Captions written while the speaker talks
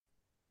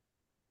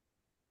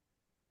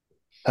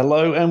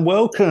Hello and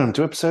welcome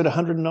to episode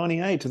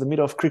 198 of the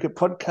Mid-Off Cricket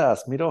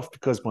Podcast. Mid-off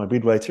because my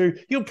midway through,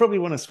 you'll probably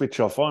want to switch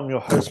off. I'm your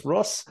host,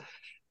 Ross,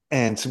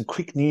 and some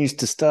quick news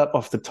to start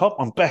off the top.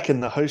 I'm back in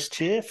the host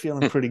chair,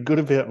 feeling pretty good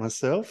about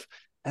myself,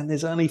 and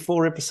there's only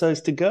 4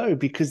 episodes to go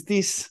because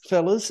this,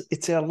 fellas,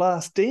 it's our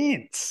last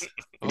dance.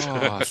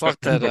 Oh, it's like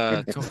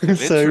that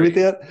So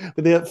documentary.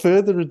 without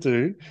further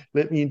ado,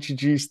 let me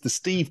introduce the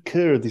Steve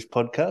Kerr of this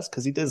podcast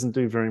because he doesn't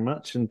do very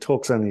much and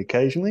talks only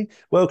occasionally.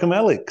 Welcome,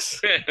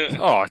 Alex.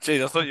 Oh,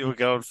 gee, I thought you were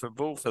going for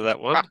bull for that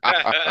one.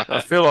 I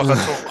feel like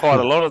I talk quite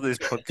a lot on this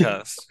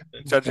podcast,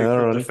 judging All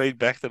from the right.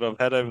 feedback that I've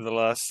had over the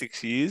last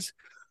 6 years.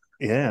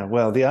 Yeah,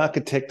 well, the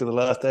architect of the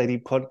last 80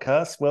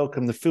 podcasts.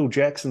 Welcome the Phil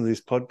Jackson of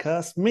this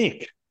podcast,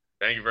 Mick.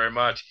 Thank you very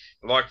much.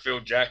 Like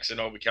Phil Jackson,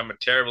 I'll become a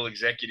terrible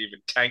executive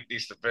and tank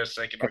this the first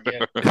second I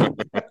get.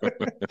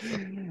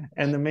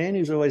 And the man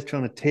who's always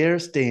trying to tear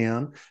us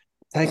down,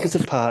 take us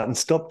apart, and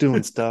stop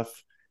doing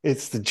stuff.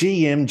 It's the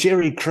GM,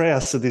 Jerry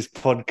Krause of this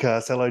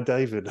podcast. Hello,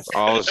 David.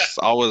 I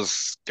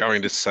was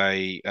going to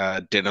say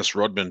Dennis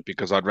Rodman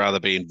because I'd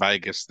rather be in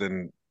Vegas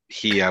than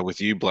here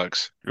with you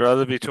blokes. I'd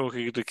rather be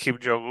talking to Kim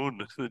Jong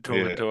Un than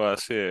talking Yeah. to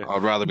us. Yeah,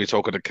 I'd rather be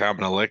talking to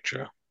Carmen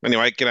Electra.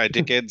 Anyway, g'day,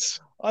 dickheads.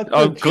 I I'm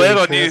thought glad Jerry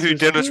I knew Krause who was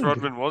Dennis good.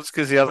 Rodman was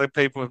because the other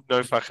people have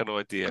no fucking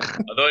idea. I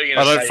thought you were I going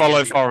to don't say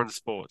follow foreign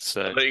sports,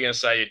 I so thought you were going to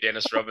say you're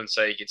Dennis Robin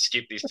so you could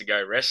skip this to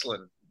go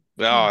wrestling.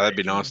 Oh, that'd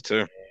be nice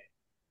too.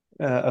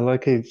 I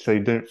like it. So you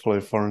don't follow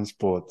foreign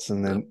sports,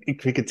 and then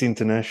cricket's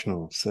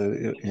international. So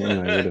anyway,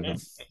 whatever.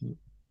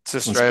 it's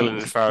Australian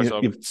as far as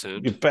I'm You're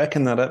concerned.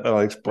 backing that up,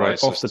 Alex, by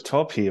Racist. off the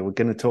top here. We're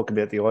going to talk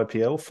about the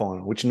IPL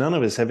final, which none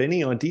of us have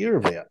any idea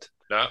about.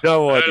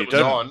 No I heard idea. it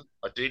was on.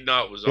 I did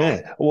know it was on.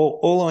 Yeah, well,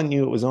 all I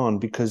knew it was on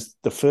because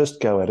the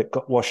first go at it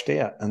got washed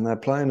out, and they're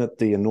playing at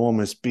the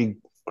enormous big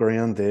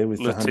ground there with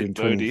the Latif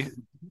 120. Modi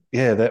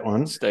Yeah, that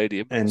one.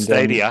 Stadium. And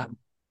Stadia.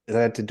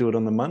 they had to do it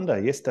on the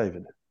Monday. Yes,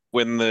 David.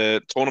 When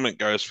the tournament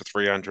goes for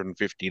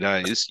 350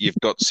 days, you've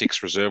got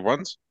 6 reserve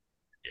ones.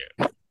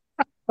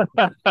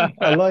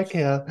 I like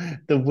how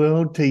the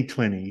World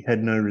T20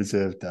 had no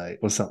reserve day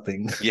or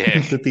something.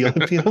 Yeah. But the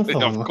IPL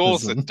final Of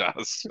course wasn't. it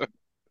does.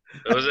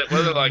 Was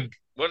it like,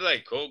 what do they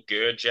call?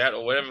 Gurjat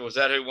or whatever? Was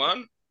that who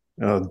won?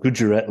 Oh,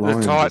 Gujarat The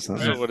Lions or Titans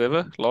something. or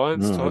whatever.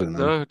 Lions, No, I Titans. don't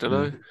know.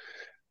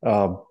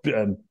 No, don't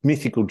know.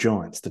 Mythical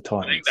giants, the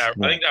I think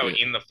Titans. they were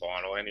in the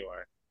final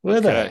anyway.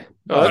 Were they?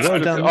 Oh, that's well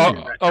good.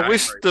 done. I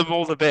wish them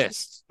all the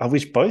best. I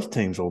wish both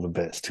teams all the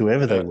best,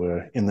 whoever they Yeah.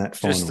 were in that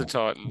final. Just the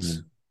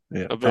Titans.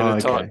 Yeah. I've been a okay.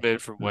 Titan man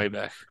from way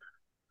back.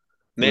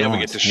 Now we Nice,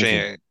 get to thank you.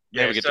 share.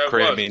 Now we get to it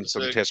cram was. in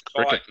some The Test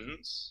cricket.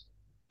 Titans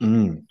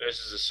Mm.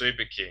 versus the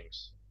Super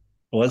Kings.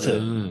 Was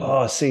it? Mm.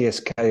 Oh,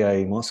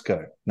 CSKA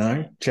Moscow.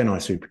 No, Chennai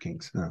Super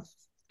Kings. No.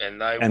 And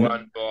they And-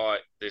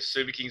 the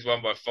Super Kings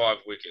won by 5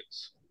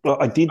 wickets. Well,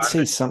 I did see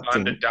Under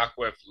something.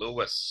 Duckworth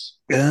Lewis.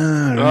 Ah, Oh,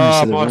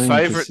 so they're my running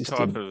favourite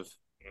consistent. type of.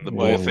 The Yeah.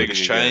 more Yeah. things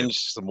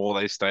change, the more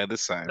they stay the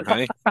same.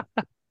 Hey,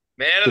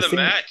 Man The of the thing-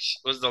 match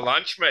was the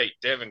lunch meat,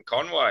 Devon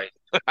Conway.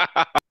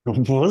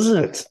 Was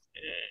it?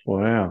 Yeah.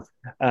 Wow.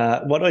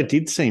 What I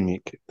did see,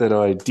 Mick, that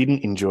I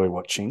didn't enjoy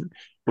watching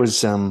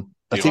was I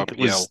The think it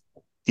was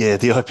the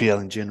IPL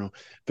in general.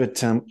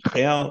 But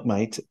our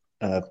mate,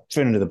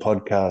 friend of the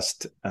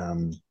podcast,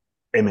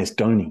 MS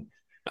Dhoni,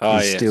 Oh,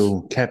 is yes.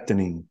 still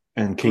captaining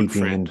and Good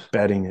keeping friend. and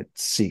batting at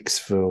 6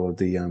 for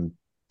the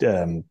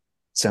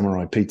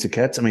Samurai Pizza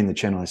Cats. I mean the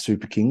Chennai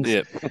Super Kings.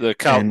 Yeah, the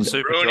Carlton And-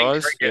 Super Ruining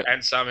Guys. cricket Yeah.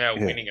 and somehow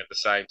Yeah. winning at the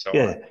same time.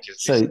 Yeah. which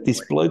is So this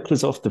disappointing. bloke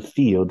was off the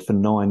field for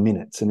 9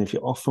 minutes, and if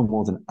you're off for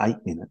more than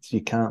 8 minutes,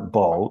 you can't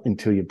bowl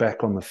until you're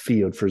back on the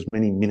field for as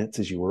many minutes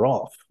as you were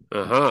off.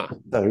 Uh-huh.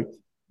 So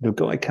the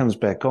guy comes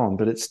back on,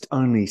 but it's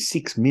only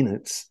 6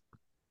 minutes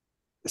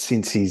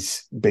since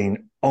he's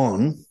been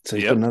on. So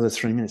he's Yep. got another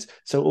 3 minutes.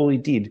 So all he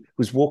did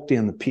was walk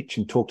down the pitch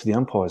and talk to the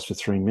umpires for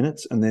 3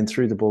 minutes, and then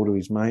threw the ball to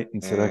his mate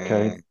and said,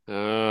 "Okay,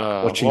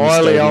 Watching the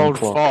Wily stadium old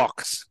clock.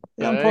 fox.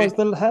 the eh? umpires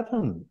let it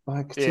happen."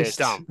 Like, Yeah, just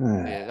dumb. uh,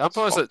 Yeah,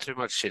 umpires let too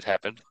much shit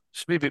happen.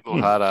 Should be a bit more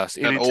Yeah. hard ass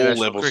in At all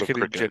international levels of cricket.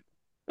 in cricket.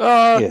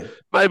 yeah.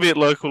 Maybe at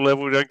local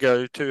level we don't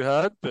go too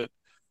hard, but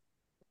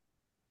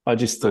I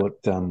just thought,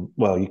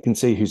 well, you can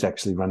see who's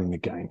actually running the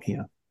game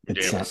here.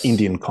 It's Yes.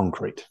 Indian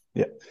Concrete.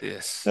 Yeah.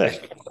 yes. Hey.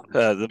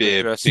 The Yeah,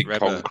 Madras big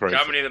Rabba. concrete.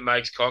 Company that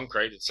makes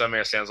concrete, it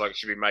somehow sounds like it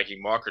should be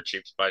making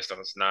microchips based on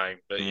its name.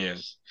 But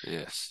yes,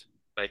 Yes.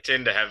 they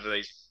tend to have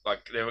these, like,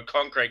 they're a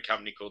concrete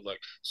company called, like,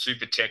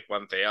 Super Tech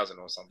 1000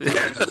 or something.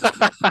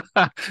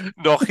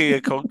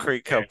 Nokia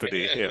Concrete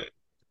Company. Yeah.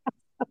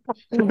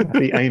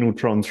 The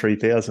Analtron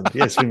 3000.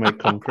 Yes, we make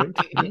concrete.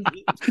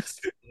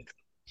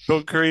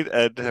 Concrete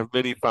and have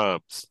many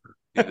farms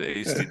in the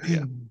East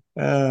India.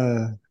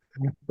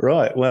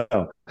 Right.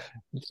 Well,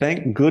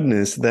 thank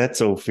goodness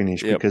that's all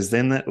finished Yep. because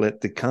then that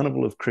let the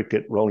Carnival of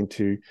Cricket roll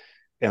into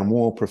our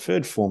more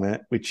preferred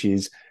format, which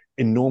is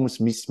enormous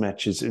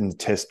mismatches in the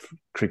Test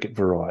cricket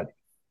variety.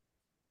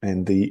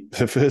 And the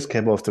first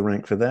cab off the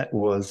rank for that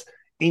was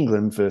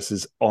England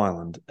versus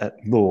Ireland at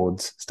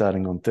Lord's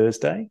starting on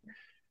Thursday.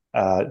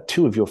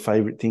 Two of your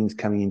favourite things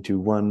coming into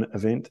one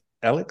event.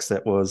 Alex.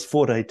 That was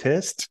 4-day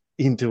test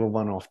into a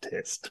one-off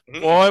test.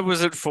 Why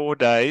was it 4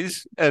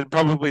 days? And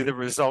probably the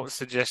results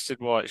suggested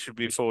why it should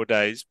be 4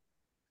 days.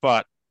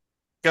 But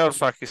go and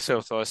fuck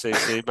yourself,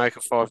 ICC. Make a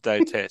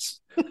 5-day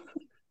test.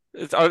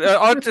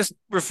 I just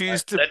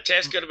refuse to. That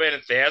test could have been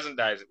 1,000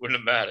 days. It wouldn't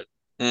have mattered.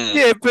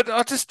 Yeah, but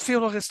I just feel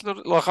like it's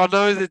not like I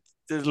know that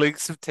the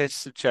lengths of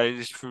tests have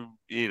changed from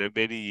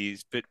many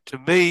years, but to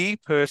me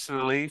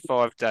personally,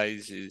 5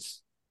 days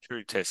is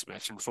true test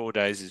match, and 4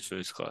 days is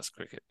first class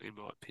cricket, in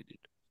my opinion.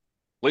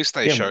 At least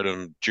they showed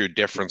him due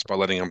deference by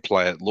letting him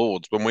play at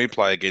Lords. When we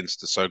play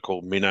against the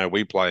so-called minnow,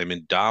 we play him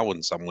in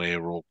Darwin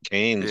somewhere or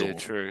Cairns. Yeah,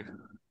 true.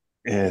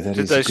 Yeah, that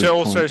Did is they a good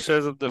also point.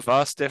 show them the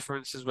vast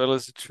deference as well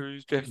as the true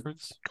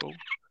deference? Cool.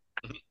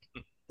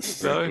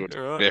 Very No, good.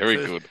 all right. Very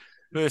First- good.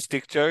 First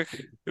dick joke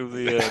of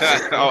the.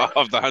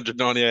 Of the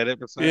 198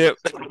 episodes.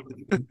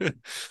 Yep.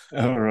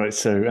 All right,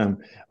 so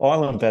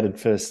Ireland batted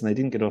first, and they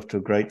didn't get off to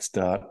a great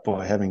start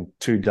by having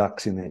 2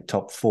 ducks in their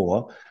top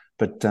 4.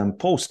 But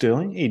Paul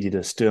Sterling, he did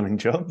a sterling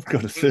job,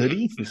 got a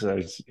 30, so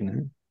he's,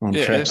 on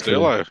Yeah, track.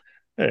 Sterlo.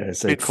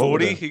 So Mid call it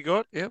 40 he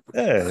got. Yep.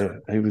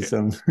 he was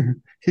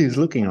he was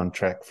looking on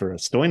track for a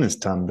Stoinis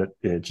ton, but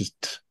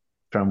just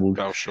crumbled.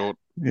 Fell short.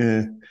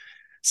 Yeah,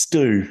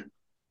 Stu,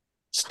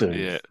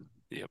 Yeah.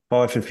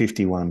 5 for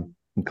 51,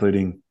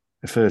 including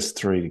the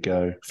first 4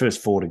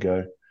 to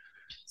go.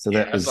 So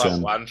that that's was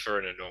like 1 for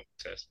an normal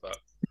test, but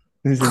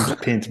this is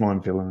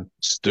pantomime villain.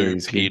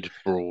 Stupid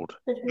fraud.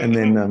 And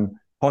then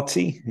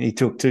Potsy, he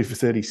took 2 for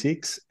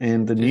 36,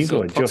 and the new He's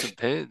all guy, pots and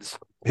pans.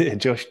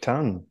 Josh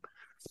Tongue,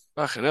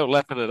 Fucking hell,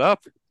 lapping it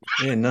up.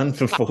 none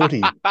for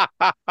 40.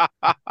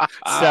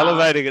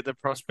 Salivating at the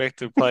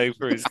prospect of playing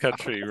for his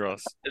country,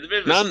 Ross. there's a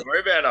bit of None. a story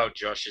about old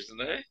Josh, isn't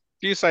there?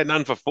 If you say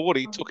none for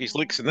 40, took his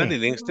licks in that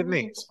innings, didn't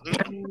he?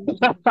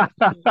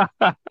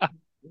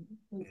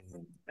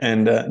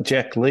 And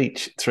Jack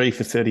Leach, 3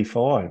 for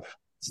 35.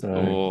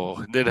 So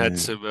And then had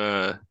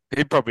some.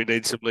 He'd probably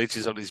need some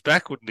leeches on his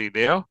back, wouldn't he?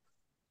 Now,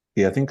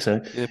 yeah, I think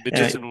so. yeah,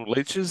 medicinal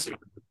leeches.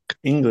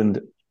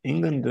 England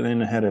then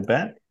had a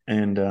bat,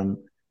 and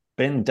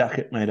Ben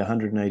Duckett made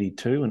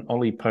 182, and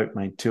Ollie Pope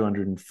made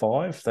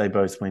 205. They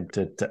both went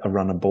at a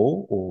run a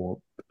ball or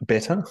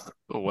better.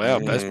 Oh wow,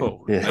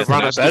 baseball. Yeah. A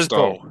run of International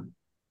style. baseball.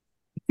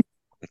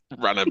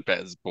 Run a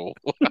baseball.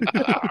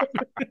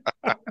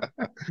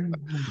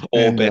 Or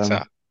And,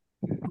 better.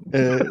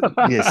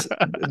 Yes,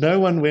 no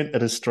one went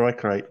at a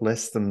strike rate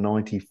less than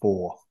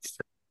 94.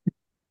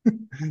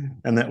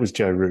 And that was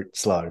Joe Root,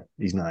 slow,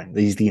 his name.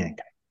 He's the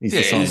anchor. He's the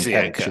Yeah, Simon he's the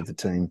Katich anchor. of the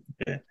team.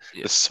 Yeah.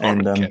 The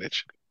Simon And,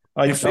 Katich.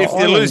 If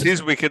you lose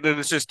his wicket, then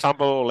it's just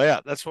tumble all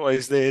out. That's why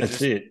he's there. That's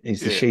just it.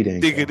 He's the sheet anchor.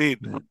 digging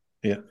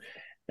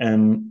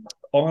in.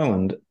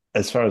 Ireland,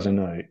 as far as I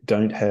know,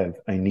 don't have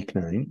a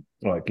nickname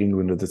like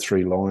England are the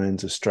 3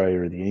 lions,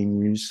 Australia are the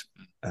emus.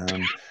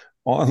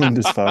 Ireland,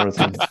 as far as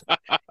I'm,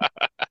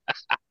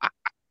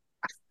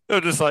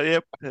 I'm just like,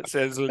 yep, that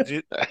sounds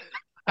legit.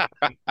 I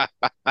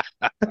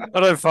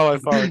don't follow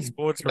foreign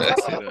sports, Ross.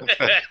 No.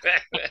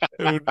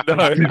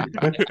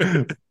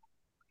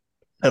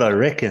 and I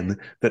reckon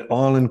that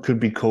Ireland could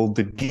be called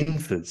the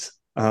Ginfers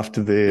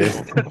after their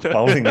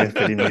bowling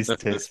effort in this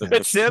test It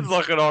match. sounds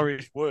like an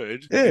Irish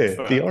word. Yeah,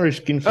 Ginfer. the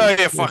Irish Ginfers. Oh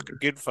yeah, fucking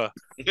Ginfer.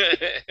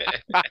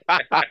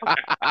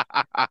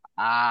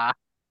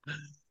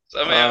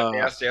 Somehow it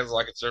now sounds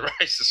like it's a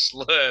racist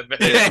slur. But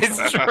Yeah,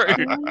 it's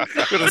true.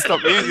 Gotta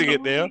stop using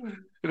it now.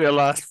 In our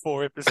last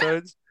 4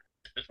 episodes.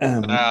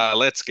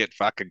 Let's get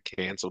fucking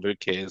cancelled. Who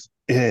cares?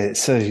 Yeah,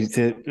 so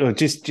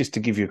just to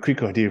give you a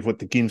quick idea of what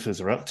the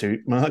Ginfers are up to,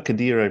 Mark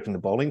Kadir opened the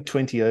bowling,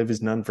 20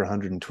 overs, none for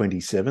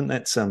 127.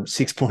 That's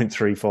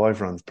 6.35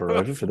 runs per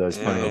over for those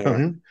playing at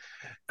home.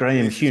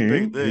 Graham He's Hume,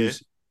 big there.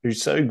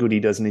 who's so good he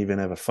doesn't even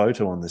have a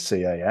photo on the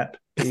CA app.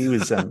 He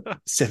was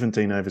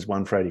 17 overs,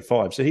 1 for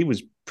 85. So he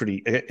was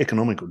pretty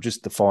economical,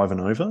 just the 5 and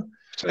over.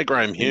 Say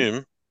Graham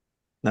Hume.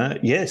 No,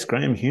 yes,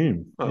 Graham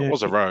Hume. Well, Yeah. it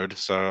was a road,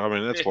 so I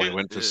mean that's why he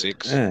went for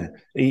 6. Yeah,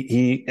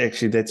 he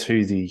actually, that's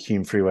who the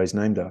Hume Freeway is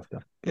named after.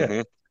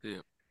 Yeah,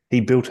 Mhm. he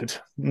built it.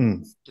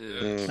 Mm. Yeah.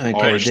 Okay,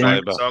 Irish then-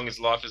 Labour. song is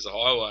Life is a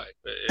Highway.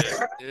 But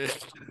yeah. Yeah.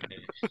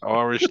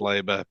 Irish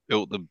Labour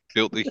built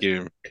the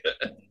Hume.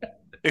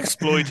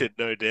 Exploited,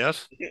 no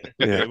doubt.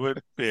 Yeah.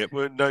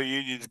 Weren't no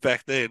unions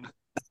back then,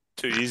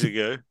 2 years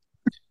ago.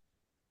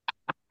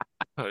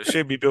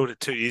 Shelby built it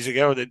 2 years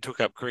ago and then took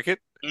up cricket.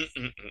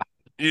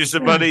 Used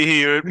the money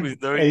he earned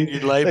with no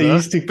union labour,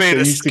 used to- being they a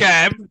used to-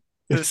 scam,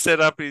 to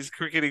set up his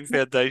cricketing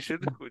foundation,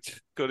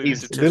 which got him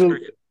His into Test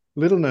cricket.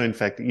 little known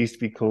fact, it used to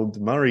be called the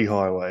Murray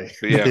Highway.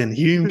 Yeah. Then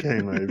Hume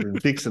came over and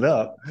fixed it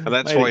up. And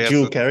that's Made why it he,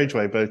 dual has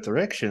carriageway both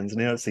directions.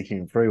 Now it's the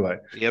Hume Freeway.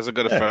 he hasn't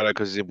got a Yeah. photo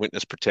because he's in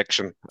witness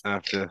protection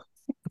after.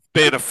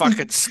 Being a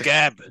fucking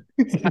scab.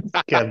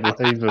 Cab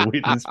Labour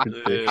witness Yeah,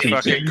 protection.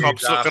 fucking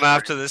cops After looking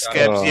after the it.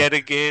 scabs Oh. yet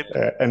again.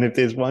 And if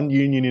there's one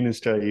union in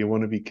Australia you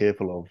want to be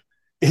careful of,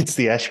 it's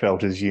the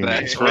Asphalters Union.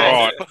 That's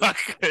right.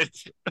 Fuck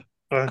it.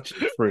 Bunch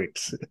of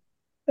freaks.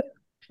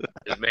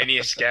 There's many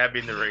a scab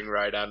in the ring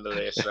right under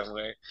there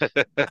somewhere.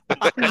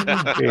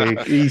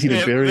 Yeah, easy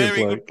to bury a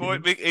very bloke. good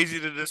point, Mick. Easy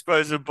to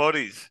dispose of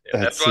bodies.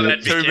 Yeah, that's That's why it. they'd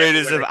be 2 careful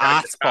meters when of they dug the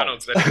asphalt.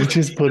 tunnels. They put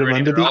Just put them ready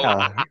under to the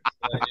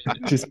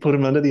roll. just put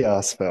them under the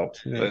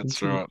asphalt. Yeah,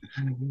 That's right.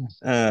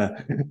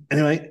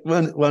 Anyway,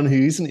 one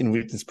who isn't in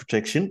witness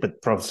protection,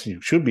 but probably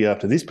should be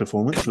after this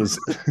performance, was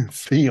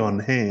Fee on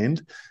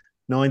Hand.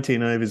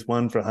 19 overs,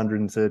 1 for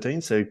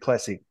 113. So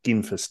classic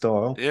Ginfer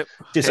style. Yep.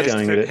 Just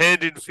going at it.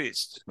 Hand in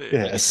fist. Yeah,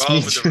 a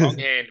Bowled with the wrong smidge,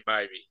 hand,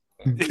 maybe.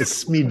 a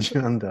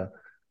smidge under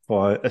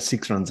by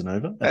 6 runs and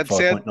over at That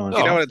sound, 5.95.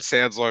 you know what it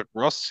sounds like,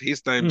 Ross?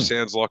 His name Hmm.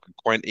 sounds like a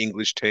quaint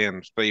English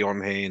town, Fee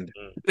on Hand.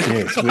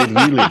 Yes, where do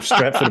you live?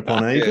 Stratford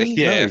upon Avon?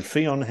 Yeah. No,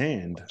 Fee on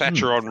Hand.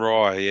 Thatcher on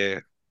Rye, yeah.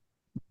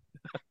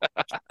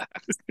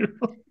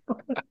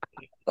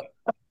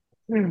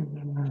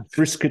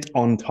 Brisket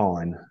on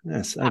Tyne.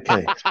 Yes,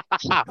 okay.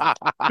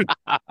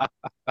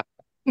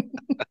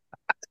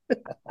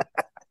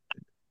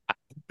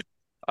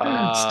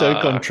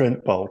 Stoke on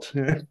Trent Bolt.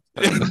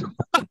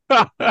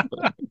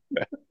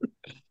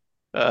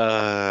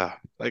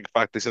 Like,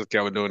 fuck, this is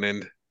going to an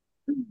end.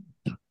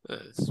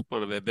 It's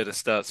one of our better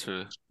starts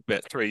for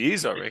about 3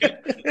 years, I reckon.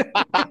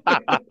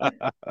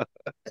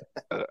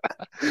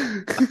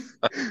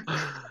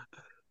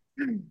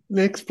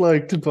 Next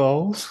bloke to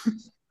bowl.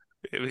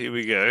 Here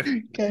we go.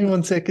 Game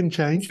on second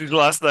change. His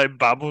last name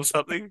Bum or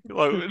something.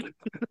 Like,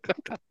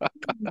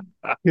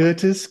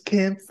 Curtis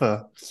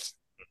Camphor.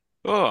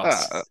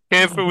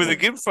 Camphor with a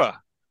Gimfer.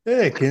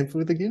 Yeah, Camphor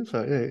with a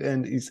Camphor. Yeah,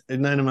 and he's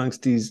known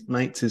amongst his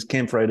mates as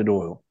camphorated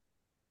oil.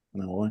 I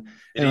don't know why.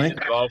 Did Anyway, he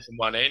just bowl from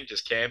one end,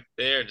 just camp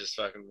there, and just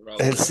fucking roll?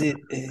 that's it.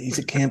 He's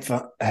a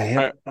camphor.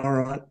 Yeah, all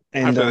right.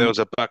 And Hopefully there was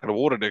a bucket of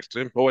water next to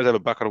him. Always have a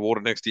bucket of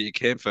water next to your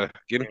camphor.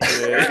 Get him?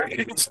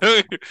 Yeah.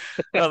 So,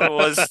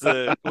 otherwise,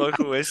 the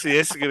local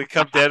SES are going to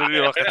come down and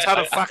do like a ton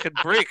of fucking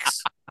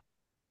bricks.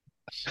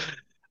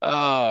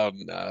 Oh,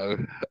 no.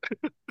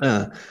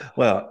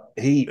 well,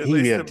 he At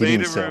least a outdid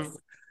metre himself.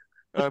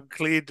 of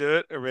clear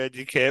dirt around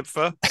your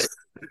camphor.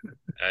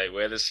 Hey,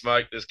 where there's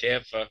smoke, there's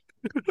camphor.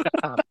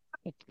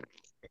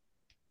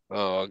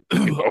 Oh,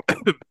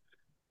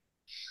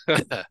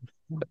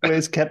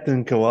 Where's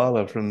Captain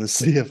Koala from the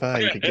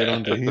CFA to get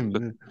onto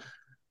him?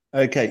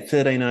 Okay,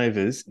 13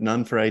 overs,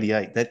 none for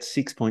 88. That's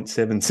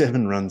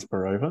 6.77 runs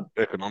per over.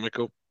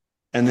 economical.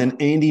 And then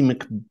Andy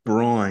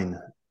McBride,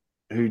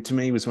 who to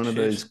me was one of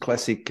Shit. those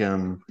classic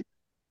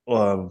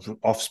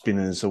off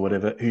spinners or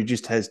whatever, who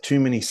just has too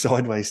many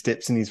sideways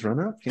steps in his run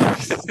up,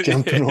 just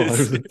jumping all Yes.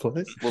 over the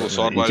place. Little He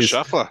sideways just-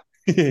 shuffler.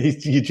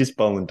 You're just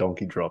bowling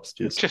donkey drops.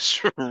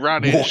 Just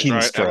run in Walking straight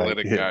and straight, let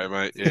it yeah. go,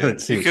 mate. Yeah.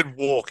 That's You it. can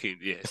walk in,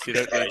 yes. You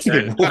don't need You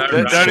to. can walk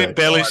in Don't straight.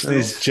 embellish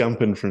There's this.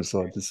 jumping from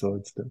side to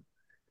side stuff.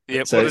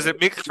 Yep. So- What is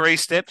it, Mick? 3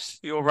 steps?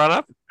 Your run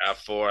up?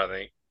 4, I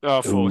think.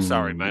 Oh, 4. Ooh,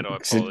 Sorry, mate. I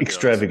it's apologize.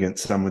 extravagant,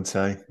 some would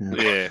say.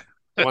 Yeah. Yeah.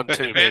 1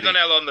 too Depends many. on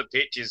how long the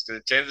pitch is, because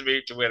it tends to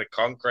be to where the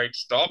concrete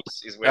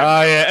stops. Is where.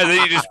 Oh, yeah. And then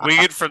you just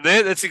wing it from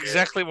there. That's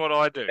exactly what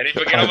I do. And if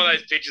you get on one of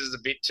those pitches is a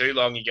bit too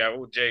long, you go,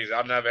 oh, geez, I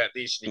don't know about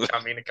this. And you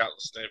come in a couple of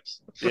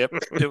steps. Yep.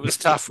 It was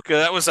tough. 'Cause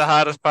that was the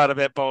hardest part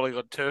about bowling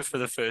on turf for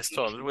the first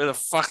time. Where the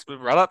fuck did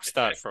run up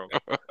start from?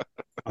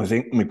 I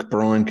think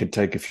McBride could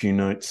take a few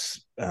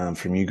notes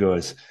from you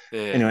guys.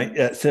 Yeah. Anyway,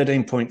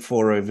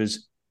 13.4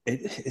 overs.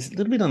 It's a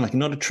little bit unlucky,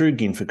 not a true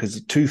Ginfer because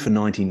it's 2 for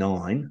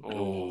 99.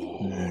 Oh.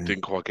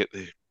 Didn't quite get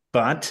there.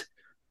 But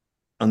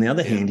on the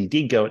other hand, he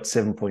did go at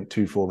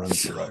 7.24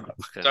 runs per over.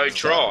 So he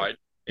tried.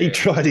 He Yeah.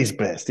 tried his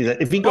best.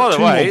 If he By got the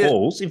 2 way, more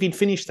balls, if he'd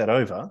finished that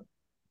over,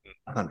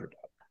 100.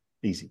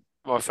 Easy.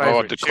 My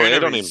favourite declared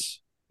tuner on him.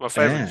 is my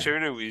favourite Yeah.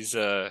 tuner is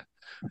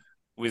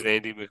with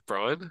Andy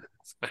McBride.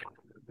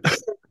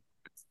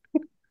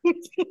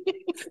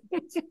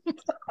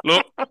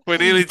 Look, we're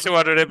nearly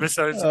 200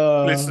 episodes,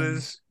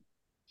 listeners.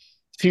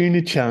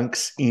 Tuna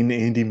chunks in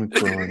Andy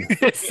McBride.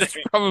 That's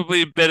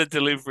probably a better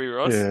delivery,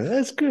 Ross. Yeah,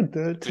 that's good.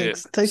 It Yeah.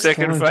 takes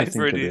Second time to think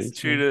favourite of is these.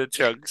 tuna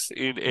chunks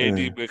in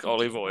Andy Yeah.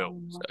 McOlive oil.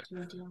 So,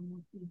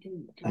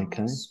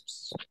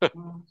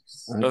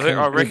 Okay.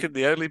 I reckon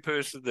the only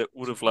person that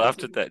would have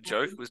laughed at that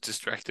joke was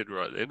distracted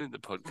right then in the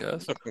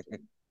podcast.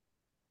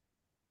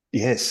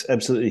 Yes,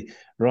 absolutely.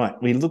 Right.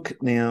 We look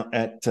now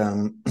at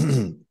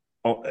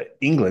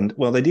England.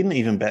 Well, they didn't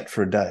even bat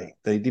for a day.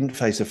 They didn't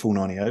face a full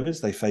 90 overs.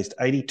 They faced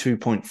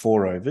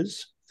 82.4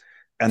 overs,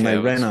 and they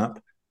Cowards. ran up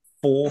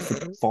 4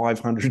 for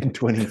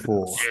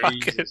 524.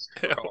 Jesus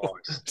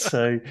Christ.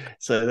 So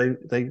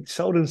they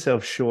sold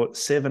themselves short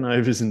 7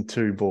 overs and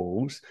 2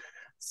 balls.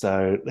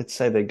 So let's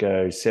say they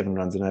go 7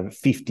 runs and over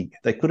 50.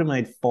 They could have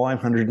made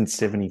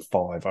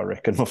 575, I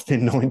reckon, off their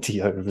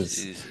 90 overs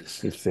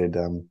Jesus. if they'd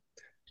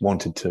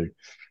wanted to.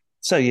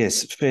 So,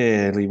 yes,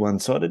 fairly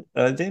one-sided.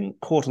 Then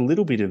caught a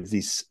little bit of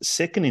this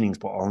second innings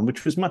by Ireland,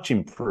 which was much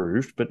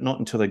improved, but not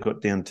until they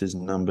got down to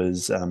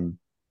numbers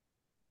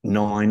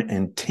 9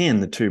 and 10,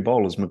 the two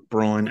bowlers,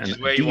 McBride Which and is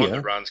where you want the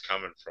Adair. runs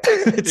coming from.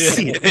 That's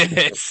it.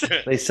 Yes.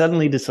 They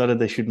suddenly decided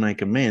they should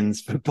make amends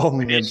for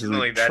bowling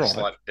Traditionally, absolute that's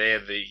tripe. like they're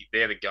the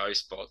go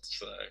spots.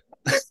 So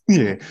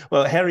Yeah.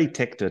 Well, Harry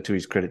Tector, to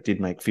his credit, did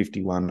make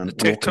 51. The And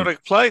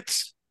tectonic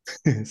plates.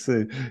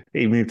 so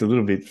he moved a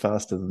little bit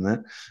faster than that.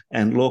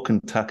 And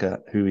Lorcan Tucker,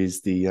 who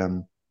is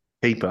the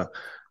keeper,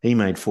 he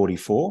made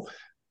 44.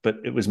 But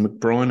it was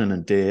McBride and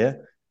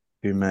Adair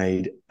who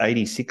made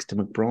 86 to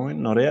McBride,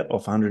 not out,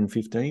 off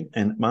 115.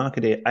 And Mark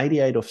Adair,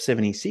 88 off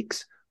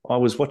 76. I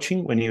was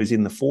watching when he was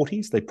in the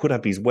 40s. They put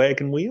up his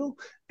wagon wheel,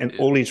 and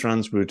all his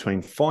runs were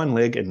between fine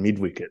leg and mid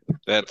wicket.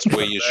 That's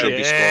where you should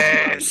be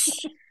scoring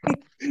runs.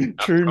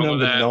 True wrong number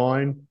with that.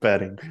 9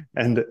 batting.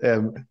 And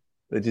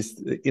they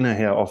just, you know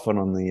how often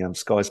on the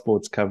Sky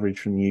Sports coverage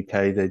from the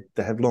UK, they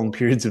have long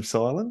periods of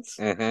silence.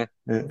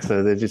 Mm-hmm.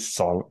 So they're just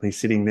silently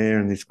sitting there,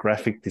 and this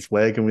graphic, this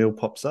wagon wheel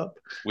pops up.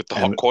 With the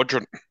hot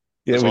quadrant.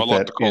 Yeah, as with I like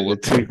that, to call yeah,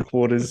 it.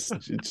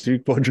 the two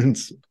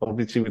quadrants,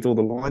 obviously with all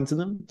the lines in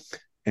them.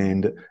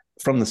 And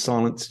from the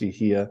silence, you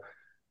hear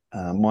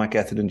Mike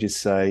Atherton just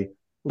say,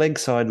 "Leg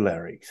side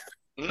Larry."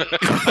 What a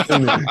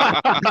fucking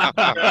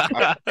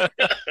nerd,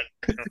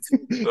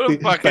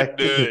 Mike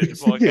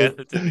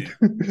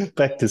Atherton.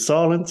 Back to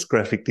silence,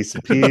 graphic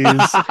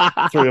disappears,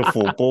 3 or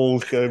 4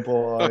 balls go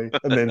by,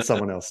 and then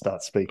someone else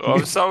starts speaking.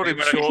 I've sold him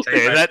One of his short there.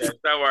 teammates That's says,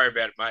 don't worry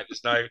about it, mate.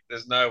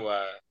 There's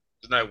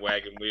no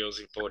wagon wheels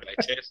in 4-day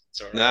tests.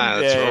 It's all right. Nah,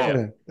 that's Yeah. right.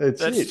 Yeah,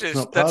 that's it. It's just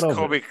not that's part of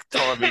it. comic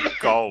timing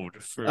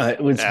gold. For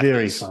It was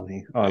very Athens.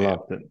 funny. I Yeah.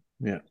 loved it.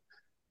 Yeah.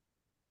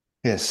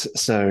 Yes.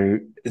 So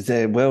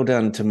they're well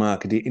done to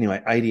Mark.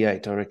 Anyway,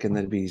 88, I reckon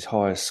that'd be his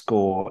highest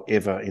score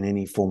ever in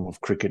any form of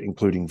cricket,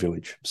 including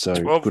village. So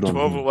 12, good on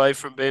 12 him. away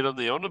from being on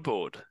the honour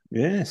board.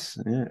 Yes.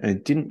 Yeah.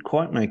 It didn't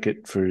quite make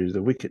it through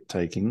the wicket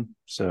taking.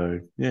 So,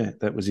 yeah,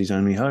 that was his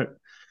only hope.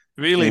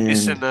 Really And-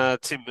 missing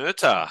Tim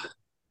Murtagh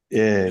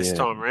Yeah. this yeah.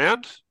 time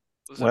round.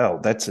 Was it Well,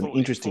 that's an 4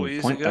 interesting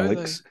years point, ago,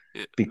 Alex,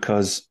 Yeah.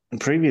 because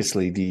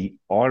previously the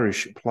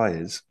Irish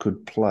players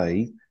could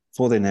play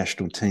for their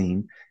national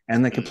team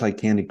and they could play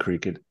county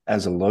cricket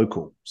as a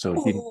local. So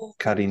it didn't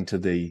cut into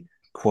the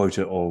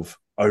quota of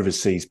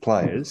overseas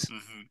players.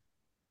 Mhm.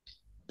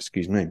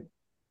 Excuse me.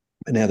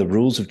 But now the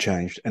rules have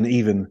changed. And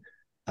even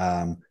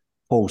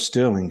Paul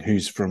Sterling,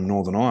 who's from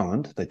Northern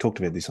Ireland, they talked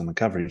about this on the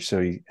coverage,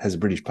 so he has a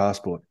British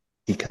passport.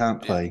 He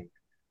can't play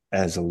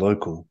as a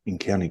local in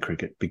county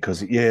cricket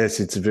because, yes,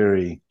 it's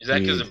very Is that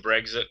because weird. of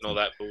Brexit and all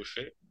that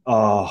bullshit?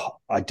 Oh,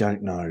 I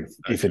don't know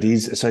if it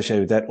is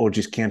associated with that or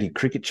just county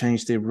cricket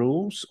changed their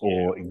rules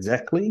or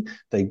exactly.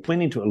 They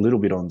went into it a little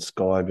bit on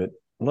Sky, but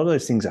a lot of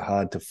those things are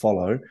hard to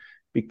follow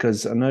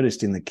because I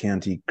noticed in the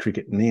county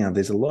cricket now,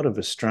 there's a lot of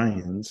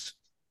Australians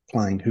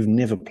playing who've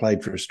never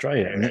played for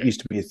Australia. And that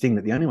used to be a thing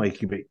that the only way you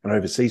could be an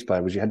overseas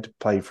player was you had to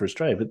play for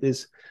Australia. But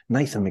there's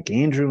Nathan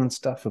McAndrew and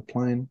stuff are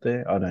playing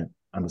there. I don't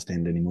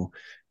understand anymore.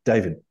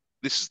 David.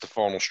 This is the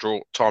final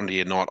straw. Time to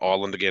unite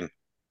Ireland again.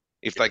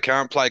 If they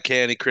can't play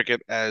county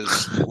cricket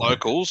as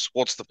locals,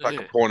 what's the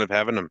fucking point of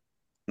having them?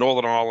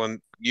 Northern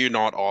Ireland,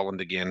 unite Ireland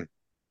again.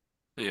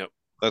 Yep.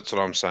 That's what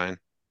I'm saying.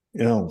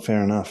 Oh,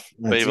 fair enough.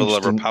 That's Viva la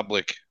interesting.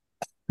 Republic.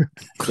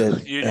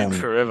 That, Union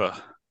forever.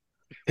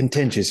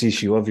 contentious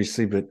issue,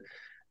 obviously, but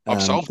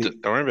I've solved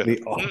it. Don't worry about it.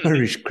 the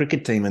Irish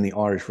cricket team and the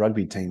Irish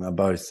rugby team are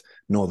both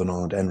Northern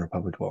Ireland and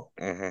Republic of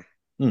Ireland.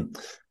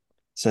 Mm-hmm.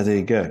 So there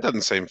you go. It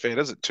doesn't seem fair,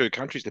 does it? 2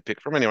 countries to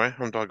pick from. Anyway,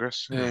 I'm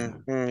digress. Yeah.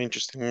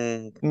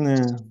 Interesting. No,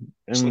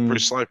 Slippery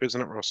slope,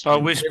 isn't it, Ross? I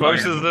wish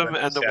both of them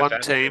Everyone and the South one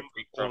Africa team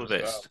picked all from the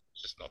as well. best.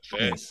 It's just not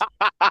fair. yes.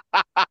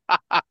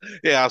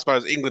 Yeah, I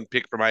suppose England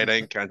picked from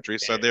 18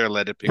 countries, so they're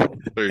allowed to pick 2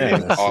 Yeah,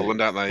 in that's it.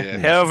 Ireland, aren't they?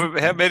 Yeah.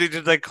 How many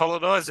did they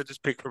colonise? They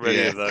just picked from any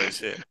Yeah. of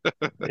those.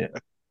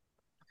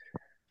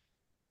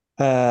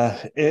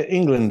 Yeah.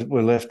 England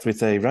were left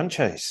with a run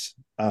chase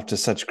after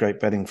such great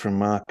batting from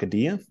Mark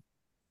Adair.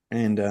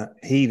 And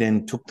he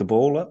then took the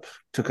ball up,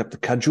 took up the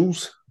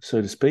cudgels,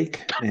 so to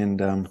speak. And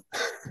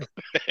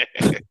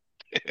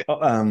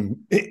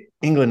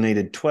England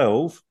needed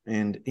 12,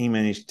 and he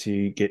managed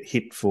to get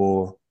hit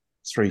for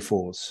 3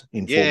 fours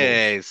in 4 balls.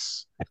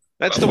 Yes.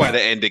 That's the way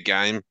to end a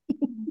game.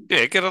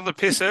 Yeah, get on the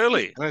piss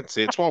early. That's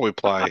it. It's why we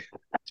play.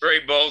 3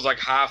 balls like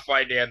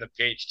halfway down the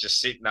pitch,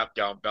 just sitting up,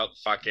 going belt the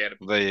fuck out of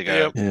There you go.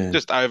 Yep. Yeah.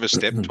 Just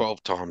overstep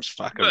 12 times.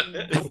 Fuck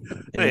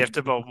it. They have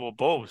to bowl more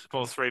balls.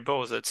 Bowl 3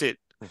 balls. That's it.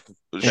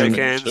 Shake Shake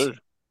hands. hands.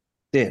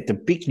 Yeah, the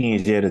big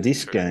news out of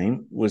this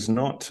game was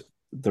not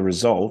the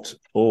result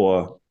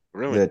or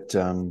Really? that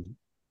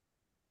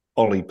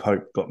Ollie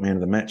Pope got man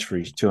of the match for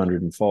his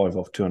 205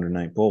 off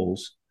 208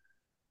 balls.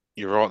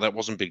 You're right. That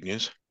wasn't big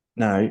news.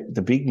 No,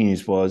 the big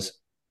news was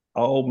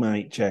old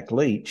mate Jack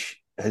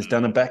Leach has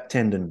done a back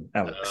tendon,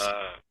 Alex.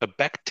 A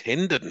back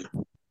tendon.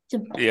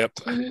 Yep.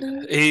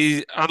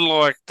 He,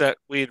 unlike that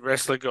weird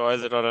wrestler guy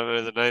that I don't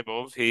know the name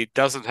of, he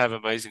doesn't have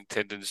amazing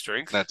tendon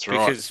strength. That's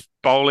right. Because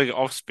bowling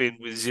off spin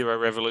with 0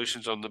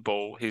 revolutions on the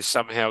ball, he's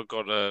somehow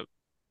got a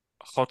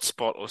hot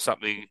spot or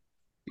something in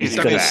He's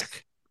his done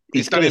back.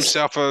 He's done got a-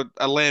 himself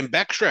a lamb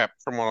backstrap,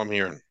 from what I'm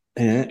hearing.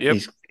 Yeah, Yep.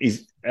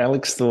 he's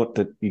Alex thought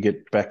that you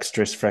get back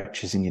stress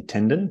fractures in your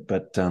tendon,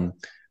 but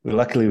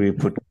luckily we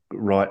put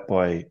right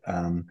by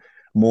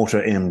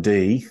Mortar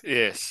MD.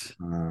 Yes,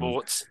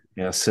 Morts.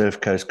 Our Surf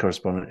Coast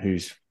correspondent,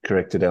 who's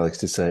corrected Alex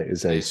to say it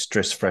is a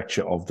stress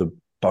fracture of the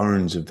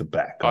bones of the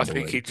back. I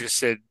think he just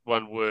said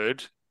one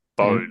word: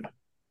 bone.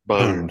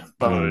 Bone.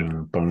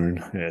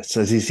 Bone. Yeah.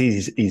 So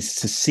he's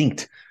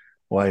succinct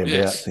way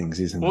about things,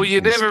 isn't Well, he?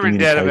 you're His never in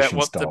doubt about communication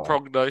what the style.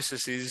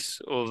 prognosis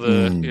is, or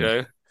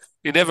the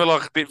you're never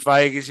like a bit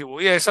vague as you.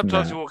 Yeah,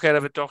 sometimes you walk out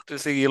of a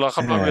doctor's thing, you're like,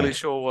 I'm not really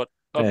sure what.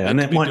 And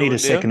that might need a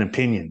second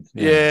opinion.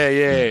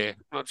 Yeah.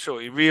 Not sure.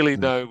 You really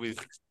know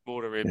with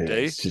Mortar MD. Yeah,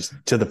 it's just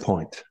to the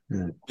point.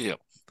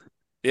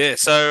 Yeah.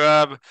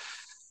 So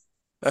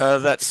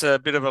that's a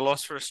bit of a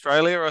loss for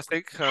Australia, I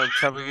think,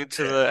 coming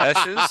into the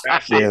Ashes.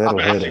 That'll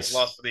hurt us.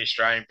 Loss for the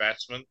Australian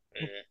batsman.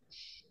 Yeah.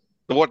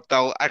 What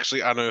they'll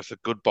actually unearth a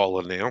good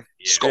bowler now.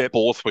 Yeah. Scott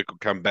Borthwick will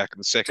come back in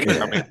the second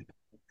coming.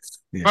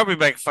 Probably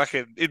make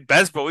in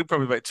Basball, we'd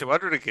probably make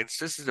 200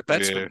 against us as a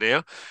batsman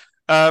now.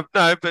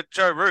 No, but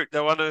Joe Root,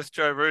 they'll unearth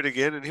Joe Root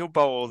again, and he'll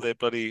bowl all their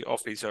bloody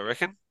offies, I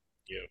reckon.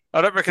 Yeah.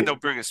 I don't reckon they'll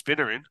bring a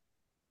spinner in.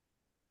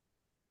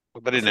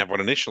 Well, they didn't have one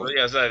initially.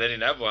 Well, they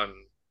didn't have one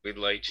with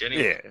Leach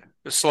anyway. Yeah,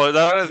 I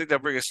don't think they'll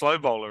bring a slow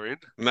bowler in.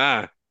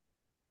 Nah.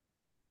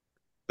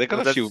 They've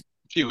got a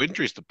few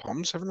injuries to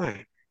Poms, haven't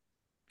they?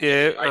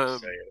 Yeah,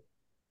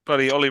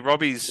 bloody Ollie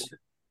Robbie's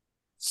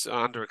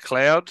under a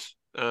cloud.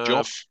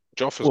 Joff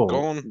is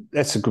gone.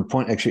 That's a good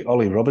point, actually.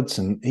 Ollie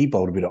Robertson, he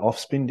bowled a bit of off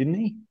spin, didn't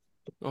he?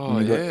 Oh,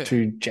 and got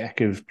too jack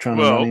of trying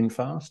to run in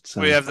fast.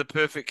 So. We have the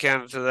perfect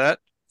counter to that.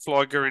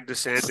 Fly Gurinder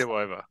Sandu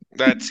over.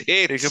 That's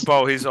it. He can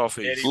bowl his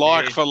offies.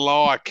 Like for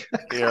like.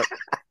 Yep.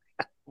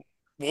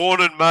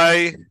 Warren and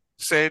May,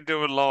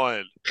 Sandu and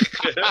Lyon.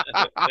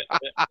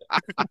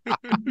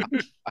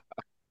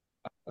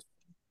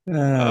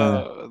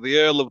 The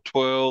Earl of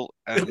Twirl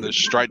and the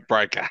Straight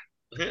Breaker.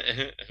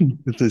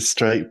 The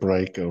straight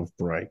break of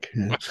break.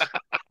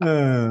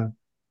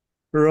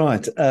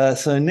 Right.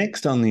 So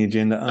next on the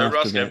agenda after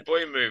Ross, that... before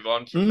you move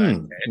on from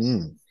that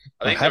test,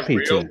 I think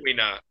the real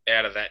winner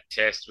out of that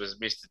test was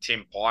Mr.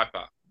 Tim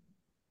Piper.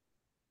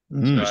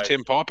 Who's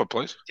Tim Piper,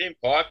 please? Tim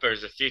Piper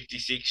is a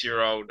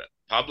 56-year-old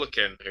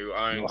publican who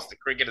owns the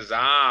Cricketers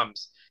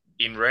Arms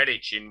in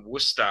Redditch in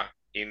Worcester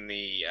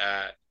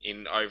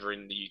over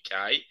in the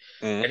UK.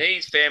 And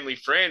he's family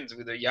friends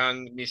with a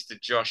young Mr.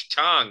 Josh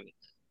Tongue.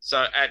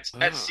 So at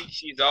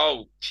 6 years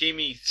old,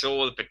 Timmy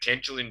saw the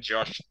potential in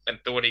Josh and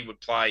thought he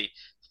would play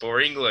for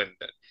England.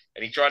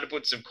 And he tried to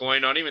put some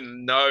coin on him,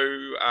 and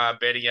no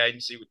betting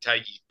agency would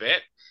take his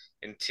bet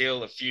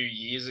until a few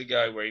years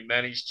ago, where he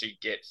managed to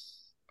get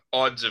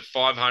odds of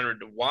 500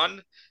 to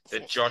 1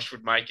 that Josh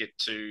would make it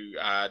to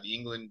the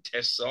England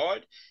Test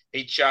side.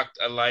 He chucked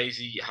a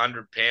lazy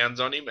 £100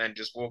 on him and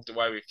just walked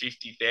away with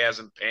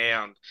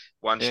 £50,000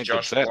 once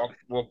Josh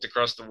walked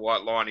across the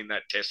white line in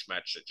that Test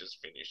match that just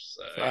finished.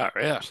 So far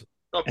out.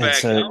 Not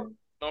bad going.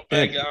 Not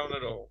bad going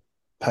at all.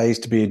 Pays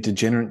to be a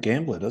degenerate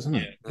gambler, doesn't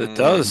it? Yeah. It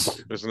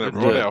does. Isn't that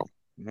right, Al?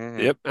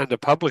 Yep, and a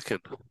publican.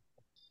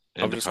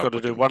 I've just got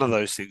to do one of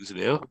those things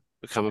now,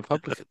 become a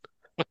publican.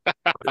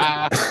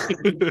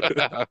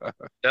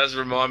 Does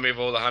remind me of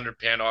all the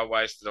 £100 I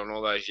wasted on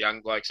all those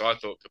young blokes I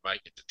thought could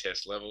make it to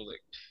Test level that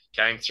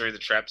came through the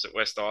traps at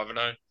West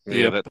Ivanhoe.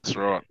 Yeah, that's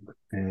right.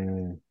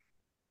 I'm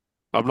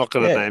not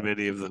going to name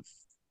any of them.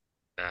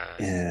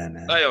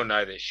 No. They all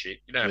know this shit.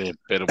 You know,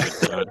 better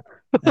with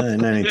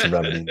no need to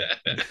rub it in.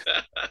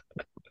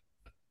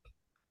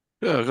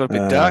 Oh, it got a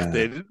bit dark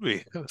there, didn't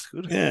we? That was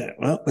good. Yeah,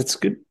 well, that's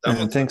good.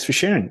 Thanks for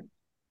sharing.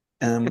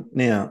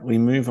 Now, we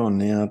move on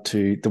now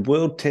to the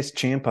World Test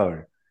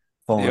Champo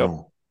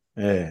final.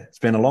 Yep. Yeah, it's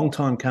been a long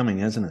time coming,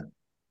 hasn't it?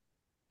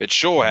 It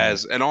sure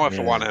has. And I,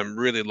 for one, am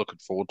really looking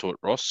forward to it,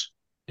 Ross.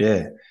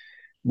 Yeah.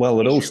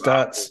 Well, it all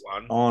starts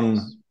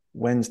on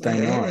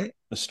Wednesday night,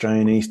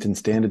 Australian Eastern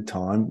Standard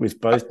Time, with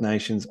both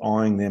nations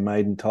eyeing their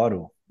maiden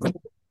title.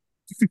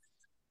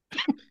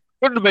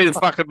 Wouldn't have been a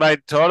fucking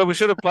maiden title. We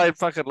should have played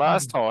fucking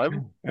last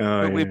time.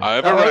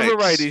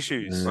 Overrate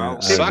issues.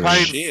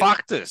 Payne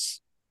fucked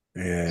us.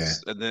 Yeah.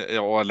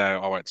 No,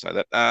 I won't say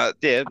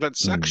that. But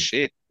suck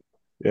shit.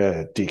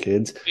 Yeah,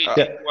 dickheads.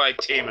 Wait,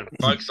 Tim, and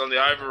focus on the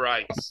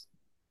overrates.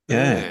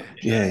 Yeah.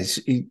 His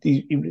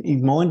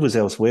mind was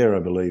elsewhere, I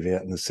believe,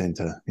 out in the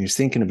centre. He was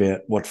thinking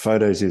about what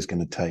photos he was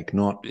going to take,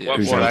 not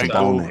who's going to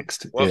bowl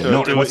next. That's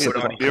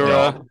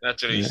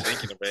what he's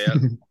thinking about.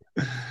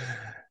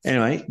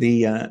 Anyway,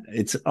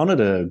 it's on at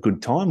a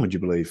good time, would you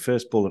believe?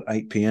 First ball at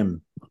 8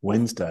 p.m.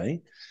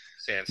 Wednesday.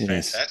 Sounds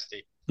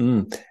fantastic.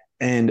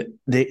 And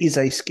there is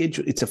a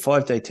schedule. It's a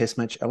 5-day test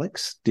match,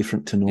 Alex,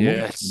 different to normal.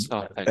 Yes,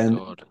 thank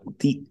God.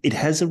 It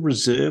has a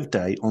reserve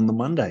day on the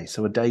Monday,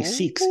 so a day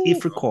 6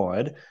 if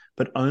required,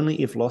 but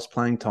only if lost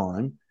playing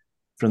time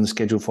from the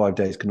scheduled 5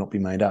 days cannot be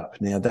made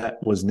up. Now, that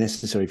was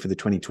necessary for the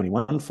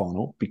 2021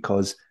 final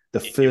because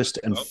the first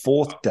and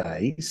fourth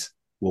days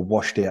were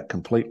washed out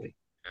completely.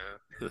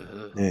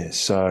 Yeah,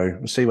 so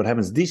we'll see what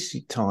happens this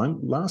time.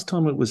 Last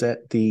time it was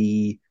at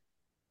the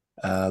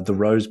the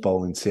Rose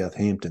Bowl in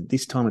Southampton.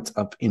 This time it's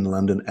up in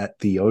London at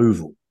the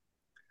Oval.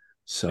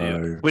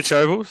 So Which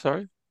oval?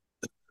 Sorry.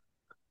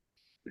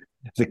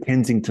 the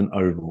Kensington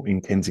Oval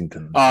in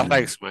Kensington. Oh,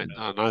 thanks, mate.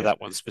 I know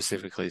that one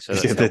specifically. So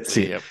that's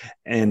it. Yep.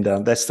 And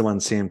that's the one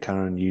Sam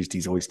Curran used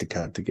his Oyster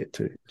card to get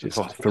to, just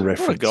for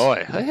reference. What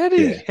a guy. How do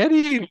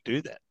you even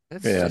do that?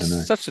 That's I don't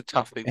know. Such a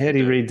tough thing. How do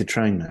you read the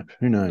train map?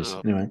 Who knows?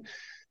 Anyway.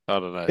 I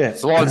don't know.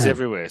 It's lines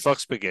everywhere. It's like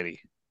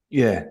spaghetti.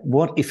 Yeah.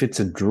 What if it's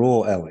a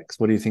draw, Alex?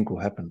 What do you think will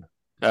happen?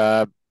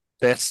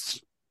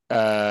 Best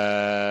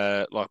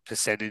like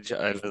percentage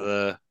over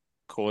the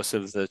course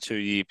of the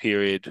 2-year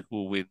period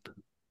will win.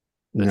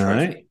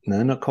 No,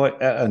 not quite.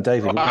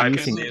 David, what do you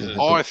think?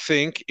 I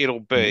think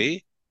it'll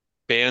be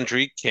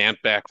boundary count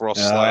back Ross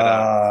Slater.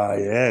 Ah,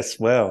 yes.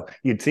 Well,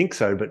 you'd think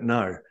so, but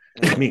no.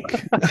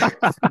 Mick.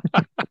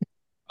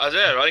 I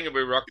think it'll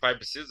be rock,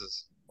 paper,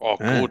 scissors. Oh,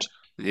 good.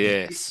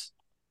 Yes.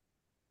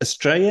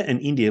 Australia and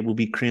India will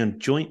be crowned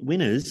joint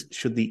winners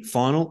should the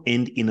final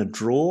end in a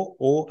draw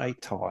or a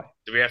tie.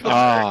 Do we have to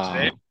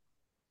merge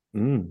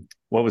then?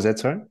 What was that,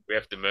 sorry? We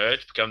have to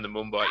merge, become the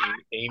Mumbai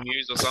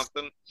Emus or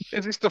something?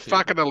 Is this the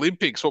fucking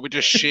Olympics? What, we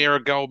just share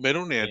a gold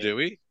medal now, do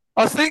we?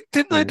 I think,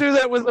 didn't they do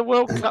that with the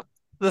World Cup?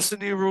 That's the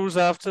new rules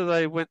after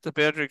they went the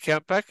boundary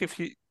count back. If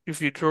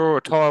you draw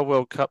a tie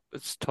World Cup,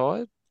 it's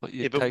tied.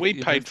 But we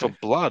paid for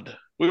blood.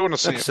 We want to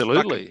see a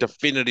fucking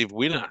definitive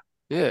winner.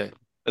 Yeah.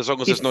 As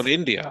long as it's not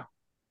India.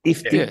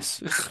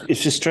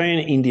 If Australia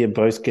and India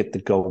both get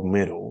the gold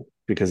medal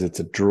because it's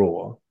a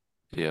draw,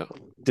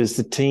 does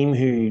the team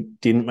who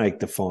didn't make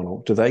the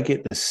final, do they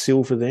get the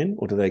silver then,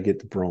 or do they get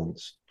the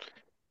bronze?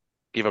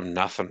 Give them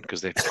nothing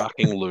because they're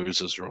fucking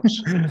losers,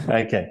 Ross.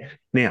 Okay.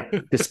 Now,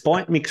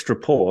 despite mixed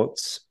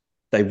reports,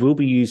 they will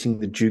be using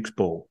the Duke's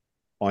ball.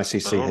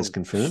 ICC has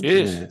confirmed.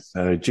 Yeah.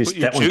 So just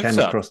that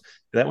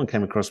one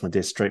came across my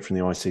desk straight from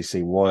the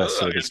ICC wire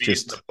service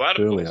just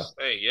earlier.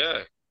 There you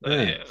go.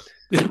 Yeah.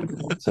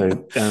 So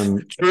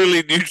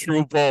truly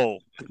neutral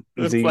ball.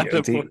 The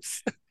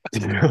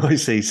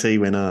ICC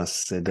when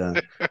asked said,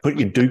 "Put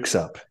your Dukes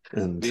up."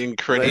 And the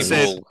incredible. They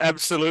said,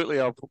 absolutely,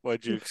 I'll put my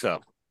Dukes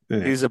up. Yeah.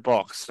 Here's a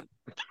box.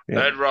 Yeah.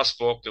 I heard Ross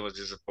Faulkner was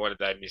disappointed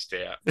they missed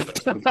out.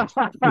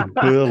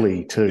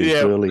 Burley too.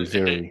 Yeah. Burley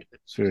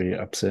very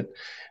upset.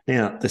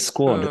 Now the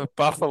squad.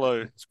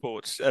 Buffalo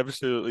Sports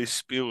absolutely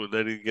spewing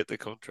they didn't get the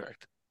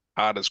contract.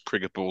 Hardest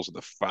cricket balls in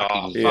the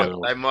fucking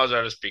world. They might as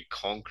well just be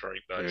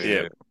concrete, though.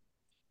 Yeah.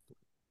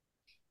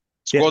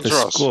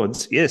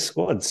 Squads. Yeah,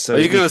 squads. So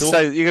you're going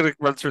to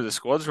run through the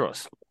squads,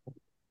 Ross.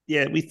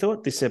 Yeah, we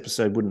thought this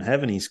episode wouldn't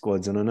have any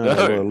squads, and I know a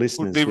lot of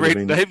listeners would be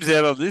reading names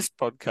out on this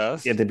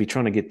podcast. Yeah, they'd be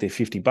trying to get their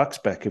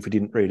 $50 back if we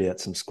didn't read out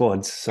some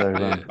squads. So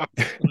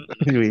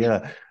here we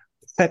are.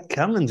 Pat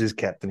Cummins is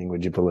captaining,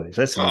 would you believe?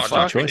 That's an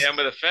interesting choice. Down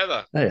with a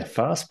feather. Yeah,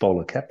 fast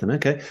bowler captain.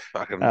 Okay.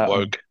 Fucking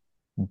bloke.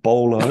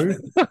 Bolo.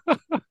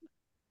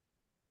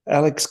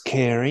 Alex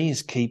Carey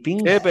is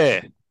keeping. Care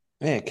Bear.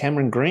 Yeah,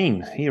 Cameron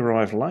Green. He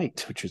arrived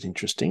late, which was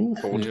interesting.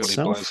 Fortunately,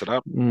 blows it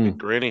up.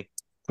 Greeny.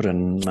 Put a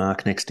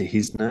mark next to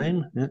his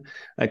name. Yeah.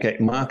 Okay,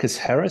 Marcus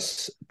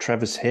Harris,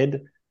 Travis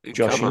Head,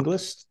 Josh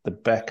Inglis, the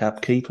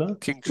backup keeper.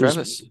 King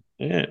Travis.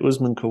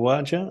 Usman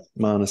Khawaja,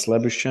 Marnus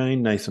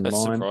Labuschagne, Nathan Lyon.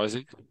 That's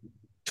surprising.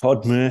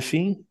 Todd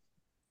Murphy,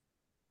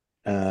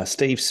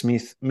 Steve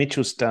Smith,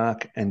 Mitchell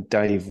Stark, and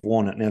Dave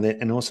Warner. Now,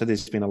 and also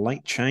there's been a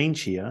late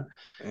change here.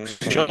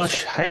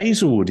 Josh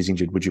Hazlewood is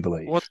injured, would you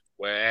believe? What?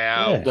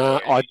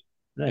 Wow.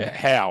 No,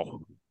 how?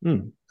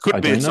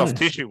 Could be a soft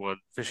tissue one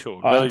for sure.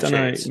 I don't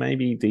know.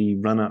 Maybe the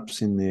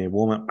run-ups in their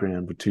warm-up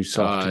ground were too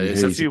soft.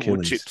 There's a few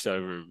wood chips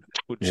over him.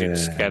 Wood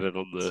chips scattered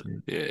on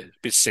a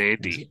bit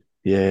sandy.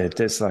 Yeah,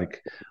 that's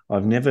like,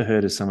 I've never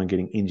heard of someone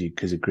getting injured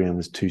because the ground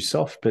was too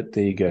soft, but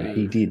there you go.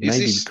 He did.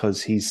 Maybe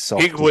because he's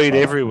soft. Pigweed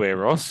everywhere,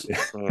 Ross.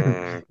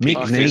 Mick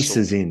Neese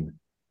is in,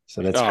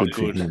 so that's good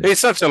for him. He's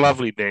such a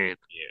lovely man.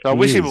 Yeah. I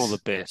wish him all the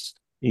best.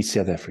 He's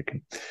South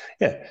African.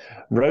 Yeah.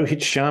 Rohit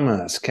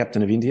Sharma is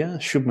captain of India.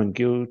 Shubman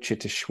Gill,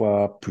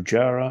 Cheteshwar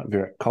Pujara,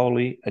 Virat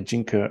Kohli,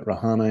 Ajinkya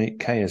Rahane,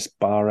 KS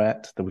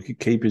Bharat, the wicket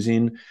keepers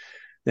in.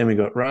 Then we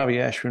got Ravi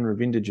Ashwin,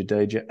 Ravinder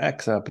Jadeja,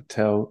 Axar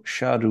Patel,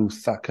 Shardul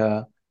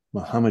Thakkar,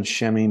 Mohammad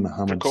Shami,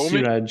 Mohammad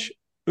Siraj,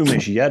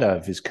 Umesh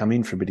Yadav has come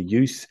in for a bit of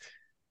youth.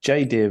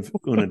 Jaydev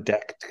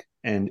Unadak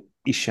and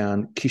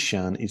Ishan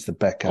Kishan is the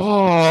backup.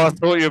 Oh, I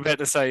thought you were about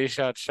to say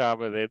Ishan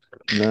Sharma then.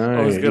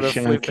 No,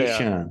 Ishan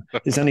Kishan.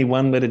 There's only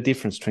one letter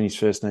difference between his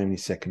first name and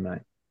his second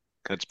name.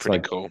 That's pretty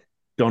cool.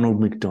 Donald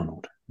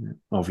McDonald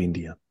of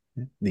India.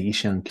 The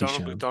Ishan Kishan.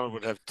 Donald McDonald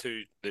would have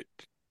two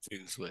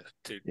things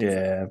left.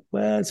 Yeah,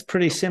 well, it's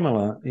pretty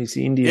similar. He's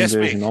the Indian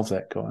version of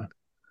that guy.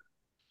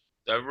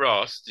 So,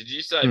 Ross, did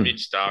you say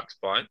Mitch Stark's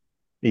playing?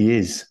 He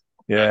is.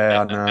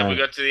 Yeah, I know. Have we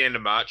got to the end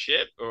of March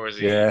yet? Or is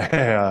he? Yeah.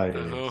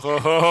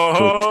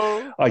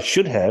 I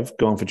should have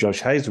gone for Josh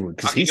Hazlewood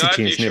because he's a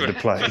chance never to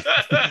play.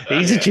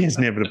 He's a chance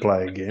never to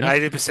play again.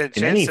 80%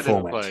 chance to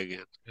never play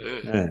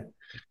again.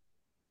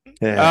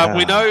 Yeah.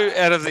 We know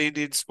out of the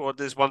Indian squad,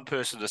 there's one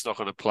person that's not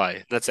going to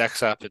play. That's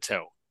Axar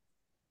Patel.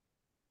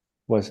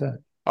 What's that?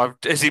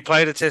 Has he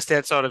played a test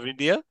outside of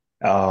India?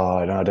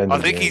 Oh, no, I don't I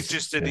think think he he's is.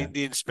 just an Yeah.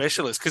 Indian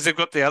specialist because they've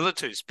got the other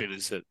two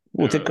spinners that.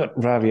 Well, they've got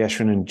Ravi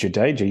Ashwin and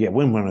Jadeja. Yeah,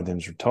 when one of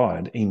them's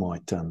retired, he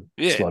might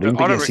Yeah, slot but in. I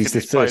But don't yes, reckon he's the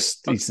he's played-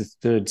 first. He's the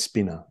third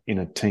spinner in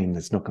a team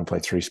that's not going to play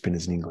three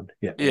spinners in England.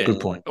 Yeah, Yeah. good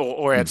point.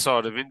 or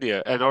outside of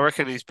India. And I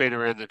reckon he's been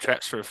around the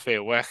traps for a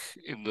fair whack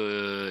in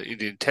the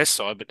Indian Test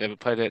side, but never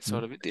played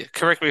outside of India.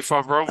 Correct me if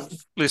I'm wrong, I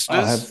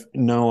listeners. have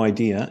no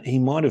idea. He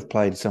might have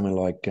played somewhere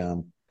like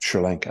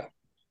Sri Lanka.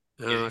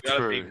 He's got a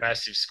True. big,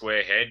 massive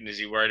square head, and is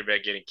he worried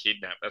about getting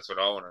kidnapped? That's what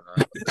I want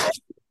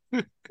to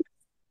know.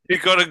 He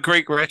got a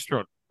Greek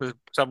restaurant for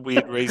some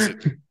weird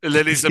reason. And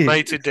then he's the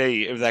maitre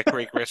d' of that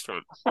Greek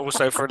restaurant,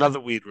 also for another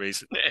weird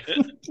reason.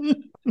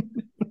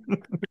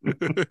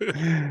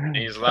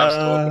 He's loves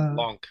talking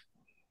Blanc.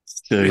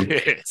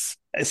 Yes.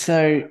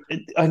 So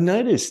I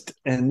noticed,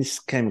 and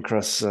this came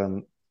across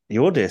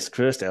your desk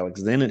first,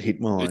 Alex. Then it hit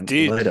mine It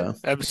did. later.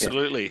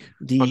 Absolutely.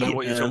 The, I know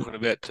what you're talking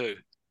about too.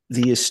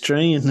 The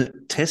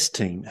Australian Test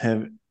team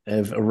have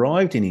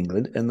arrived in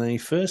England, and they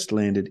first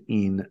landed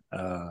in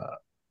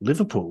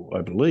Liverpool,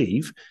 I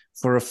believe,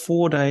 for a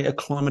 4-day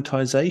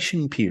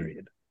acclimatisation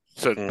period.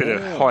 So a bit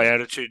of high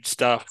altitude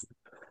stuff.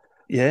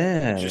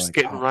 Yeah, Just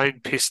getting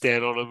rain pissed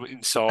down on them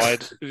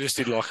inside. Just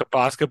in like a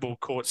basketball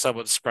court,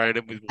 someone spraying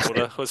them with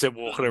water as they're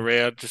walking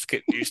around, just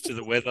getting used to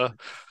the weather.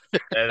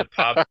 Yeah, the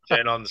pub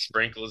turn on the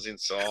sprinklers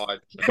inside.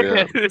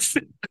 Yeah.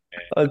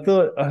 I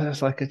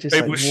was like,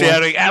 People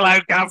shouting "Hello,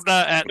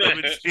 Governor" at them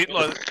and shit.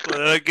 Like they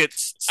don't get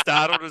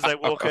startled as they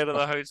walk out of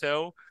the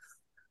hotel.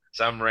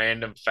 Some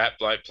random fat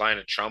bloke playing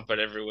a trumpet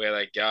everywhere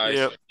they go.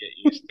 Yep. So get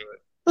used to it.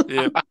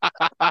 Yeah,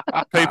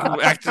 people,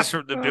 actors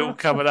from the bill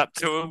coming up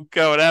to him,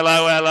 going,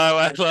 "Hello,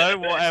 hello, hello.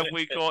 What have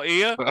we got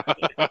here?"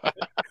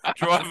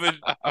 Driving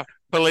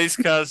police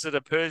cars to the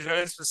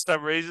Peugeots for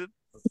some reason.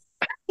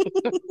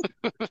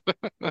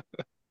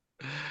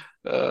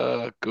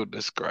 Oh,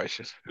 goodness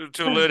gracious.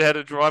 To learn how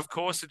to drive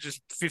course, and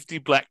just 50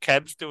 black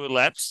cabs doing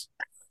laps,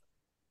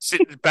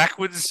 sitting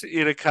backwards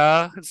in a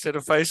car instead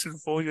of facing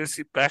forward. You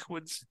sit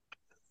backwards.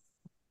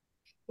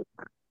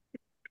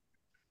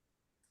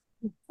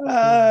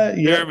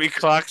 Jeremy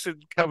Clarkson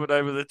coming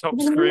over the top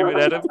screaming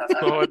at him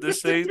behind the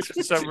scenes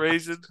for some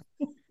reason.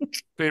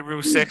 Being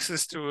real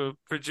sexist to a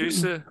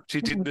producer, which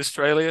he did in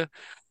Australia.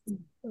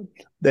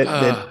 That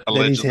is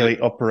Allegedly. how he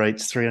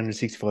operates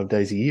 365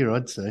 days a year,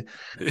 I'd say.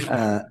 He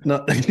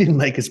didn't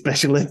make a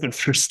special effort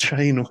for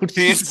Australian audience.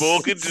 Piers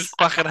Morgan just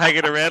fucking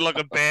hanging around like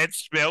a bad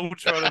smell,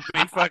 trying to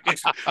be fucking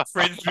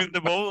friends with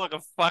them all like a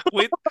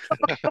fuckwit.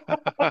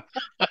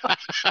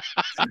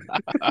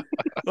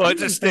 Like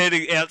just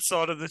standing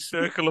outside of the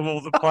circle of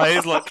all the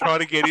players, like trying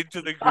to get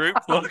into the group.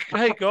 Like,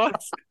 hey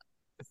guys.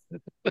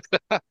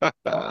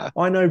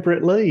 I know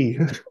Brett Lee.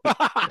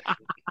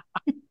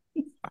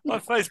 I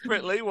faced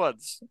Brett Lee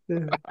once.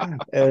 And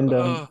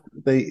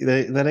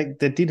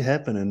that did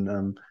happen.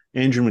 And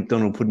Andrew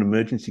McDonald put an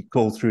emergency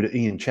call through to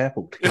Ian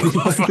Chappell.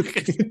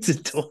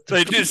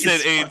 They just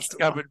said Ian's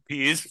coming,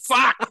 Piers.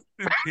 Fuck!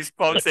 His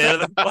bolts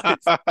out of the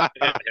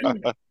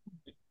place.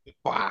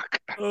 Fuck.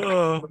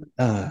 Oh.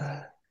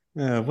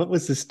 What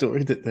was the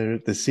story that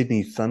the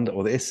Sydney Thunder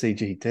or the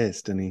SCG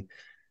Test? And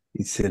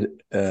he said,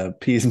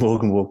 Piers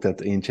Morgan walked up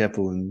to Ian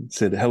Chappell and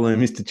said, "Hello,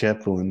 Mr.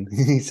 Chappell." And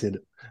he said,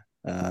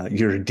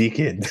 "You're a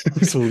dickhead."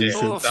 That's all he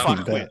said.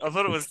 Fuckwit. I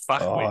thought it was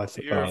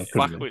fuckwit. You're a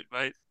fuckwit,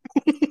 mate.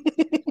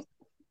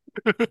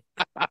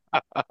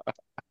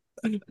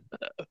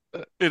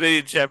 And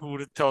Ian Chappell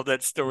would have told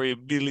that story a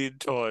million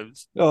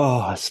times.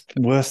 Oh, it's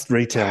worth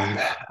retelling.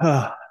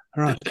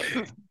 Right.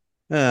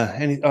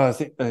 I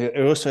think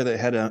also they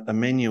had a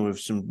menu of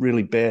some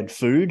really bad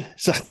food,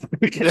 so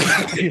we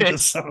can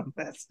some of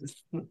that.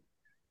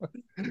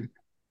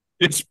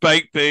 It's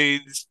baked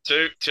beans.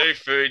 Two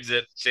foods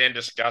that sound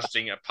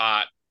disgusting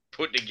apart,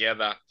 put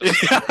together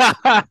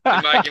to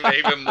make them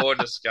even more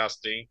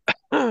disgusting.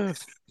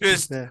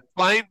 Just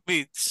plain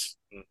mince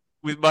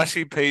with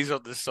mushy peas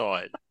on the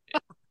side.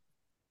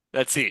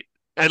 That's it.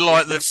 And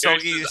like the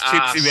soggiest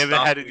chips you've ever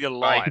had in your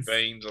life. Baked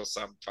beans or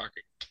some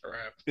fucking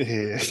crap.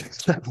 Yeah,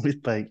 something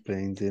with baked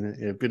beans in it.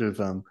 Yeah, a bit of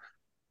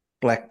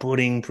black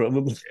pudding,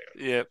 probably.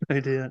 Yeah.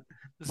 No doubt.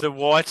 It's the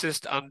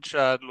whitest,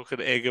 uncharred looking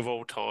egg of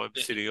all time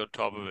sitting on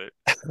top of it.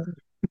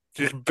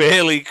 Just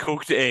barely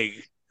cooked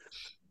egg.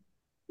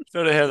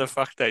 Don't know how the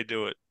fuck they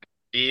do it.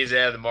 Beers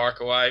out of the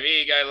microwave.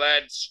 Here you go,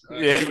 lads.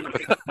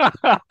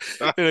 Yeah.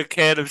 In a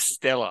can of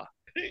Stella.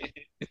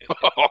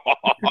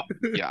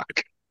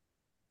 Yuck.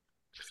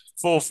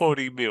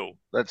 440ml.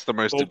 That's the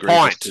most Or egregious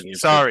pint. thing you've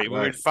Sorry, said.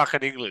 we're in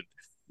fucking England.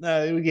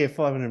 No, we get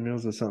 500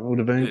 mils or something. Would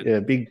have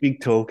been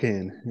big tall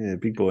can. Yeah,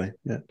 big boy.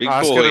 Yeah. Big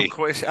Asking boy.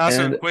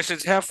 them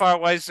questions. How far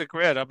away is the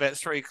ground? About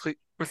 3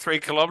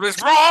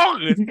 kilometres. Wrong!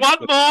 It's 1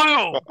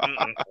 mile!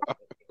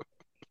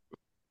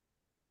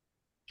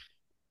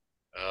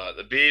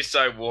 The beer's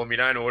so warm, you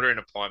don't order in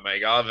a pint,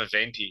 mate. I'll have a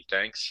venti,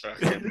 thanks.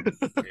 Fucking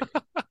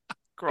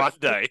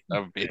Grande.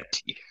 A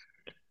venti.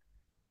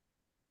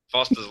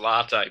 Foster's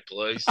latte,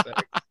 please.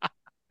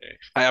 Hey,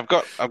 I've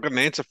got an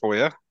answer for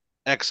you.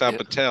 Axar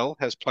Patel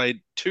has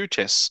played 2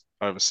 tests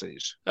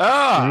overseas.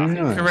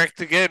 Yeah.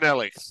 Correct again,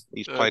 Alex.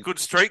 He's played good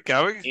streak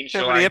going. In How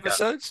Sri many Lanka.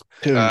 episodes?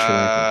 2 in Sri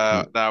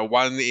Lanka. No,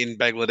 one in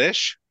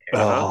Bangladesh.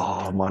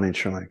 Oh, one in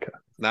Sri Lanka.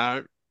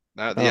 No,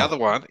 the other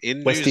one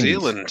in West New Indies.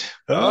 Zealand.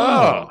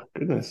 Oh,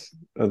 goodness.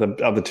 The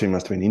other two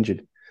must have been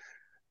injured.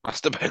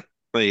 Must have been.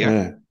 There you go.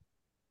 Yeah.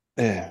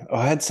 Yeah.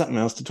 I had something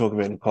else to talk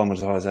about in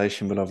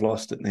acclimatisation, but I've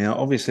lost it now.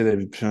 Obviously, they've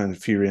been playing a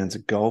few rounds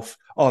of golf.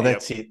 Oh,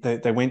 that's it.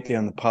 They went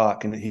down the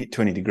park and it hit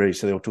 20 degrees,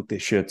 so they all took their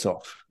shirts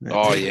off.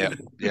 Oh, yeah.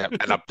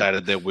 And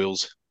updated their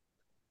wheels.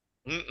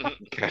 In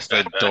case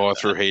they die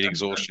through heat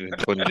exhaustion in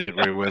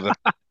 20-degree weather.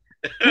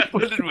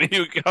 Where did we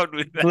going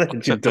with that?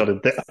 Glad you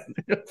dotted that.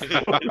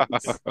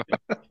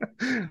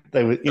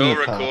 They were in They're all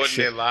the park recording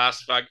their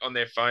last fuck on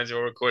their phones. They're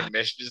all recording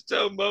messages.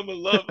 Tell mum I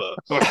love her.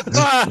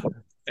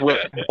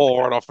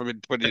 Pouring off them in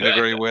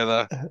 20-degree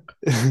weather.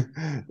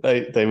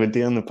 They were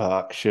down the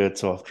park,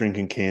 shirts off,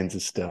 drinking cans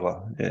of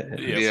Stella.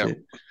 Yeah.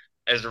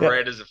 As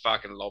red as a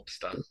fucking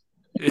lobster.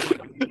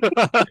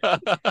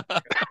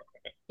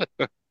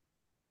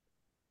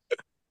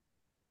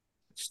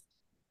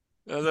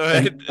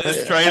 They had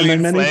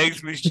Australian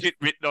flags with shit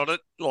written on it,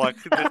 like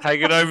just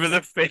hanging over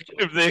the fence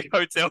of their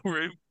hotel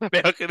room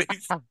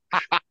balconies.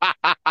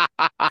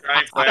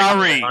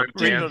 Surrey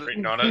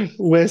written on it.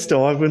 West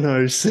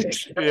Ivanhoe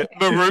 6. Yeah,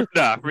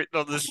 Marupna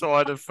written on the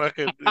side of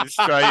fucking the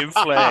Australian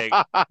flag.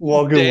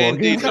 Wagga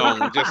Dandy Wagga.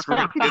 Dong just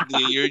written in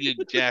the Union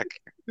Jack.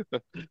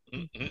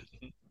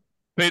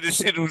 Peter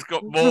Siddle's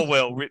got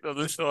Morwell written on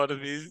the side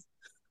of his.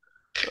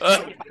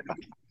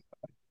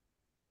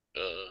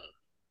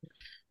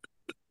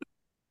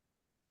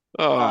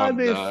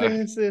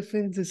 Their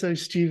fans are so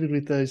stupid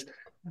with those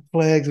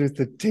flags with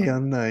the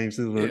town names,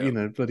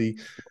 bloody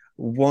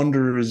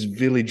Wanderers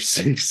Village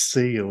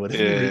CC or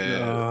whatever.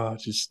 Yeah. Oh,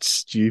 just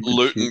stupid.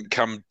 Luton shit.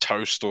 come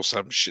toast or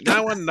some shit.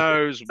 No one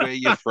knows where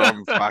you're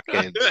from,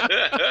 fuckheads.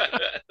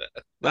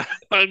 No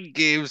one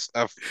gives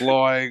a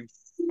flying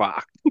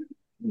fuck.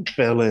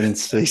 Bellend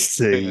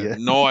CC.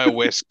 Naya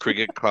West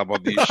Cricket Club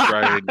on the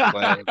Australian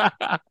flag.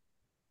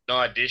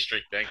 Naya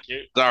District, thank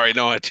you. Sorry,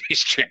 Naya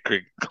District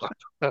Cricket Club.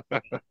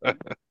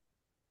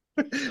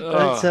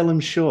 Don't sell them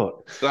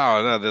short.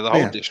 Oh, no, they're the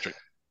whole district.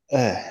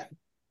 The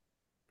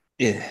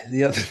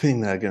other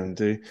thing they're going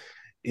to do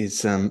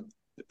is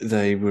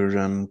they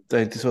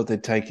thought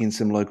they'd take in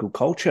some local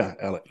culture,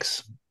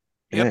 Alex.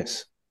 Yep.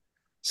 Yes.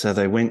 So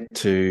they went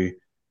to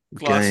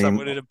Glass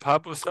someone in a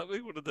pub or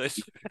something? What did they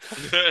say?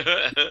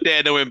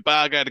 Dare to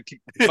embargo to kick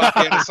the fuck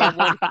out of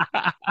someone.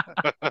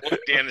 Walk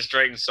down the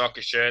street in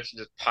soccer shirts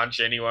and just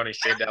punch anyone who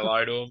said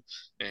hello to them.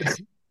 Yeah.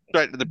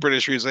 Straight to the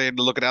British Museum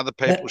to look at other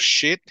people's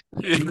shit.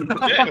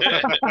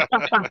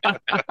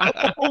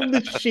 all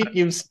the shit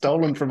you've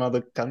stolen from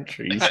other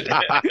countries.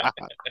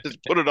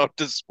 Just put it on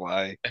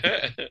display.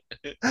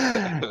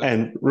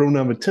 And rule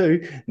number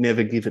 2,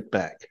 never give it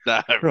back.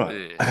 No.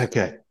 Right.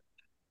 Okay.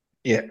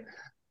 Yeah.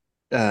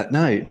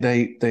 No,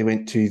 they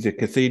went to the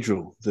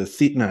cathedral,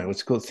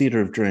 it's called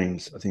Theatre of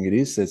Dreams, I think it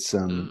is. That's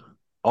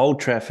Old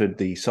Trafford,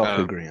 the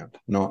soccer ground,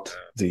 not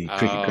the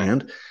cricket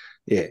ground.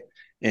 Yeah.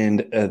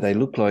 And they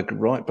looked like a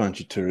right bunch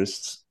of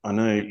tourists. I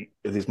know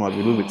this might be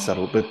a little bit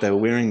subtle, but they were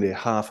wearing their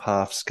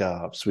half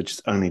scarves,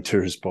 which only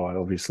tourists buy,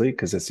 obviously,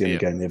 because that's the only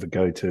game they ever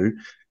go to.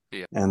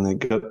 Yeah. And they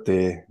got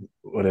their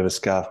whatever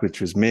scarf,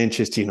 which was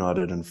Manchester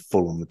United and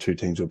Fulham, the two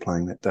teams were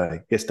playing that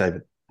day. Yes,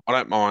 David? I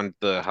don't mind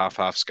the half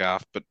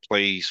scarf, but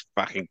please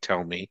fucking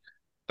tell me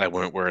they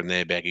weren't wearing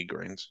their baggy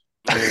greens.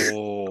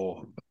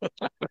 Oh.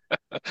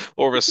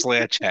 Or a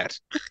slouch hat.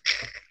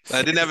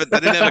 They didn't have a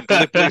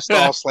Gallipoli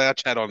style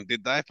slouch hat on,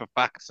 did they? For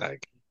fuck's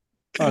sake.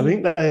 I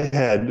think they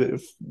had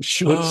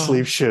short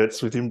sleeve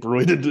shirts with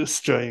embroidered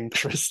Australian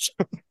crest.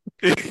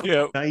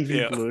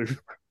 Navy blue.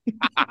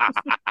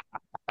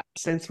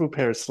 Sensible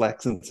pair of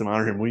slacks and some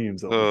R.M.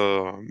 Williams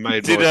on.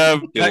 Did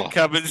Pat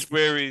Cummins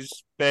wear his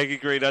baggy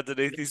green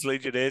underneath his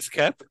Legionnaires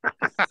cap?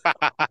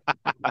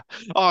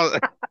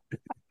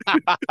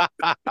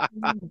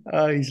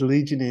 His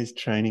Legionnaires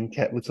training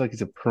cap looks like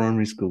he's a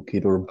primary school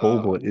kid or a ball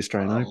boy at the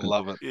Australian Open.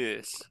 Love it.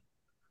 Yes.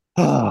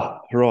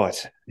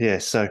 Right. Yeah.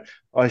 So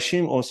I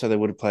assume also they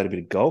would have played a bit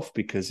of golf,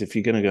 because if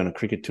you're going to go on a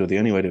cricket tour, the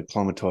only way to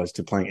acclimatise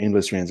to playing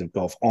endless rounds of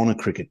golf on a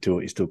cricket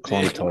tour is to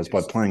acclimatise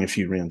by playing a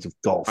few rounds of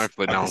golf at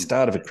the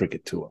start of a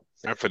cricket tour.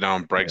 Hopefully no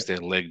one breaks their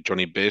leg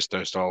Johnny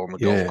Bairstow style on the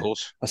golf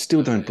course. I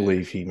still don't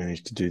believe he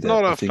managed to do that.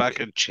 Not a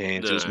fucking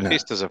chance. It was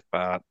pissed as a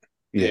fart.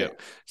 Yeah.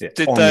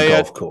 Did on they, the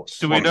golf course.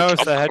 Do we know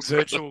if they had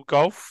virtual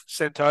golf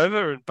sent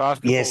over and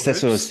basketball? Yes,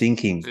 that's what I was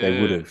thinking.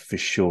 They would have, for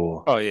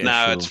sure. Oh, yeah.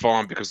 No, it's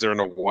fine because they're in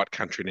a white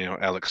country now,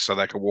 Alex, so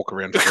they can walk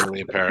around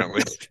freely,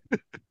 apparently.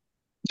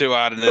 Too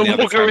hard in any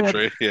other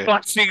country.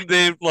 Clutching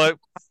their, money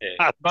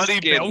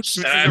belts.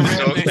 That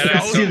talk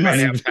about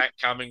how Pat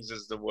Cummins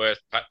is the worst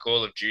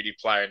Call of Duty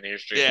player in the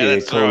history. Yeah,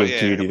 Call of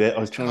Duty. I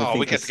was trying to think.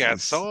 We get to go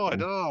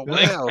outside. Oh,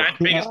 wow. Pat's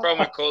biggest problem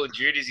with Call of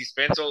Duty is he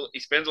spends all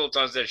the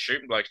time there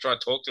shooting blokes, trying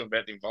to talk to him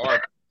about the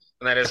environment.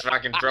 And they just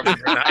fucking drop a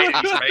grenade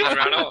and his feet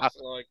run off.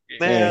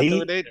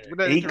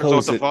 He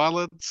calls it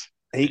violence.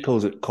 He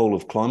calls it call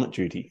of climate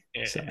duty.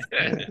 Yeah. So,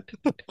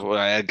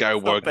 Well, go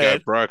woke, go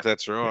bad. broke.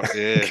 That's right.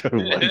 Yeah. Go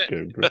away,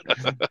 go,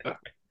 bro.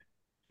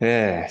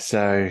 Yeah.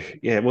 So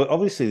well,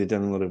 obviously they've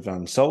done a lot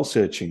of soul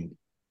searching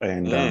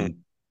and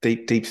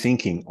deep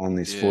thinking on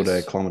this 4-day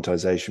Yes.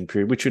 acclimatization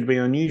period, which would be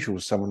unusual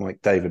for someone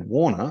like David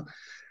Warner,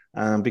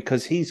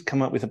 because he's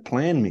come up with a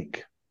plan,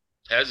 Mick.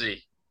 Has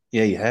he?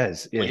 Yeah, he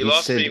has. Yeah, Well, you he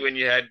lost said, me when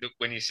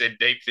you said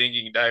deep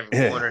thinking, David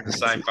Yeah. Warner in the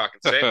same fucking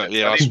sentence.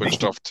 Yeah, I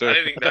switched off I too.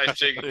 didn't think those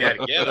two could go I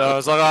together.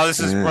 was like, oh, this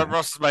is Yeah.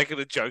 Ross is making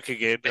a joke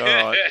again. All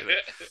right.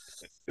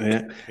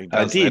 Yeah, He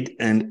I does did.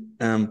 And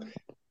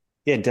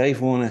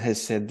Dave Warner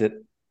has said that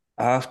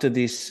after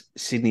this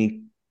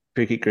Sydney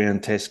cricket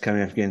ground test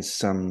coming up against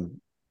some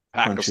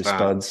bunch of Pakistan.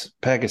 spuds,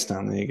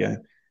 Pakistan, there you go,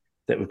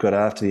 that we've got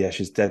after the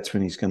Ashes, that's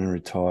when he's going to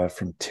retire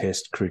from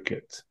test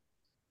cricket.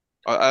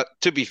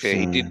 To be fair,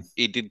 So-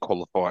 he did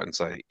qualify and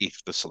say if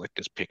the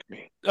selectors pick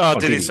me. Oh, Oh,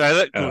 did he did he? say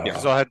that? Good, Oh.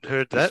 because I hadn't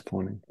heard that.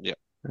 Disappointing. Yeah.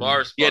 My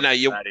response Yeah, no, to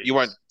you that you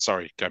won't.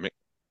 Sorry, go Mick.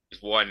 is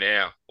why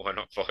now? Why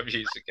not 5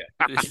 years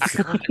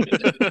ago?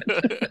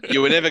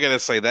 You were never going to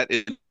say that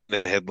in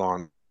the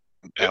headline,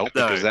 Al, No.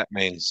 because that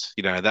means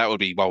that would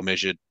be well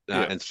measured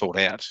Yeah. and thought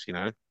out.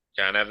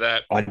 Can't have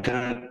that. I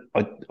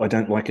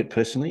don't like it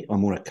personally.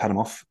 I'm more a cut 'em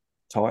off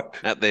type.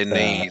 At their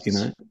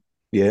knees.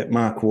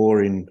 Mark Waugh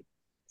in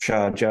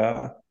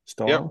Sharjah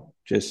style.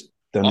 Just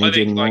don't I need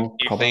you think like anymore.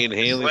 if Cobber. Ian the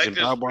Healy, selectors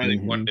Zimbabwe. really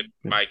Mhm. wanted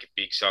to make a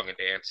big song and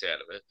dance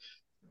out of it,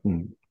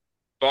 Mm.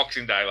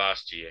 Boxing Day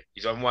last year,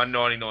 he's on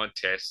 199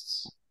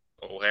 tests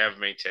or however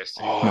many tests.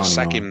 he Oh, was.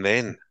 sack 99. him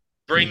then.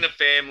 Bring the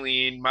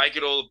family in, make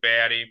it all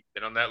about him.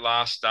 Then on that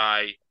last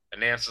day,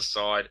 announce the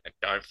side and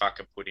don't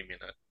fucking put him in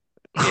it.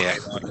 Yeah.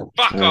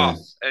 Fuck Yeah. off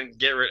and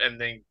get rid and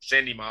then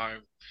send him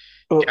home.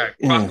 Well, Go,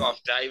 yeah. fuck off,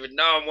 David.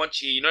 No one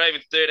wants you. You're not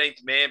even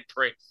 13th man,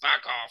 prick.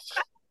 Fuck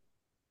off.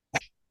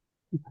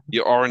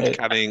 Your orange Yeah.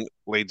 cutting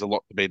leaves a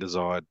lot to be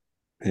desired.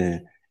 Yeah.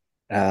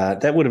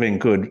 That would have been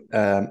good.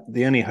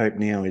 The only hope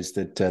now is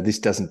that this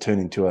doesn't turn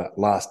into a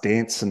last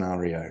dance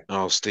scenario.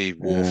 Oh, Steve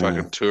Waugh Yeah.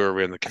 fucking tour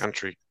around the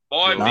country.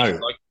 My No,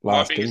 biggest, like my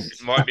last biggest,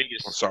 dance. my Oh,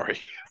 biggest, sorry.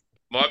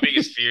 my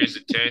biggest fear is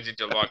it turns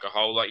into like a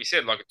whole, like you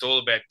said, like it's all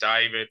about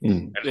David Mm.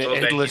 and it's all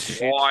about Endless his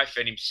shit. wife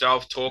and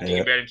himself talking Yeah.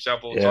 about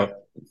himself all the Yeah. time.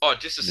 Oh,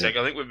 just a Yeah.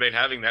 second. I think we've been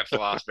having that for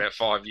the last about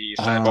 5 years.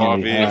 So Oh, Five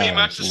we years. pretty have,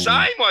 much the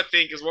yeah. same, I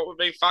think, is what we've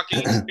been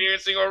fucking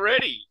experiencing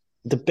already.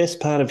 The best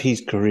part of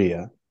his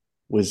career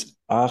was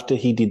after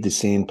he did the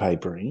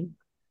sandpapering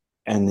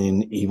and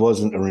then he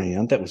wasn't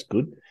around. That was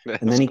good.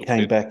 And then he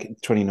came back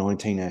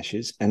 2019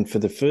 Ashes. And for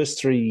the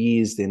first 3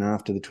 years then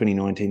after the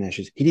 2019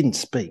 Ashes, he didn't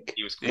speak.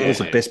 He was Yeah. That was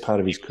the quiet. best part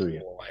of He his was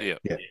career. quiet.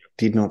 Yeah.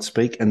 Did not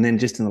speak. And then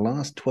just in the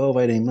last 12,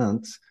 18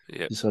 months,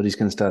 Yeah. decided he's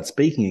going to start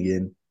speaking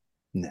again.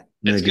 No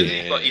It's good.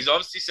 because he's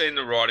obviously seen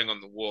the writing on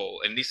the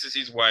wall, and this is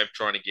his way of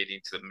trying to get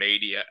into the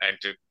media and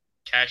to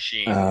cash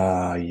in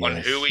Yes, on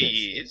who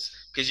he yes. is.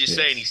 Because you're Yes.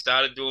 saying he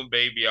started doing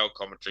BBL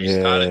commentary, he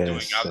started doing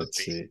Yes, other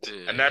that's things.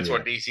 it. And that's Yeah.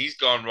 what it is. He's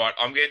gone, right,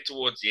 I'm getting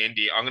towards the end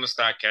here. I'm going to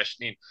start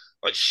cashing in.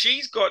 Like,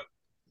 she's got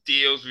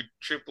deals with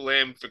Triple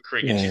M for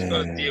cricket. She's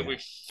got a deal Yeah.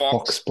 with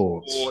Fox,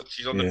 Fox Sports.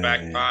 She's on the Yeah,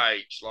 back yeah.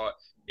 page. Like,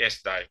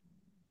 yes, Dave.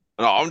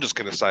 No, I'm just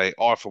going to say,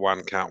 I, for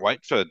one, can't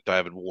wait for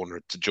David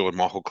Warner to join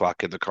Michael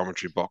Clark in the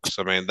commentary box.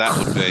 I mean, that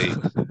would be,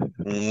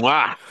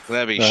 mwah,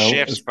 that'd be Well,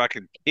 chef's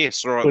fucking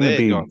kiss right Wouldn't it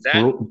there, be, guys. That,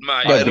 bro-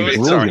 mate, that'd it'll be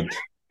be- sorry. brilliant?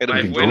 It'll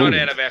Mate, be if we're not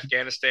brilliant. out of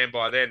Afghanistan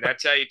by then,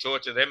 that's how you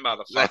torture them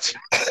That's motherfuckers.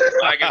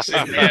 I can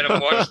sit down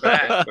and watch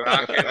that.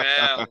 Fucking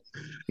hell.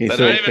 You That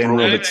thought ain't Ben even-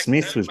 Robert don't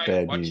Smith even was make bad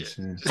them watch news.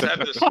 it. Yeah. Just have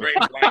the screen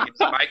blank and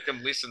just make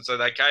them listen so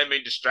they came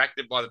in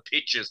distracted by the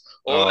pictures.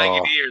 All they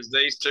Oh. can hear is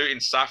these two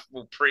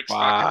insufferable pricks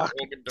Fuck. fucking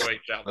talking to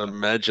each other.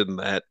 imagine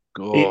that. It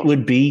God,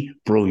 would be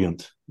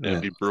brilliant. that'd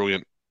Yeah. be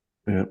brilliant.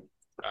 Yeah.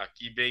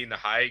 You'd be in the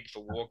Hague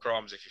for war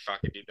crimes if you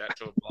fucking did that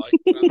to a bloke.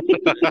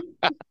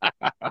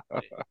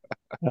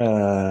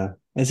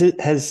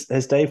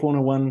 Has Dave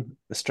Warner won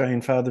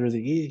Australian Father of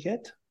the Year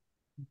yet?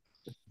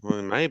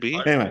 Well, maybe.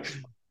 Anyway,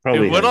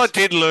 probably when I has.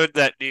 did learn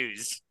that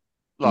news,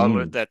 I Mm.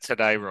 learned that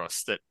today,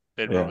 Ross, that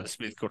Ben Yeah. Robert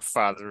Smith got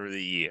Father of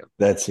the Year.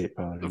 That's it,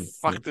 probably. The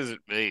fuck does it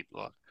mean?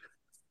 Like,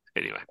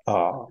 anyway.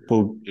 Oh,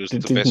 well, He was the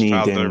didn't best he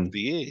father then of the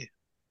year.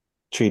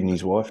 cheating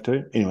his wife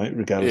too? Anyway,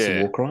 regardless of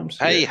Yeah. war crimes.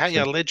 Hey, Yeah, hey,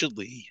 so-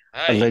 allegedly.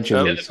 Hey,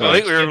 Allegedly, yeah, the so- I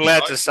think we were votes,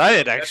 allowed to say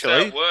it, That's how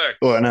actually. it works.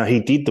 Well, no, he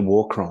did the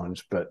war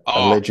crimes, but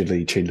Oh. allegedly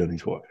he cheated on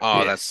his wife. Oh,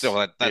 Yes. that's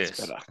Yes.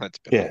 better. That's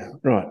better. Yeah,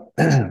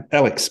 right.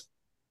 Alex,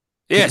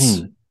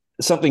 Yes.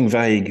 something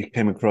vague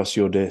came across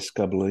your desk,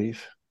 I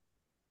believe.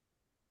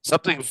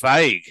 Something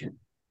vague.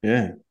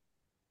 Yeah,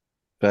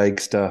 vague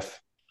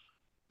stuff.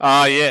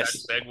 Ah,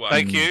 yes. That's segue.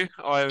 Thank you.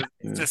 I was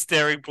Yeah. just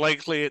staring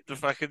blankly at the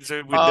fucking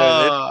Zoom window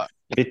then. Uh,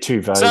 A bit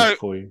too vague So-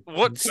 for you.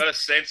 What's Got a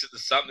sense that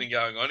there's something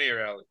going on here,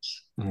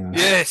 Alex.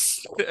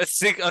 yes, a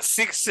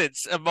sixth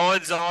sense, a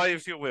mind's eye,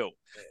 if you will.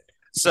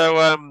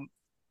 So,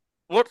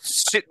 what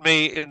shit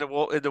me in the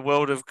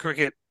world of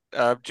cricket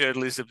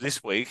journalism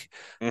this week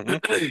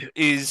mhm.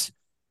 is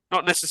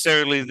not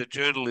necessarily the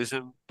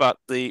journalism, but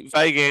the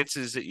vague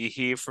answers that you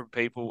hear from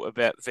people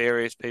about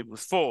various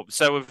people's form.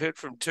 So we've heard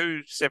from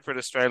two separate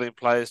Australian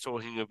players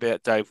talking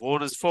about Dave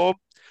Warner's form,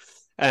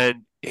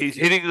 and he's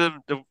hitting them.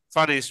 The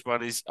funniest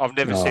one is I've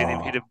never seen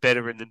him hit them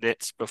better in the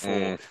nets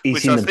before, He's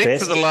which in I the think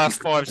best. for the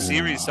last 5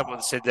 series,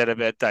 someone said that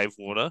about Dave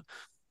Warner.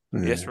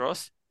 Yeah. Yes,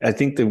 Ross? I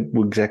think the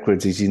exact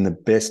words, he's in the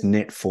best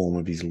net form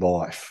of his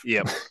life.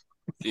 Yep.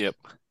 Yep.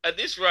 At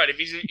this rate, if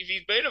he's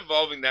been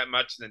evolving that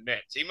much in the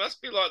nets, he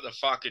must be like the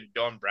fucking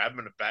Don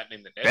Bradman of batting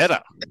in the nets.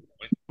 Better.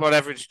 Might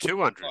average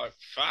 200. Like,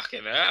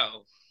 fucking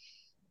hell.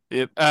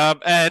 Yep.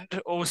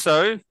 And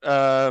also,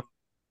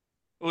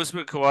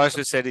 Usman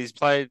Khawaja said he's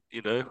played,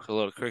 a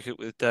lot of cricket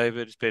with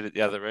David. He's been at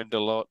the other end a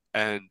lot.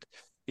 And,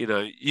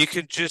 you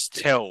can just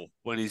tell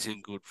when he's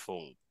in good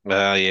form.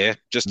 Yeah.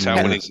 Just tell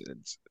when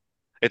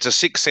it's a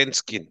sixth sense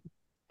skin.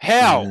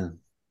 How? Yeah.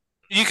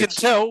 You can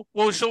tell.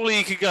 Well, surely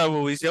you could go,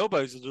 well, his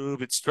elbow's a little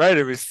bit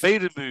straighter, his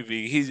feet are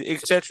moving, his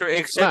et cetera,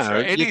 et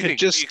cetera. No, you can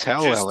just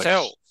tell,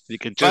 Alex. You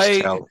can just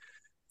vague, tell.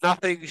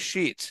 Nothing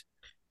shit.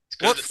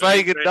 What's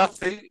vague and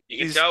nothing?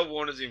 You can tell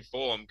Warner's in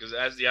form because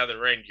as the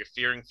other end, you're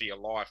fearing for your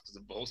life because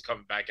the ball's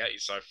coming back at you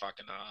so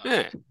fucking hard.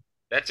 Yeah.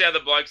 That's how the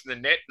blokes in the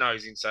net know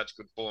he's in such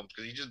good form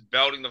because he's just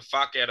belting the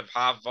fuck out of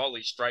half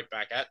volleys straight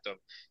back at them.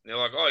 And they're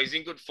like, oh, he's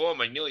in good form.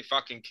 He nearly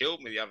fucking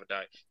killed me the other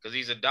day because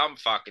he's a dumb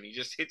fuck and he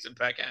just hits it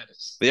back at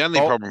us. The only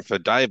problem for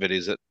David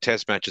is that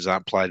test matches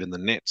aren't played in the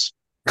nets.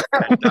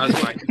 That does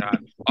make it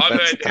hard. I've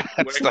heard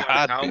they're working on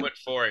a helmet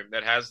for him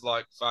that has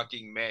like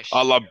fucking mesh.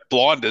 I love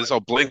blinders or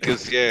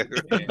blinkers, yeah.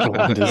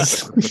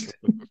 Blinders.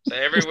 So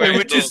everywhere he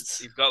looks,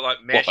 he's got like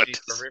mesh in his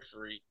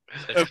periphery.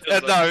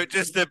 No,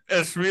 just a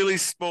really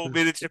small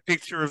miniature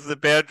picture of the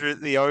boundary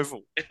at the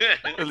oval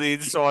on the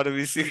inside of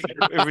his.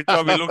 Every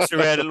time he looks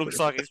around, it looks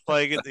like he's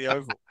playing at the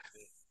oval.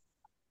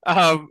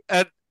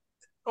 And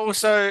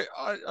also,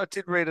 I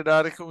did read an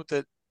article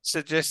that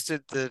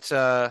suggested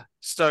that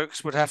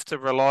Stokes would have to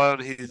rely on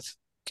his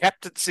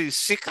captaincy's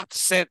sixth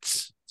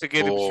sense to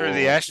get him through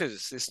the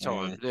Ashes this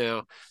time.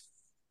 Now,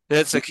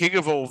 that's a king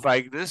of all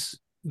vagueness.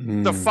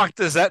 The fuck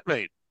does that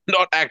mean?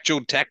 Not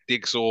actual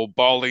tactics or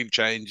bowling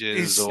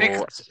changes or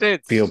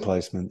field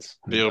placements.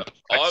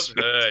 I've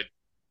heard,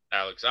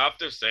 Alex,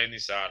 after seeing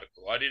this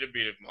article, I did a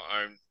bit of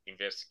my own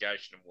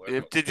investigation and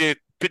work. Did you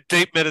bit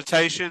deep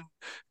meditation,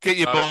 get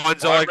your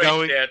mind's eye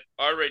going?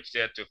 I reached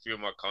out to a few of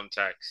my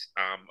contacts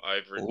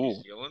over in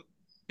New Zealand.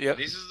 Yeah,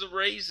 this is the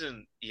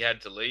reason he had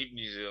to leave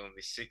New Zealand.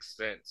 This sixth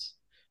sense.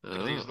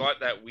 He was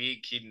like that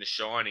weird kid in The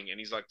Shining, and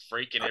he's like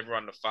freaking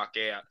everyone the fuck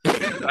out.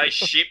 They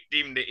shipped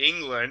him to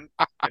England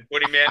and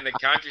put him out in the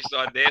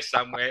countryside there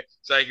somewhere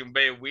so he can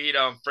be a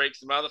weirdo and freak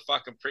some other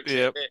fucking pricks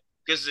out there.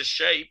 Because the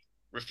sheep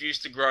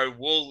refused to grow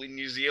wool in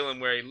New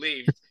Zealand where he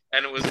lived,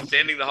 and it was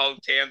sending the whole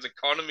town's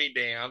economy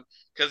down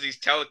because his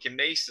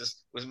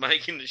telekinesis was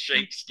making the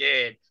sheep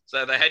scared.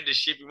 So they had to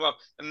ship him off.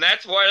 And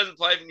that's why he doesn't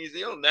play for New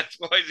Zealand. That's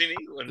why he's in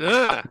England.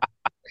 Yeah.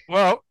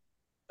 Well,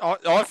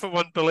 I for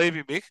one believe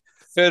you, Mick.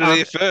 Heard it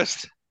here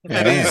first.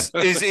 And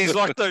he's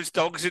like those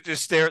dogs that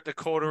just stare at the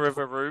corner of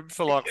a room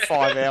for like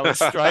 5 hours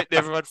straight and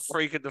everyone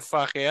freaking the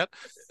fuck out.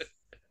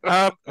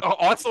 I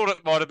thought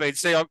it might have been,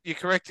 you're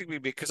correcting me,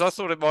 Mick, because I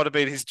thought it might have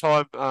been his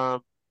time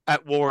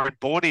at war in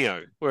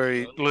Borneo, where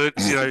he learnt,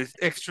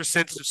 extra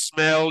sense of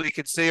smell. He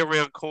could see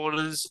around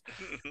corners,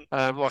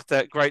 like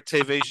that great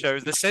TV show,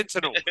 The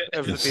Sentinel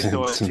of the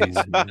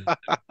mid-90s.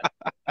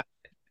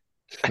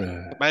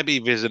 Maybe he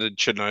visited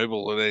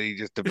Chernobyl and then he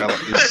just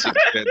developed his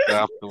sixth sense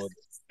afterwards.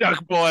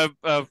 Stung by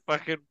a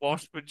fucking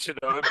wasp in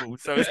Chernobyl,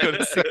 so he's got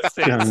a sixth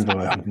sense.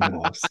 Stung by a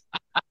wasp.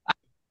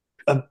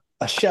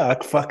 A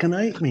shark fucking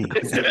ate me.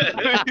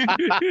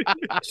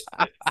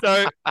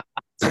 So,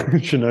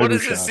 Chernobyl what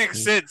is shark. a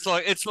sixth sense?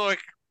 Like, it's like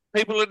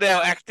people are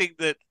now acting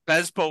that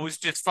Bazball is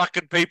just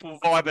fucking people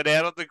vibing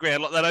out on the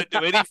ground. Like, they don't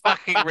do any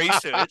fucking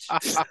research.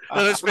 They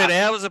don't spend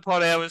hours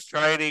upon hours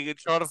training and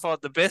trying to find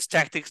the best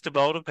tactics to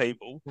bowl to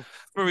people.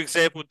 For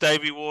example,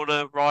 Davey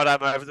Warner, right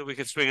arm over the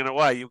wicket swinging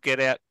away. You'll get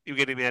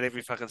him out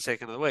every fucking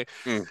second of the week.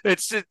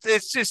 It's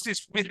just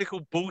this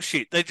mythical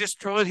bullshit. They just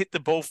try and hit the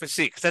ball for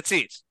six. That's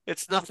it.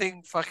 It's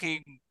nothing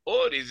fucking...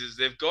 All it is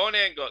they've gone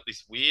out and got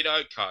this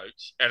weirdo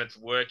coach and it's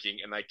working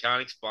and they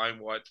can't explain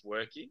why it's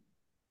working.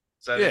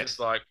 So they're just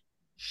like,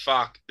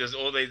 fuck, there's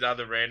all these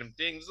other random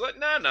things. Like,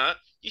 no,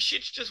 your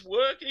shit's just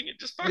working. It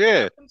just fucking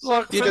happens.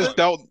 Like, you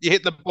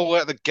hit the ball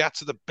out the guts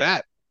of the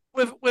bat.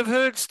 We've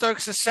heard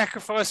Stokes is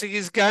sacrificing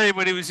his game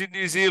when he was in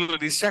New Zealand.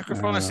 He's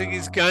sacrificing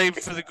his game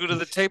for the good of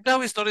the team.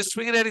 No, he's not. He's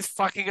swinging out his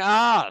fucking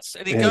ass.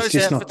 And he goes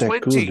out for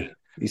 20. Good.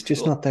 He's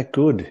just not that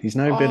good. He's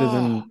no better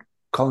than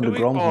Colin de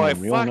Gromholm.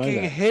 We all know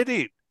that. Head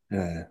in.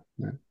 Yeah.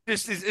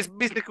 Just it's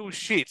mythical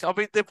shit. I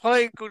mean, they're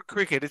playing good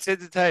cricket. It's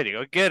entertaining.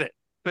 I get it.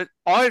 But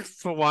I,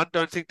 for one,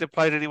 don't think they've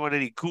played anyone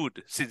any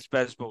good since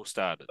Bazball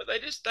started. But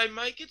they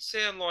make it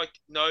sound like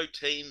no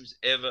teams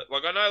ever...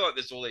 Like, I know, like,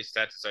 there's all these stats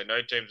that say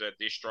no teams at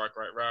this strike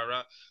rate,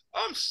 rah.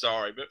 I'm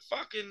sorry, but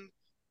fucking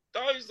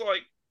those,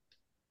 like...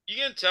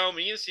 You're going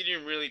to sit here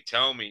and really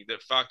tell me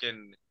that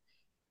fucking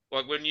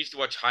like when you used to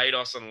watch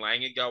Haydos and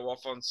Langer go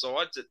off on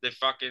sides,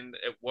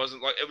 it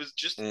wasn't like, it was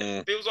just,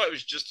 it feels like it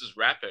was just as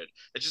rapid.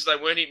 It's just they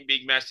weren't hitting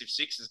big, massive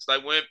sixes. They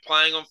weren't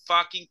playing on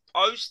fucking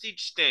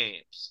postage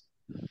stamps.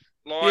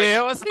 Like,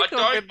 Yeah, I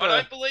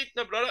don't believe,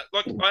 no,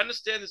 but I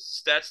understand the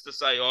stats to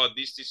say, oh,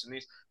 this, and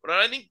this, but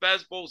I don't think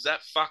Bazball's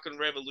that fucking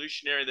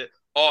revolutionary that,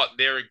 oh,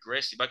 they're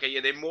aggressive. Okay,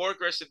 yeah, they're more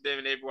aggressive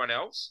than everyone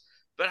else.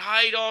 But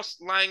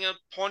Haydos, Langer,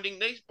 Ponding,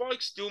 these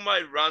blokes still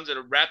made runs at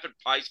a rapid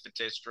pace for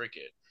Test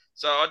cricket.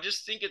 So I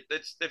just think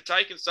they've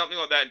taken something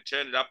like that and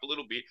turned it up a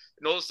little bit,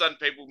 and all of a sudden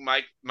people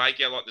make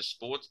out like the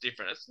sport's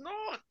different. It's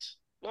not.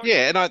 Like,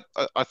 yeah, and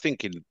I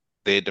think in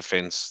their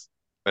defence,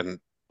 and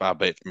far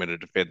be it for me to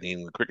defend the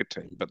England cricket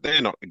team, but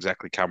they're not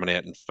exactly coming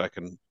out and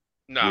fucking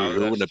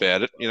ruin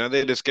about it. You know,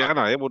 they're just going,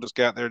 we'll just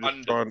go out there and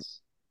just try and,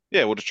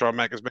 we'll just try and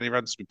make as many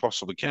runs as we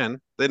possibly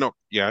can. They're not,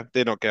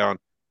 they're not going,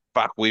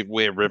 fuck,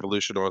 we're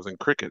revolutionising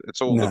cricket.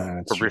 It's all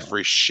the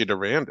periphery shit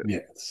around it.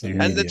 Yeah,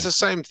 and it's the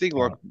same thing,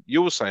 like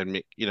you were saying,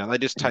 Mick. You know, they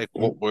just take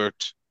what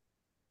worked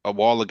a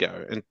while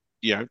ago and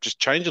just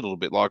change it a little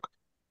bit. Like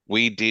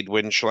we did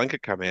when Sri Lanka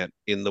came out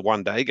in the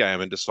one-day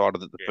game and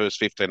decided that the first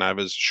 15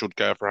 overs should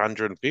go for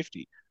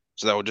 150.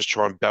 So they would just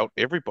try and belt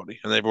everybody,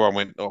 and everyone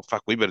went, "Oh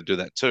fuck, we better do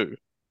that too."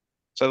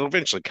 So they'll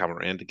eventually come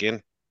around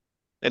again.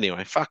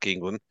 Anyway, fuck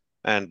England,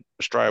 and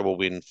Australia will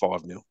win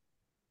 5-0.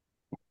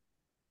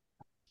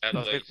 At I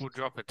least. think we'll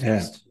drop a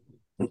test.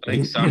 I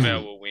think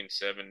somehow we'll win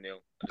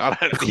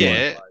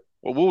 7-0.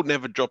 Well, we'll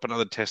never drop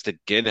another test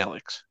again,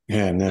 Alex.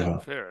 Yeah, never.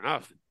 Fair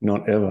enough.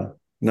 Not ever.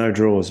 No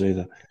draws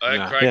either. Craig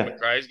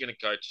McRae's going to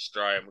coach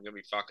Australia, and we're going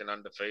to be fucking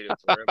undefeated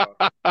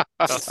forever.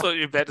 I thought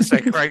you were about to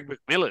say Craig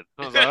McMillan.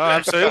 I was like,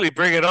 absolutely,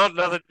 bring it on.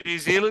 Another New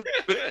Zealand.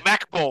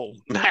 Mac Ball.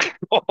 Craig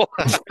Ball.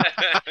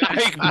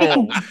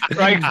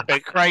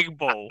 Craig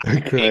Ball.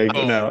 Craig,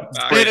 no.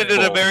 Put it in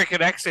an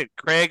American accent.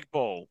 Craig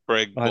Ball.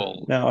 Craig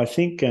Ball. I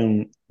think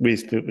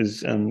if it was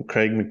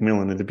Craig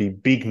McMillan, it'd be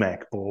Big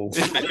Mac Ball.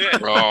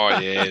 Oh,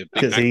 yeah.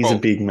 Because he's a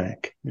Big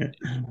Mac. Yeah.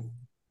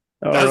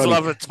 Does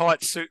love a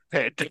tight suit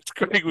pad. That's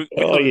Craig McMillan.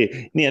 Oh,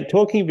 yeah. Now,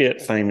 talking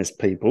about famous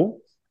people,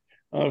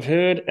 I've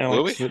heard,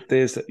 Alex, that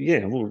there's...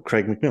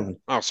 Craig McMillan.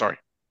 Oh, sorry.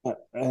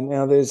 And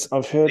now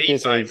I've heard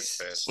there's a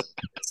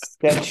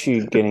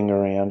statue getting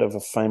around of a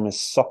famous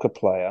soccer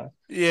player.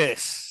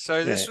 Yes.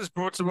 So this was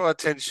brought to my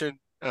attention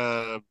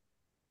quite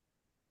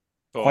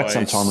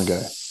some time ago.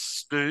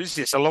 Snooze,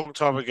 yes, a long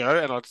time ago.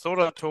 And I thought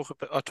I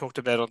talked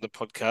about it on the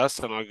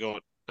podcast, and I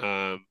got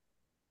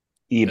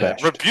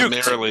rebuked.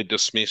 Summarily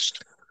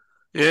dismissed.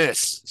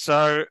 Yes.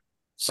 So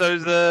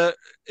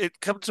it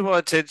come to my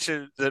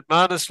attention that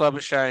Marnus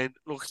Labuschagne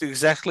looks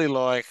exactly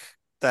like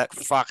that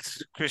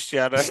fucked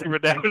Cristiano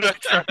Ronaldo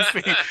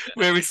trophy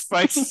where his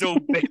face is all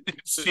bent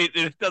and shit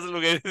and it doesn't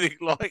look anything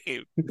like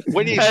him.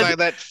 When you say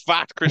that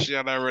fucked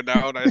Cristiano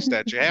Ronaldo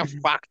statue, how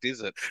fucked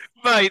is it?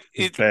 Mate,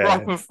 it's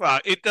proper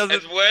fuck. It doesn't.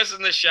 It's worse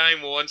than the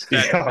Shane Warne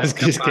statue. Yeah, I was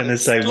just going to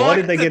say, why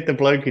did they get the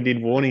bloke who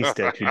did Warney's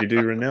statue to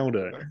do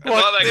Ronaldo?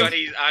 Well, they got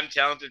his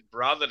untalented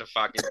brother to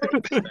fucking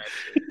do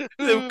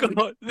the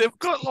statue. They've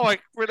got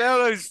like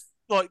Ronaldo's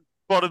like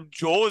bottom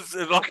jaws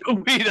and like a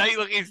weird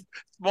like his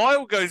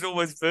smile goes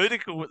almost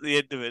vertical at the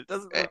end of it.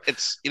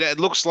 It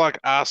looks like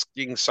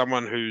asking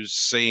someone who's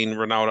seen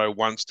Ronaldo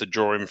once to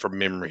draw him from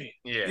memory.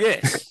 Yeah.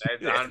 Yes.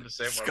 That's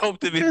 100%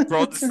 sculpt him in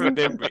bronze from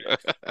memory.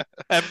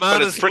 And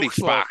Marnus pretty looks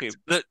like him.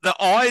 The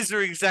eyes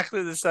are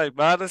exactly the same.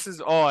 Marnus's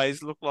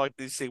eyes look like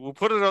this thing. We'll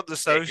put it on the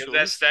socials.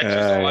 That statue's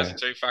eyes are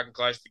too fucking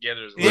close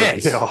together as well.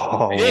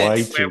 Yes.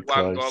 Way too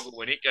one close. goggle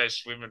when it goes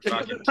swimming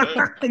fucking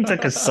too. It's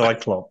like a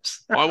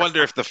cyclops. I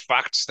wonder if the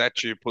fucked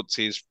statue puts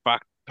his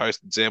fucked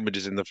toasted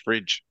sandwiches in the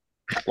fridge.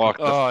 Like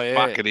the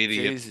fucking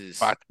idiot. Jesus.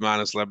 Fucked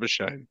Marnus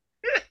Labuschagne.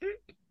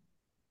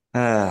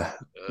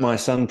 My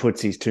son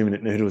puts his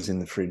 2-minute noodles in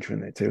the fridge when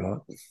they're too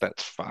hot.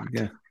 That's fucked.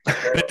 Yeah.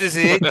 But does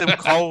he eat them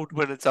cold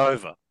when it's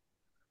over?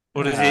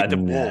 Or does he eat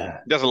them warm?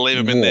 He doesn't leave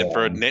them in there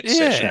for a net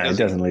session. No, he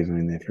doesn't leave them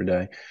in there for a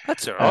day.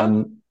 That's all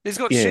right. He's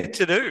got shit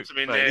to do.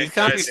 He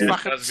can't be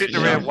fucking sitting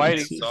around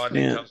waiting.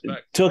 Now,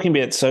 talking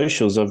about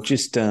socials, I've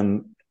just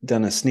done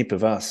a snip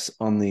of us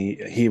on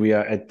here we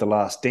are at the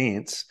Last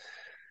Dance.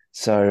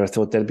 So I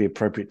thought that'd be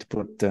appropriate to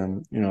put,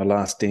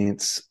 Last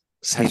Dance.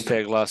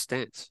 Hashtag Last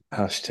Dance.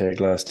 Hashtag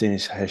Last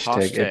Dance.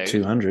 Hashtag at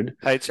 200.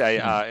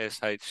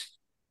 HARSH.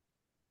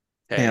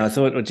 Now, I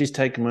thought I'd just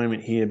take a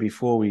moment here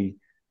before we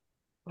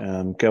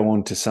go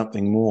on to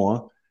something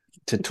more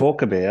to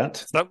talk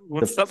about.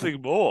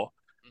 Something more?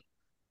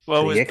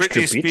 Well, as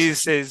Britney Spears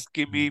says,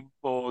 give me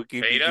more,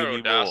 give Peter me or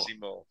more. Darcy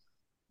Moore?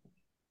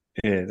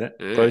 Yeah,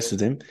 both of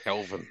them.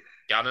 Kelvin.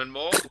 Gunn and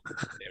Moore?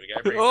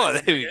 There we go.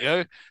 There we go.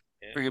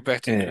 Yeah. Bring it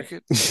back to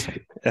cricket.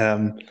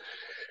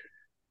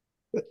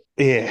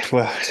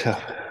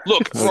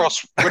 Look,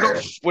 Ross,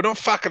 we're not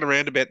fucking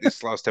around about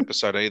this last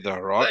episode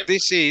either, right?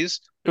 This is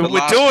And we're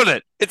last doing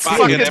it. It's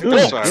fucking fucking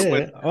episode. books. Yeah.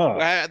 With- Oh,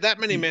 that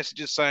many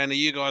messages saying, "Are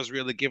you guys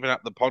really giving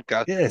up the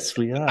podcast?" yes,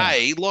 we are.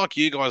 Like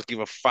you guys give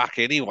a fuck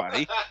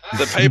anyway.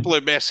 The people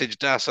who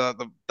messaged us,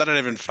 they don't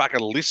even fucking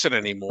listen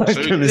anymore. I was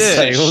So going to Yeah.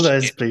 say all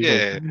those shit, people.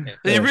 yeah.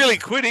 Are you really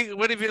quitting?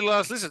 When have you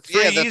last listened?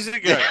 3 Yeah, years ago.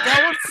 Go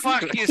and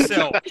fuck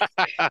yourself.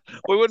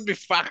 We wouldn't be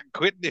fucking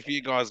quitting if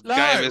you guys No,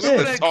 gave us yeah.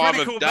 the that time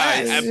critical of day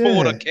mass. and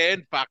bought Yeah. a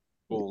can fuck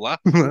cooler.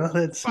 Well,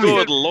 that's Good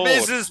Fucking Lord.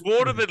 Mrs.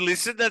 Waterman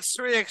listen. That's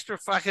 3 extra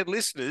fucking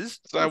listeners.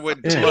 So we're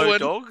Yeah. Low doing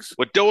dogs.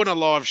 we're doing a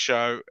live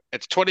show.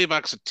 It's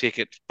 $20 a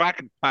ticket.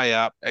 Fucking pay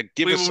up and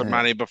give We us some will-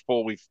 money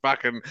before we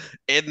fucking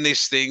end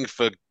this thing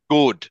for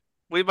good.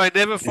 We may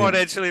never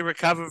financially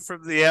recover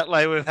from the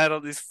outlay we've had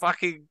on this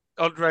fucking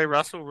Andre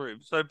Russell room.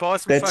 So buy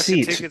some That's fucking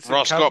it. tickets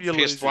Ross and come, got you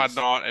pissed losers. one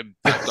night and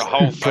booked the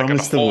whole fucking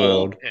Promise the hall.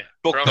 world.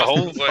 Booked the Promise whole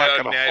the world,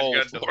 fucking now hall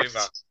he's got to for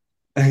us.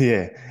 deliver.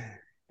 Yeah.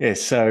 Yeah.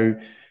 So,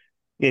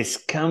 yes,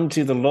 come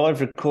to the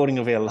live recording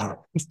of our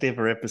last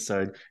ever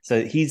episode.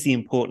 So, here's the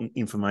important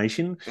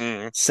information. Mm.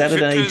 We should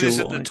Saturday, do this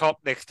at July. the top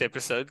next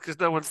episode because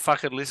no one's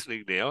fucking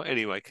listening now.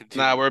 Anyway,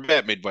 continue. No, we're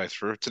about midway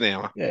through. It's an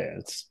hour. Yeah,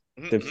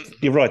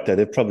 you're right, though.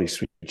 They've probably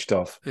switched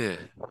off. Yeah.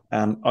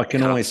 I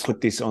can Yeah. always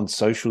put this on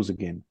socials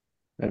again.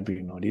 That'd be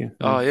an idea.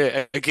 Oh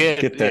yeah. Again.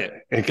 Get that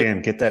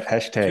again. Get that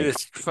hashtag.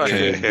 It's fucking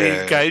Yeah.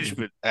 the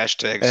engagement.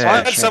 Hashtags. Yeah. I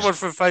had sure. someone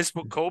from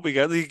Facebook call me.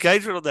 Go, the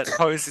engagement on that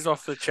post is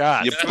off the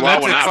charts. You're We've had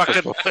blowing to up.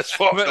 fucking- That's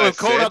what they We've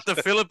called said. up the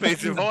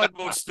Philippines. We've hired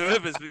more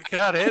servers. We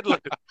can't handle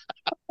it. The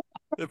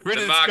The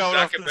British Mark going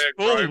off the Zuckerberg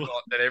spool.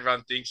 robot that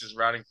everyone thinks is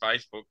running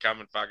Facebook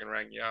come and fucking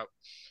rang you up.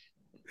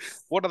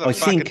 What are the I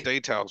fucking think-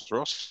 details,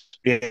 Ross?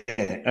 Yeah.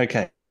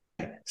 Okay.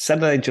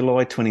 Saturday,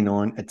 July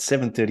 29 at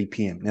 7:30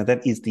 p.m. Now,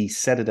 that is the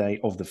Saturday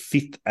of the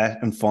fifth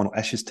and final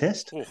Ashes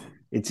test. Oh,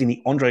 It's in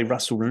the Andre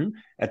Russell room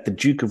at the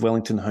Duke of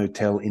Wellington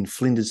Hotel in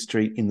Flinders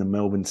Street in the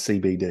Melbourne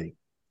CBD.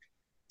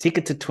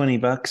 Ticket to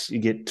 $20. You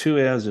get 2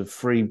 hours of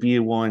free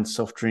beer, wine,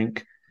 soft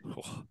drink.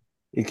 oh.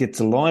 It gets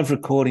a live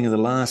recording of the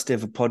last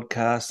ever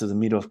podcast of the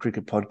Mid-Off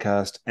Cricket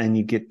Podcast, and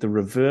you get the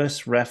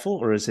reverse raffle,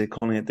 or as they're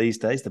calling it these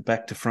days, the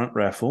back-to-front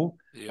raffle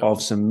Yeah.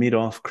 of some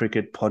Mid-Off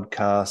Cricket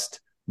Podcast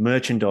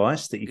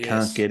merchandise that you Yes.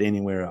 can't get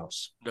anywhere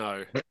else.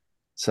 No.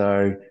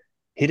 So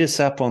hit us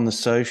up on the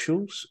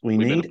socials. We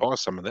We better need, buy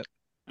some of that.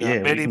 No, Yeah,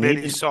 many, we many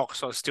needed-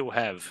 socks I still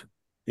have.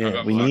 I yeah,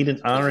 got we one. need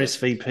an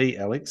RSVP,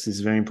 Alex. This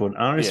is very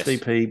important.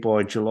 RSVP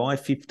by July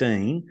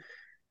 15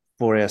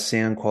 for our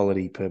sound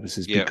quality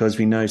purposes, Yeah. because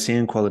we know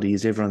sound quality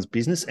is everyone's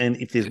business. And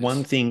if there's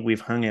one thing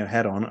we've hung our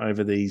hat on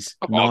over these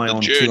nigh the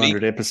on journey.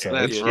 200 episodes,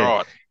 That's Yeah.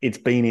 right. it's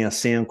been our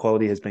sound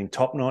quality has been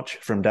top notch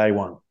from day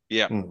one.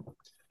 Yeah. Mm.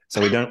 So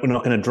we're not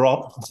going to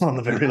drop on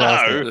the very No,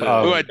 last. we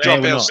Oh, won't no,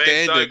 drop we're our not.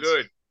 Been so standards.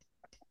 good.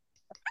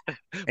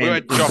 We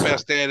won't drop our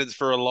standards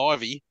for a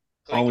livey.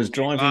 I was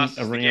driving Glasses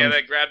around-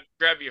 Together,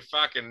 grab your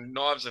fucking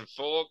knives and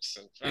forks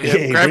and fucking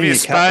Yeah, grab bring your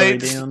cutlery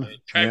spades. down. grab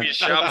Yeah. your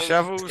shovels,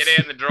 Shovels. get out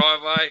in the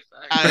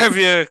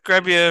driveway.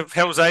 Grab your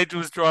Hell's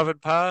Angels driving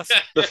past.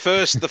 The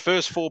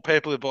first 4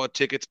 people who buy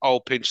tickets, I'll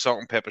pinch salt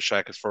and pepper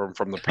shakers for them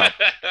from the pub.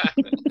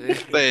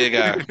 There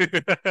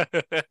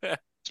you go.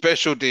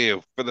 Special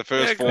deal for the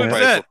first Yeah, 4 good as people.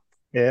 that.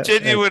 Yeah,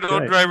 Genuine that's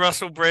great. Andre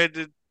Russell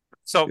branded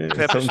salt Yeah, and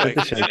pepper salt and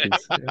pepper shakers.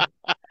 shakers,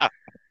 yeah.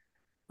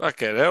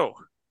 Fucking hell.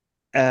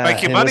 Uh, Make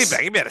your and money let's-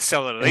 back. You better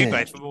sell it on Yeah.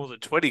 eBay for more than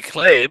 20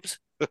 clams.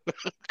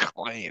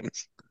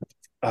 Clams.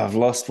 I've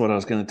lost what I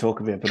was going to talk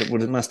about, but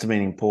it must have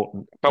been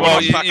important. But Well,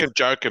 we're you- not fucking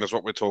joking is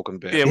what we're talking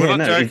about. Yeah, we're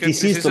not joking.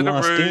 This is the isn't a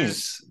last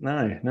ruse.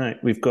 dance. No,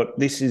 we've got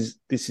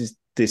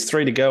there's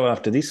 3 to go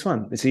after this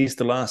one. This is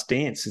the last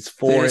dance. It's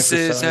 4 This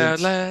episodes. is our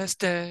last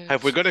day.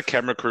 Have we got a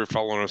camera crew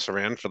following us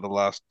around for the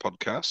last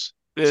podcast?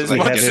 There's So they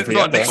one have sitting every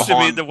right other- next to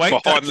me in the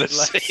weight behind the dungeon,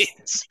 like-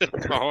 scenes.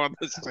 Behind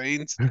the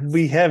scenes.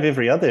 We have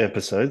every other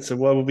episode, so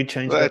why would we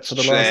change that That's for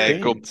the last yeah,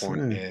 dance? good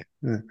point.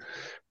 Yeah.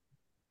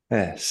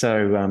 Yeah,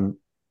 so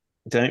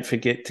don't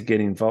forget to get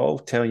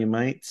involved. Tell your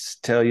mates,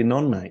 tell your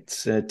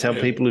non-mates, tell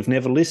Yeah. people who've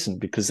never listened,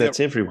 because that's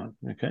everyone.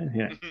 Okay,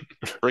 yeah.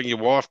 Bring your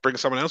wife, bring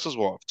someone else's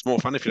wife. It's more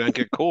fun if you don't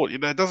get caught. You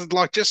know, it doesn't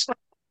like just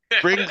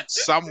bring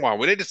someone.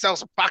 We need to sell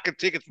some fucking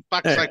tickets for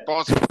fuck's Yeah. sake,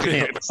 buy some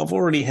Yeah, tickets. I've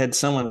already had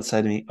someone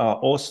say to me, "Oh,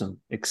 awesome!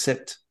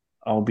 Except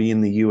I'll be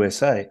in the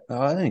USA."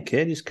 Oh, I don't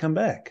care. Just come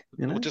back.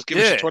 You know. We'll just give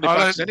us Yeah, your 20 I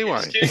bucks don't- anyway.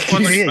 Just give us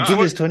 20 yeah, bucks. give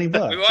us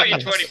 $20. We want your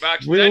 20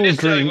 bucks. We We don't all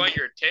necessarily drink. want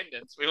your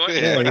attendance. We want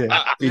your Yeah, 20 yeah.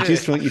 bucks. We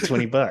just want your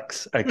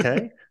 $20.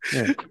 Okay.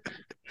 Yeah.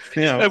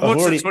 Now And I've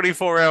what's already. a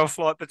 24-hour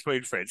flight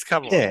between friends?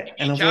 Come on. Yeah, You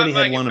and I've can't already had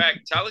make it one. back.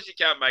 Tell us you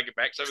can't make it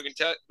back, so we can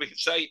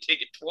sell your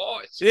ticket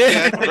twice.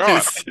 Yeah.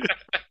 Yeah,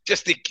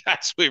 Just in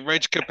case we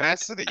reach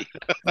capacity.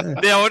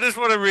 Now, I just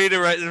want to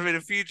reiterate, there's been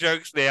a few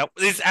jokes now.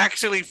 It's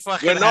actually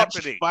fucking We're not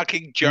happening.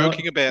 fucking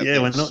joking about Yeah,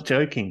 this. we're not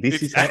joking. This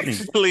It's is happening.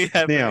 actually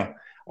happening. Now,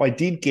 I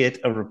did get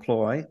a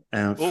reply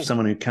Oh. from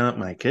someone who can't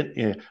make it.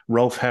 Yeah,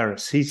 Rolf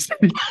Harris. He's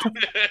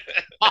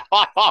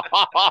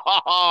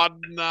Oh,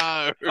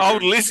 no.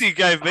 Old Lissy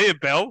gave me a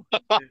bell. Ooh,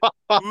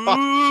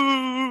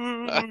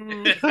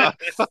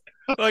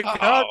 I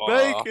can't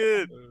make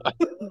it.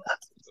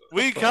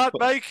 We can't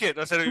make it.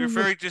 I said, are you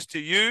referring just to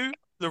you,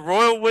 The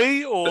royal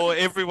we or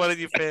everyone in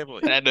your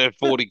family? And her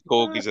 40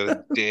 corgis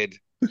are dead.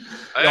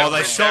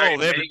 They shot all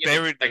them and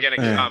buried They're them.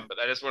 going to come, but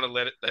they just want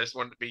to They just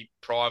want it to be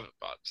private,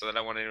 so they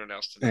don't want anyone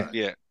else to know.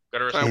 Yeah. Got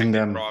to respect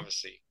their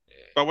privacy. Yeah.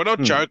 But we're not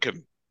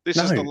joking. This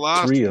is the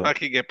last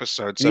fucking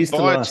episode. So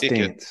buy a ticket.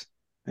 Dance.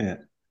 Yeah.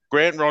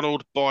 Grant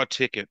Ronald, buy a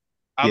ticket.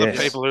 Other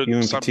people who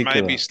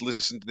maybe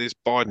listen to this,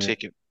 buy a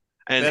ticket.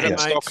 And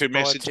Stock, who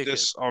messaged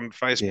us on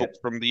Facebook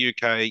from the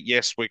UK,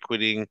 yes, we're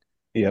quitting.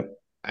 Yep.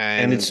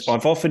 And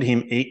I've offered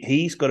him.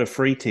 He's got a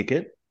free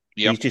ticket.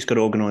 Yep. He's just got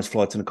to organise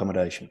flights and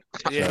accommodation.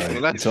 Yeah,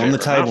 so it's on the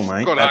table,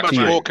 mate. God, how much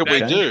more can we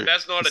do?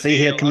 That's not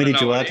See how committed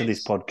you are to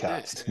this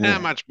podcast. How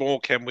much more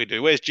can we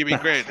do? Where's Jimmy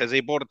Grant? Has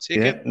he bought a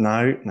ticket?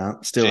 Yeah, no,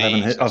 still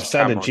haven't heard. I've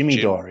started Jimmy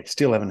Diary.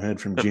 Still haven't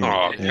heard from Jimmy.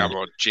 Come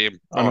on, Jim.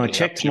 And I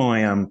checked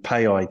my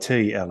pay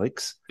IT,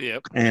 Alex.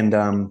 Yep.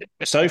 And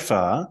so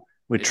far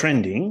we're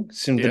trending.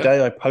 Since the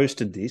day I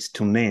posted this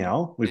till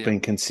now, we've been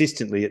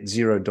consistently at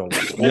 $0.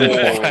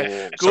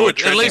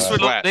 Good. At least we're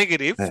not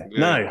negative.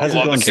 No, it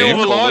hasn't gone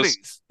silver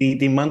linings.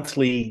 The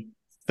monthly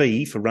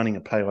fee for running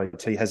a pay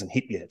IT hasn't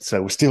hit yet,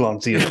 so we're still on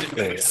zero.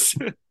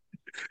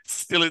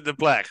 Still in the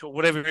black, or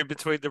whatever in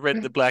between the red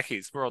and the black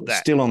is. We're on that.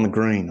 Still on the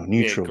green or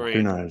neutral. Green.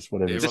 Who knows?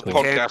 Whatever. This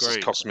podcast has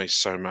cost me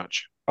so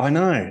much. I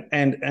know,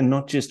 and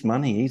not just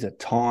money either.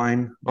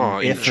 Time,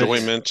 effort,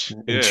 enjoyment.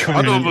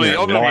 I normally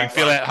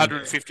fill out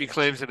 150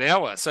 claims an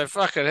hour. So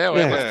fucking hell,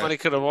 how much money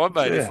could have I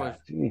made if I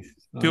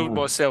build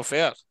myself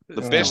out?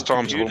 The best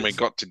times are when we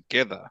got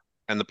together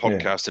and the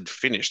podcast had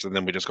finished, and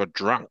then we just got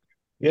drunk.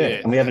 Yeah,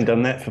 and we haven't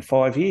done that for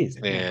 5 years.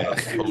 Yeah,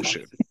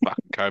 bullshit.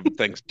 Fucking COVID.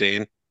 Thanks,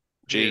 Dan.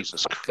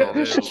 Jesus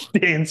Christ.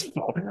 Dan's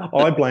fault.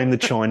 I blame the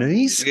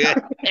Chinese. Yeah.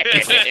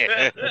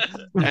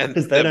 And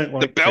they don't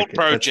want the Belt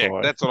Project.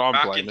 That's what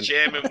I'm blaming.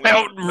 Chairman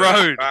Belt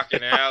Road.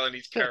 Fucking hell, and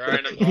his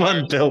coronavirus.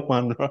 One belt,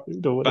 one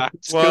road. Or whatever.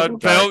 One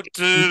belt,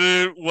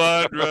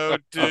 one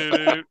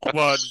road,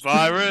 one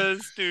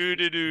virus.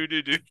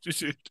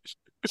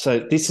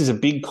 So this is a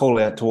big call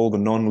out to all the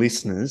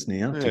non-listeners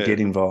now to get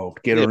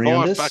involved. Get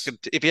around us.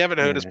 If you haven't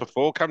heard us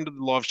before, come to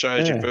the live show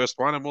as your first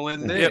one, and we'll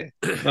end there.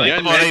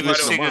 I might even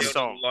sing a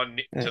song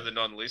to the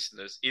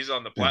non-listeners is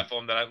on the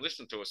platform that I've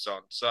listened to us on.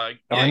 So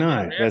I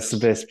know that's the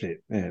best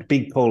bit. Yeah,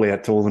 big call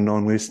out to all the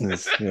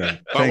non-listeners. Yeah,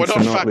 thanks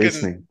for not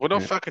listening. We're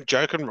not fucking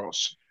joking,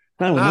 Ross.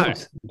 No, we're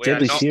not.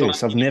 Deadly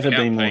serious. I've never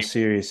been more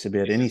serious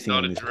about anything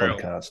on this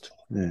podcast.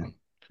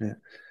 Yeah.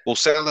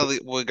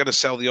 We're going to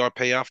sell the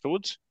IP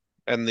afterwards.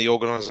 And the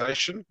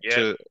organisation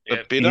to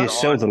the bidder. You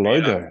sell the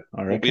logo,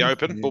 I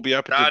reckon. We'll be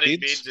open Starting to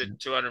bids. At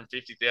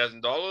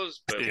 $250,000,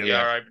 but we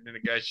are open to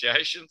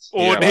negotiations.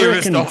 Or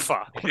nearest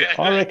offer.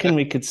 I reckon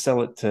we could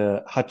sell it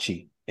to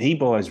Hutchie. He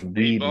buys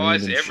weird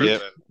everything.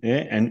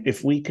 Yeah, and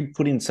if we could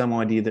put in some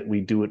idea that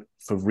we do it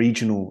for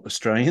regional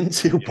Australians,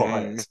 he'll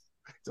buy it.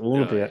 It's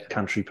all about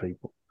country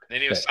people.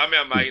 Then he'll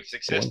somehow make it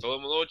successful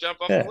and we'll all jump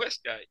off the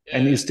Westgate. Yeah.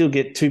 And he'll still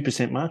get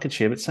 2% market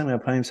share, but somehow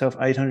pay himself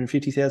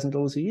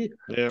 $850,000 a year.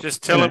 Yeah.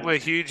 Just tell him we're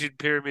huge in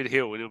Pyramid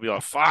Hill and he'll be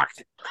like, fuck.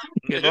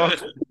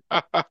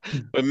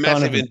 We're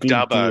massive in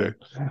Dubbo.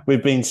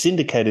 We've been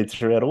syndicated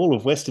throughout all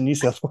of Western New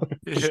South Wales.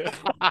 Yeah.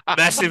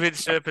 Massive in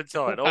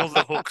Serpentine. All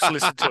the hooks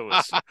listen to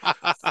us.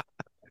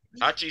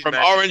 Hutchie's from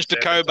Orange to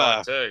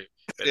Cobar. Too.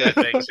 But that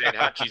being said,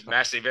 Hutchie's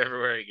massive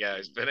everywhere he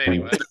goes. But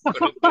anyway.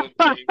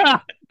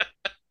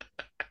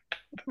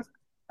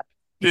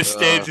 Just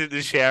stands in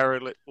the shower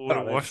and let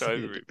water wash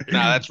over him. No,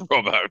 that's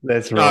Robbo.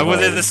 That's Robbo. No, well,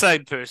 they're the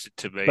same person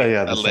to me. They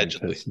are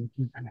allegedly.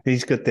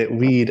 He's got that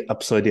weird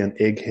upside down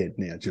egg head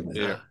now, Jimmy.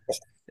 Yeah.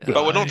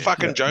 But we're not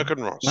fucking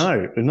joking, Ross.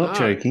 No, we're not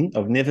joking.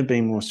 I've never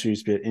been more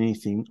serious about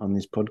anything on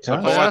this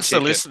podcast. I ask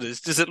the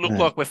listeners, does it look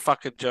like we're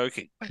fucking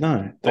joking?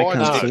 No, they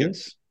can't see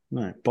us.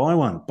 No, buy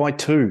one, buy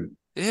two.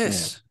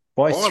 Yes. Yeah.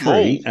 Buy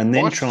three and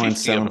then try and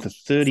sell them for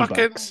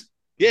 $30.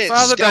 Yeah,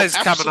 Father Day's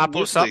coming up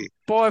or something.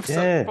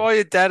 Buy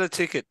your dad a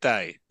ticket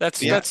day.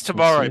 That's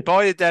tomorrow.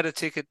 Buy your dad a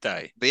ticket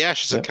day. The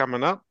Ashes are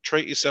coming up.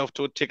 Treat yourself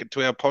to a ticket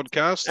to our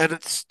podcast. And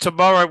it's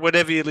tomorrow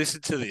whenever you listen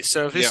to this.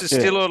 So if this is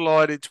still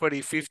online in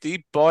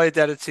 2050, buy your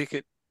dad a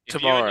ticket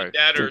tomorrow. If you and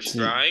your dad are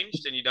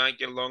estranged and you don't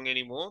get along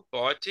anymore,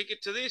 buy a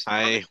ticket to this.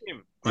 Punish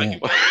him.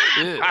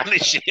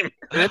 Punish him.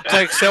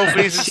 Take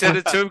selfies and send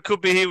it to him.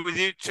 Could be here with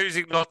you,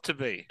 choosing not to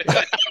be.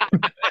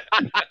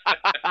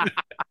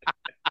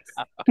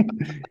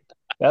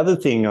 The other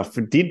thing I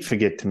did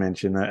forget to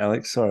mention, though,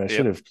 Alex, sorry, I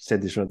should have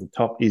said this right at the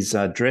top, is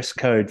dress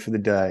code for the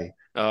day.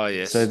 Oh,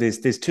 yes. So there's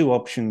two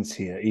options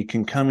here. You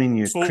can come in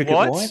your full cricket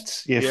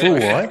whites. Yeah, full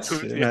whites.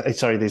 No,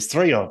 sorry, there's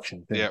three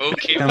options. Yeah.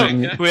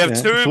 We have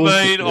two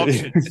main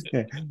options.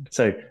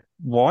 So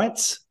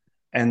whites,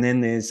 and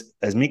then there's,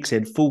 as Mick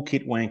said, full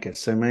kit wanker.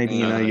 So maybe,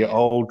 your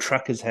old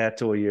trucker's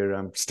hat or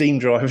your train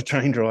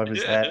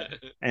driver's hat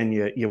and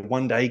your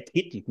one-day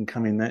kit. You can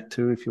come in that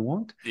too if you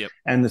want. Yep.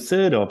 And the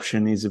third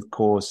option is, of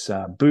course,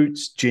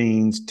 boots,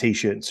 jeans,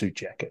 T-shirt and suit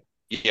jacket.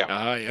 Yeah.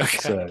 Oh, yeah. Okay.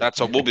 So,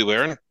 that's what we'll be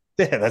wearing.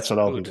 Yeah, that's what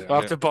I'll be doing. I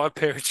have to buy a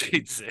pair of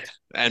jeans there.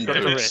 And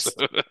boots.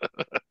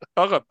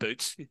 I got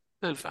boots.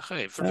 And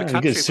hey, from the You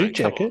country, get a suit mate,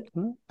 come on. jacket.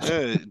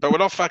 Huh? But we're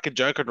not fucking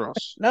joking,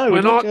 Ross. No, We're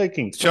we're not not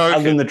joking. joking.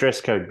 Other than the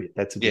dress code bit.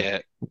 That's a joke.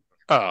 Yeah.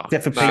 Oh,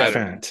 Except for no. Pete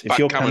Farrant. If But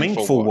you're coming coming,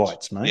 full full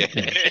whites. whites,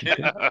 mate.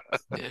 Yeah.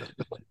 Yeah.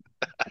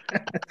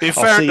 If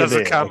I'll see Farron you doesn't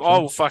there, come, okay?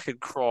 I'll fucking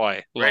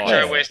cry. Retro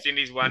Yeah. West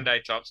Indies one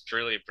day tops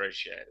truly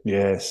appreciated.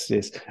 Yes.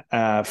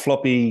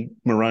 Floppy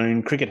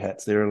maroon cricket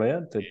hats, they're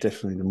allowed. They're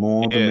definitely the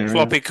more the Yeah. merrier.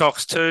 Floppy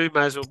cocks too.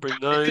 May as well bring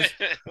those.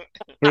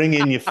 Bring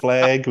in your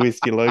flag with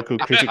your local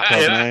cricket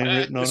club Yeah. name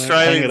written on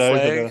Australian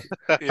it.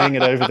 flag. Hang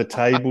it over the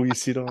table you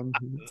sit on.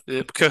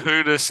 Yep.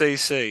 Kahuna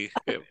CC.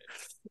 Yep.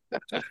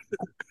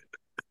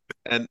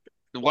 And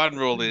the one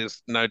rule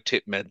is no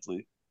tip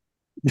Medley.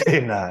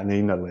 Yeah, no,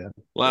 you're not allowed.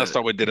 Last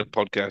time we did a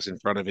podcast in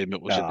front of him,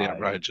 it was Oh,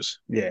 outrageous.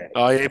 Yeah.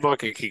 Oh, yeah, he might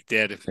get kicked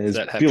out if There's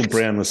that Bill happens.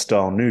 Brownless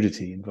style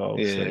nudity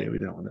involved, so Yeah. we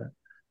don't want that.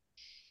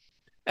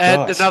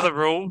 And Guys. another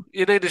rule,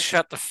 you need to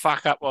shut the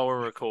fuck up while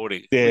we're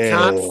recording.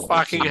 Yeah. We can't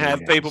fucking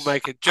have Yes. people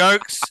making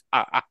jokes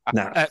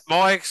No. at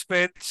my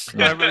expense. I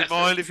don't really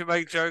mind if you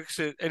make jokes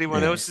at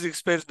anyone Yeah. else's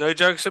expense. No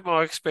jokes at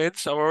my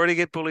expense. I already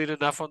get bullied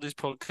enough on this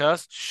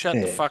podcast. Shut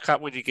the Yeah. fuck up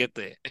when you get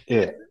there.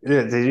 Yeah,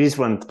 there is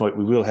one point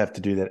we will have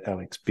to do that,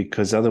 Alex,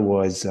 because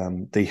otherwise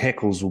the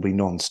heckles will be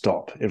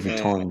non-stop every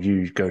time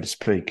you go to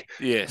speak.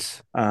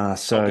 Yes.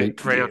 So I'll get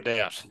drowned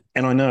out.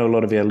 and I know a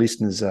lot of our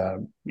listeners are,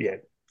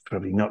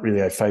 probably not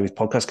really au fait with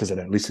podcasts because they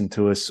don't listen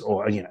to us,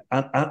 or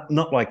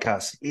not like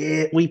us.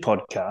 Yeah, we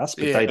podcast,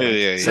 but Yeah. they don't.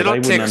 Yeah. So They're they not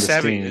wouldn't tech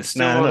savvy. understand. They're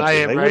still on not tech.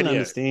 AM They wouldn't radio.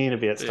 understand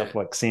about stuff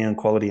Yeah. like sound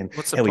quality and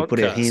What's a how we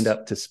put our podcast? hand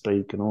up to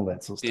speak and all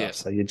that sort of stuff. Yeah.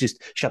 So you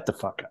just shut the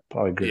fuck up.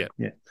 I agree. Yeah.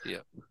 Yeah. Yeah.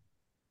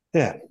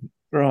 Yeah.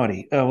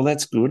 Righty. Oh, well,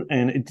 that's good.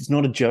 And it's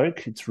not a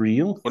joke. It's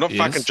real. We're not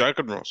Yes. fucking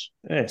joking, Ross.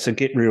 Yeah. So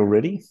get real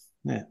ready.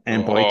 Yeah.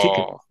 And buy a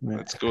ticket. Yeah.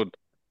 That's good.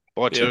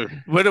 Buy Yeah. two.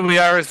 When do we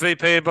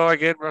RSVP and buy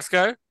again,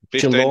 Roscoe? 15th.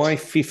 July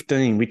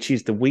 15, which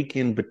is the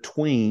weekend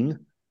between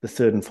the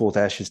third and fourth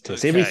Ashes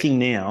test. Okay. Everything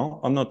now,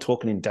 I'm not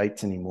talking in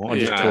dates anymore. I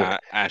just Yeah.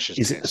 talk. Ashes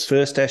Is it the test.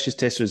 first Ashes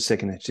test or the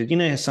second Ashes test? You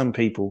know how some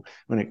people,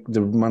 when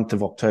the month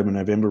of October,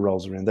 November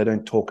rolls around, they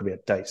don't talk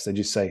about dates. They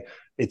just say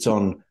it's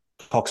on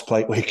Cox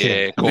Plate Yeah,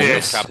 weekend. Cornwall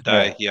Yes. Cup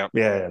Day. Yeah.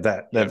 Yeah,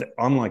 that.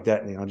 I'm like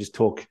that now. I just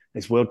talk.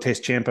 It's World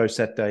Test Champo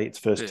Saturday. It's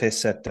first Yeah.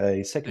 Test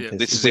Saturday. Second Yeah. Test.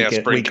 This is our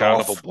weekend- spring week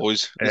carnival, off.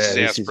 boys. This is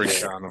our This spring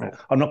is- carnival.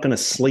 I'm not going to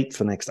sleep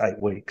for the next 8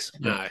 weeks.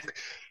 No.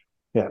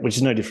 Yeah, which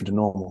is no different to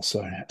normal.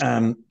 So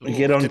we Ooh,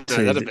 get I on didn't know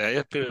to that the- about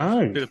you. Bit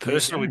Oh, of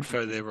personal yeah.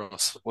 info there,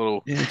 Ross.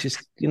 Little. Yeah,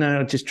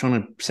 just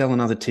trying to sell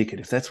another ticket.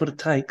 If that's what it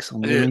takes,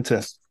 I'm Yeah. willing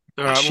to.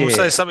 All right, Share. we'll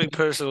say something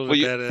personal Well,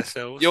 about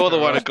ourselves. You're the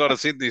All one who right. got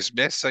us in this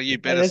mess, so you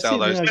better that's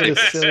sell it, those yeah, I gotta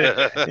tickets.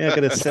 sell Yeah, I've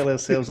got to sell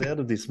ourselves out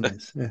of this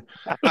mess.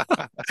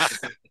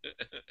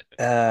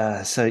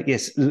 Yeah. So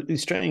yes, the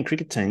Australian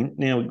cricket team.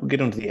 Now we'll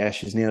get on to the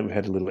Ashes. Now that we've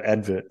had a little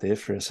advert there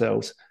for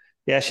ourselves,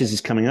 the Ashes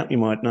is coming up. You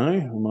might know,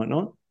 or might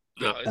not.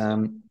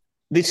 No.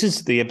 This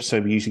is the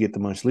episode we usually get the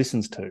most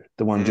listens to,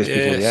 the one just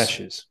before the Yes.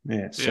 Ashes. Yeah.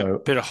 Yeah, So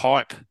bit of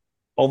hype.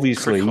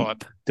 obviously, Crick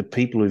hype. the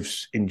people who've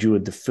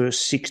endured the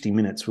first 60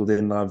 minutes will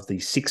then love the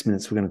 6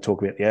 minutes we're going to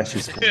talk about the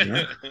Ashes. coming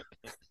up.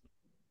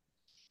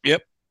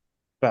 Yep.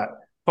 But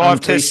 5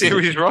 Test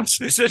unprecedented- series,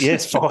 Ross. Is it?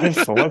 yes, five,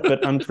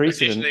 but unprecedented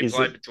Traditionally is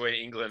played that, between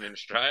England and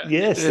Australia.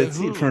 yes, Yeah, that's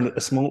it, for a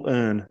small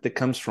urn that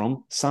comes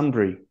from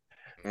Sundry.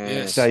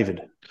 Yes. David.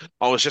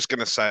 I was just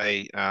going to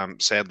say,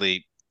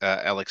 sadly,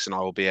 Alex and I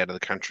will be out of the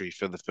country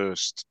for the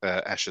first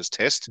Ashes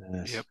test,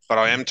 Yes. Yep. but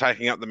I am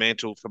taking up the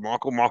mantle for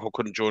Michael. Michael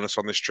couldn't join us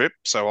on this trip,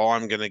 so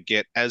I'm going to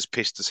get as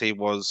pissed as he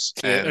was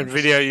And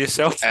video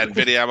yourself. and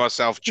video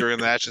myself during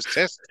the Ashes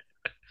test.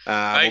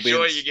 Make we'll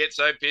sure be in- you get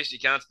so pissed you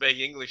can't speak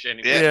English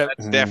anymore. Yeah,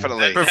 Yeah.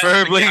 definitely.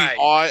 Preferably. That's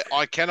the game.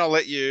 I cannot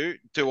let you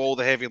do all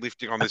the heavy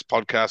lifting on this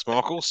podcast,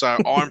 Michael. So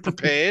I'm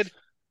prepared.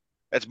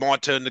 It's my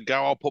turn to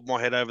go. I'll put my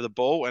head over the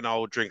ball and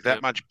I'll drink that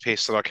Yep. much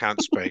piss that I can't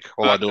speak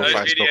while I do a Those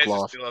Facebook videos are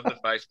Live. still on the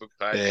Facebook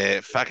page. Yeah,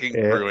 fucking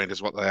Yeah. brilliant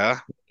is what they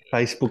are.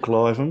 Facebook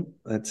Live them.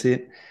 That's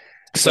it.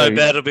 So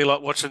bad it'll be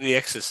like watching The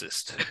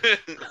Exorcist.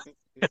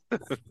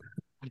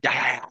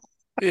 Yeah.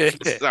 Yeah.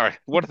 Sorry.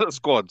 What are the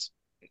squads?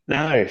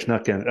 No, it's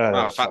not going to.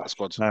 Oh, fuck the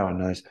squads. No one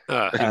knows.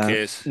 Oh, who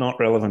cares? Not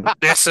relevant.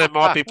 Nessa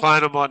might be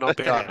playing or might not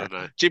be. I don't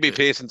know. Jimmy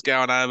Pearson's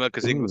going over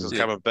because Inglis is Yeah.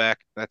 coming back.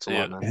 That's all I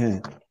Yeah. know. Yeah.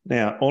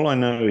 Now, all I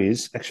know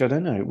is, actually, I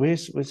don't know.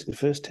 Where's the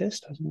first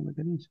test? I don't know what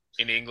that is.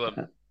 In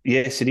England.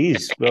 Yes, it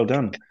is. Well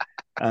done.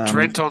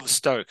 Trent on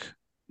Stoke.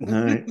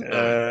 No.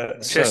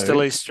 Chester So,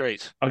 Lee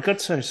Street. I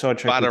got so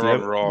sidetracked. Butter with on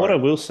you. rye. What I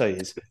will say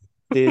is,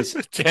 there's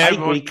Jam 8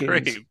 on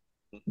weekends. cream.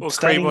 Or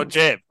Starting- cream on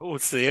jam.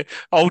 What's the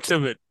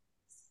ultimate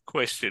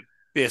question?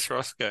 Yes,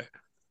 Roscoe.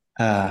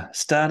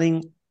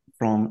 Starting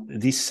from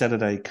this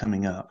Saturday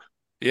coming up,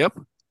 Yep.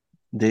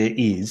 there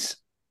is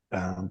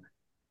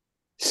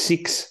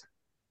 6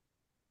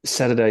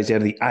 Saturdays out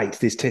of the 8.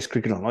 There's Test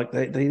cricket on. Like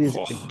they just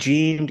Oh.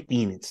 jammed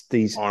in. It's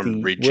these I'm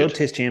the rigid. World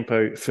Test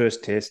Champo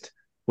first Test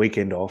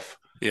weekend off.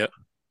 Yep.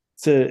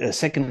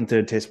 Second and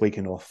third Test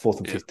weekend off. Fourth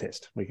and Yep. fifth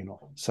Test weekend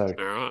off. So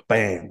All right.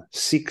 bam,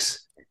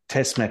 6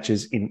 Test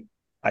matches in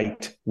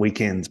 8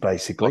 weekends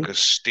basically. Like a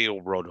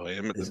steel rod I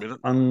am at the It's minute.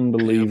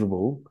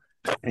 unbelievable.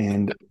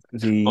 and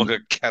Like a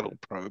cattle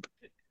probe.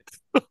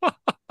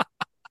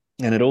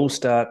 it all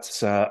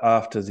starts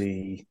after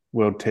the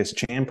World Test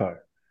Champo.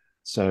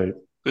 So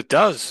It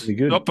does. pretty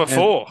good. Not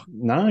before.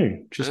 No,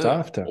 just Yeah.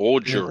 after. Or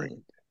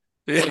during.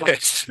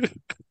 Yes.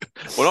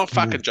 We're not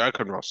fucking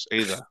joking, Ross,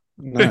 either.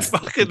 No, I'm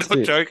fucking that's not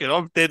it. joking.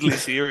 I'm deadly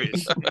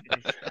serious.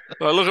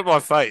 Like, look at my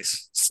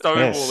face.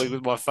 Stonewalling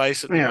with my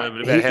face at the Now,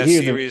 moment about how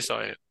here are serious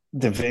I am.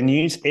 The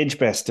venues,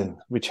 Edgbaston,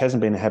 which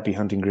hasn't been a happy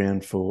hunting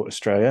ground for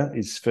Australia,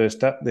 is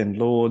first up. Then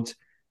Lords,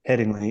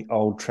 Headingley,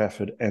 Old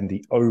Trafford, and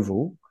the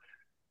Oval.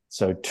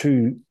 So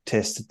 2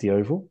 tests at the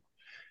Oval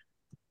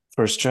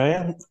for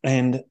Australia.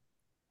 And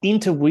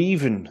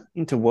interwoven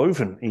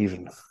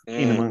even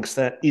in amongst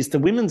that is the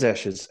women's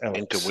Ashes, Alex.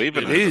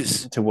 Interweaving. It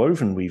is.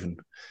 Interwoven.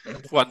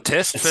 One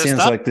test It first sounds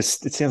up. like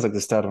this. It sounds like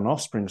the start of an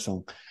Offspring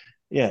song.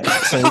 Yeah.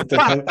 So they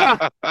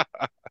have,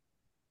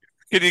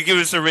 Can you give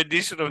us a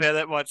rendition of how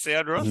that might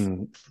sound, Ross?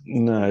 no,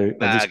 Nah,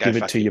 I'll just go give it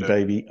fuck to you, you, dude.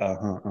 baby.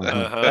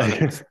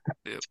 I think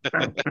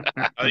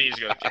he's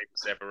got to keep it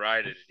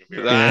separated.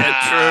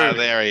 Yeah, true.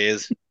 There he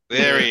is.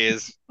 There he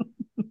is.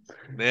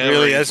 There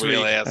Really, he is, as we-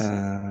 wheelhouse.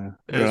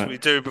 As Right. we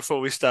do before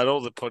we start all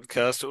the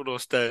podcasts,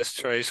 unos, dos,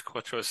 tres,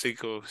 cuatro,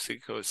 cinco,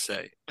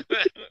 seis.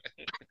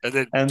 And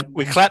then And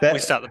we clap and that- we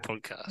start the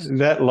podcast.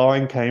 That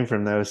line came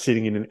from they were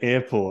sitting in an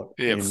airport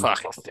Yeah, in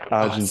fuck.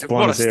 Buenos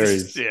What a-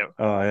 Aires. Yeah.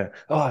 Oh yeah.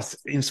 Oh, it's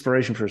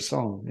inspiration for a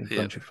song. A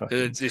Yeah. bunch of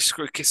fucking.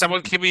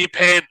 Someone give me a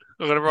pen.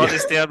 I'm going to write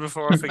this down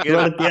before I forget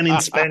Write it. it down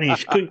in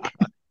Spanish, quick.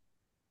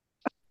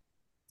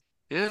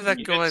 Yeah, that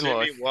Give guy it to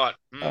like. me what?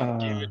 Give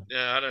it.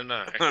 I don't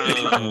know.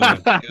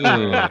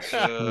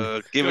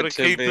 Give Gotta it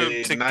to keep me,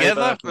 them together?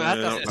 neighbour. That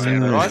doesn't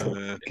sound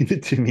right. Give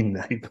it to me,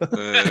 neighbour.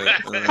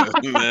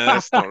 No,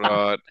 that's not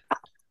right.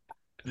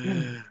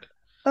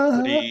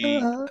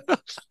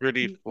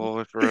 Pretty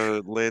for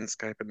a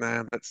landscaper.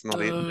 Nah, that's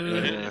not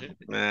it.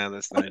 Nah,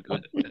 that's no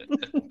good.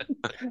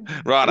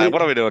 Right,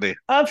 what are we doing here?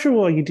 After a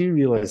while, you do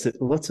realise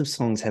that lots of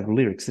songs have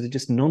lyrics that are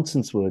just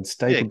nonsense words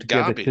stapled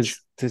together garbage.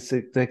 because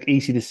they're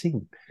easy to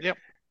sing. And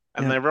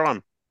Yeah. they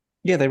rhyme.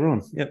 Yeah, they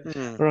rhyme.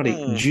 Yep.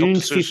 Righty. June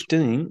Dr. Seuss.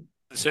 15.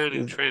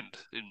 Concerning trend.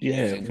 In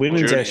Yeah, music.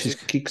 Women's June. Ashes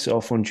kicks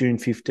off on June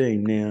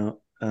 15. Now,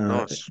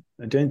 Nice.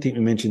 I don't think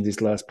we mentioned this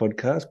last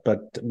podcast,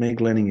 but Meg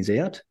Lanning is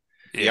out.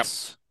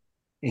 Yes.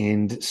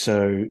 And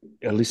so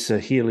Alyssa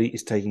Healy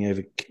is taking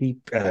over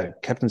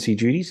captaincy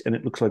duties, and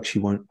it looks like she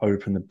won't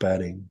open the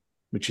batting,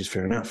 which is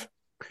fair enough.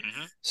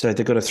 Mhm. So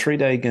they've got a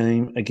 3-day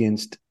game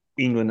against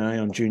England A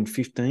on June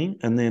 15,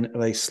 and then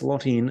they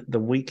slot in the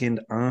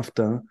weekend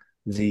after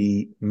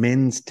the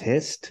men's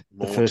test,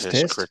 the More first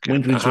test test,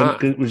 cricket.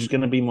 which is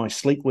going to be my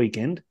sleep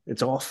weekend.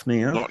 It's off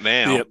now. Not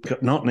now.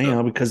 Yep. Not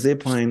now, because they're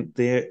playing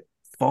their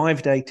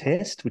 5-day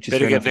test, which is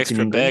Better fair get enough, an it's in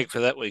extra England. bag for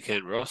that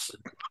weekend, Ross.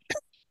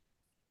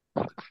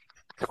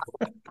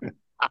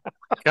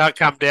 Can't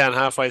come down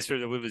halfway through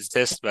the women's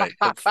test, mate.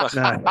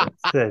 No,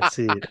 that's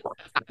it.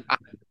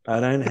 I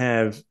don't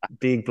have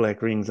big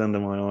black rings under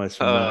my eyes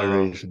for no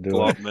reason, do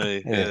I? Like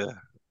me. Yeah. Yeah.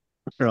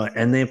 Right,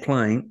 and they're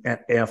playing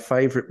at our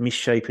favourite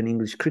misshapen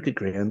English cricket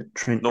ground,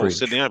 Trent North Bridge.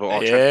 Sydney Oval. Oh,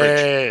 Trent Bridge.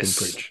 Trent Yes.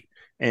 Bridge.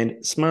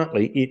 And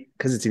smartly,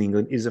 because it's in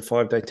England, is a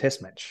 5-day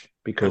test match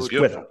because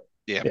Oh, weather.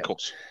 Yeah, Yeah. of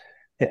course.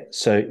 Yeah,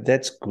 so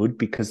that's good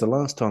because the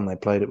last time they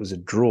played, it was a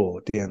draw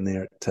down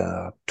there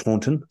at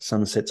Taunton,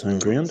 Somerset's home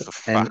ground,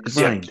 For and fuck's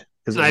it rained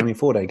because it was They- only a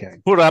 4-day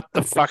game. Put up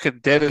the fucking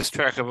deadest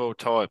track of all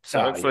time. So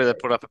Oh, hopefully yeah. they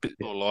put up a bit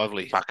more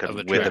lively Fucking of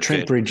a weather track.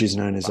 Trent Bridge is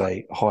known as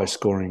a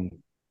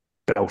high-scoring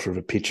belter of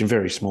a pitch and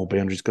very small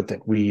boundaries. Got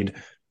that weird,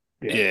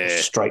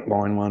 straight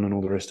line one and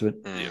all the rest of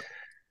it.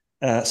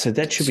 Mm. So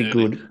that should be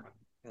good.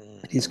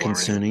 It is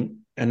concerning.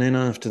 And then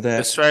after that,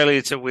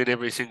 Australia to win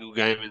every single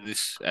game in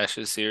this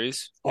Ashes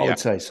series. I would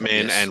say so.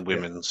 Men Yes. and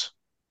women's.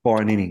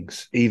 By an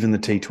innings, even the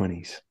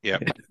T20s. Yeah.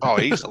 Oh,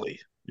 easily.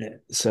 Yeah.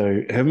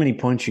 So however many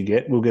points you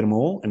get, we'll get them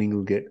all, and England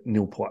will get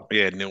nil point.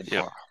 Yeah, nil.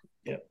 Yeah.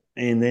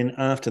 And then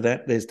after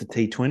that, there's the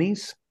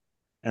T20s.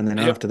 And then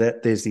Yep. after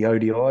that, there's the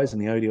ODIs,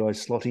 and the ODIs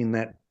slot in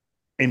that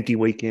empty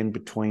weekend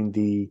between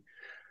the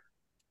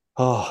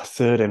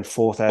third and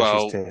fourth Ashes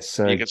Well, test.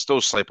 So You can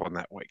still sleep on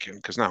that weekend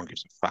because no one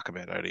gives a fuck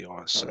about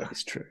ODIs. So. that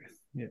is true.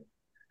 Yeah.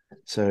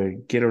 So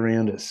get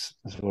around us,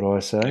 is what I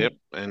say. Yep,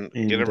 and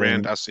And, get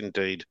around us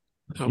indeed.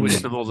 I wish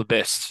them all the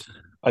best.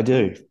 I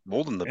do.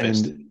 More than the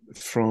best. And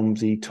from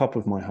the top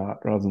of my heart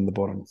rather than the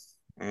bottom.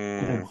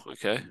 Mm.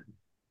 Okay.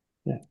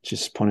 Yeah,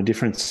 just point of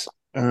difference.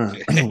 Well,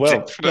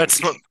 That's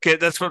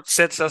what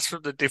sets us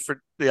from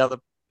the other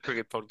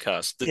cricket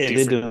podcasts. The yeah, they're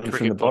different doing it from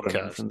cricket the bottom,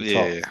 podcasts. from the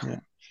Yeah. top. Yeah.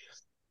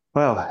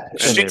 Well,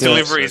 Stick And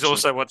delivery is research.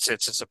 also what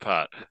sets us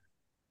apart.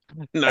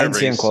 No And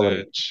sound quality.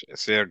 research.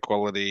 Sound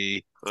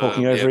quality.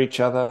 talking over each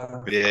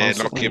other, Yeah, not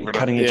constantly giving a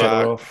cutting each fuck.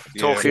 other off.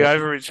 Talking Yeah.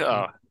 over each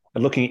other.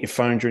 looking at your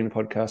phone during the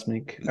podcast,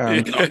 Mick.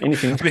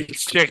 Anything?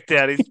 He's checked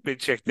out. He's been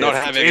checked Not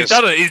out. having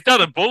He's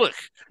done a bullock.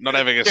 Not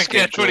having a Checked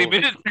out 20 schedule.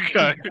 minutes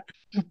ago.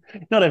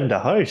 Not having to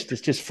host.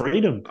 It's just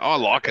freedom. I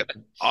like it.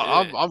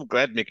 I'm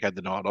glad Mick had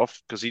the night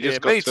off because he just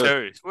got me to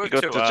too. He's he worked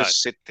got too to hard.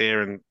 just sit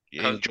there and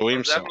enjoy I was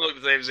himself. having a look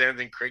to see if there's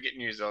anything cricket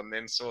news on,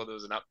 then saw there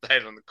was an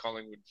update on the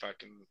Collingwood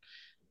fucking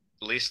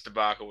list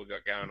debacle we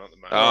got going on at the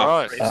moment. All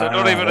right. So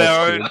not even that's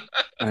our own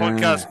good.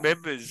 podcast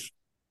members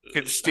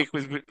can stick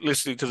with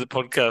listening to the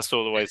podcast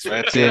all the way through.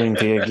 That's Doing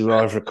the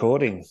live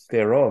recording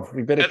thereof.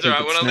 We better That's keep all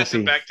right. it When I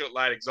listen snappy. back to it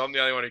later, because I'm the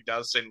only one who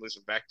does send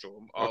listen back to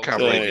them. I can't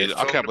believe you.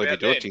 I can't believe you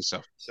do it to then.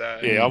 yourself. So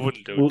Yeah, I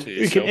wouldn't do it Well, to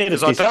you can yourself edit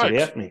because I this don't.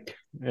 bit out, Mick.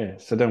 Yeah,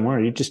 so don't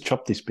worry. You just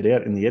chop this bit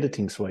out in the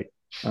editing suite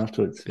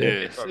afterwards.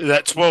 Yeah,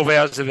 that 12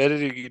 hours of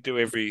editing you do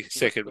every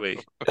second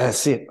week.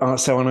 That's it.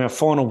 So on our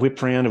final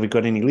whip round, have we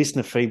got any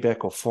listener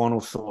feedback or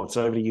final thoughts?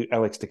 Over to you,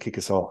 Alex, to kick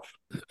us off.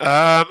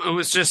 It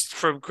was just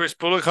from Chris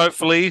Bullock.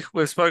 Hopefully,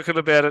 we've spoken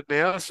about it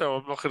now, so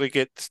I'm not going to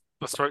get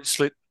my throat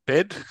slit in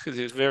bed because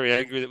he was very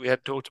angry that we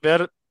hadn't talked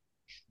about it.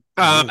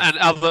 And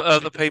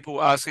other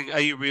people asking, "Are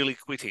you really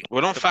quitting?"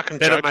 We're not fucking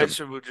Better joking. mates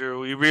from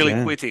Woodrow, are you really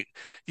Yeah. quitting?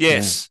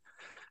 Yes.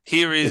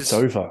 Here It's is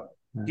over.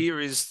 Here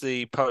is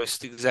the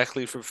post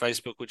exactly from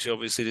Facebook, which you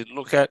obviously didn't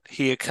look at.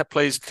 Here,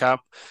 please come.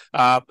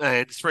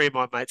 And 3 of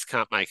my mates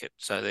can't make it.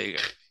 So there you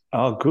go.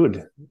 Oh,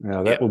 good.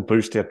 Now that Yep. will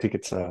boost our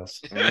ticket sales.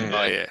 Oh,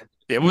 yeah.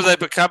 Yeah, well, they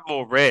become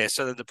more rare,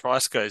 so then the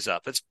price goes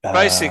up. It's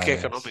basic yes.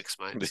 economics,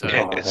 mate. So,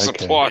 Yeah, Oh, okay.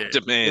 supply Yeah.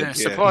 demand. yeah,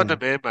 supply and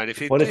demand, mate. If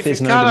you, What if if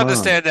there's you no can't demand?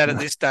 understand that at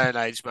this day and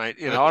age, mate,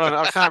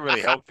 I can't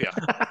really help you.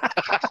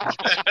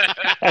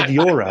 At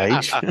your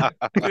age,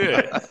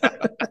 Yeah.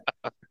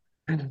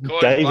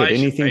 David, Inflation,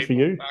 anything for people.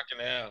 you?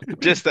 Fucking hell.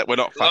 Just that we're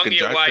not The longer fucking you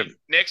joking. wait,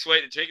 next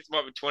week the tickets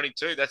might be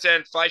 22. That's how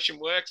inflation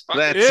works. Fucking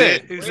That's Yeah,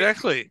 it.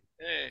 exactly.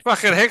 Yeah.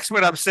 Fucking Hex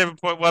went up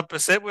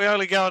 7.1%. We're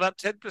only going up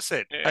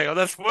 10%. Yeah. Hang on,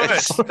 that's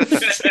worse.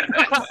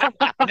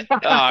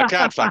 I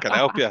can't fucking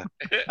help you.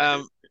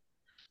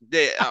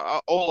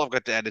 All I've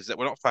got to add is that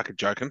we're not fucking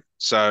joking.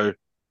 So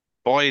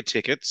buy your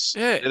tickets.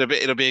 Yeah.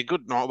 It'll be a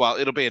good night. Well,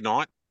 it'll be a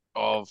night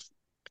of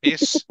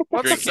piss.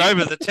 Once it's drinking.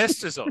 over, the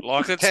test is on.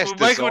 Like Test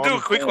we'll is do a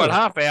on. quick one,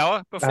 half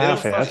hour before.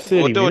 Half hour, 30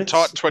 We'll do a minutes,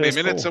 tight 20 first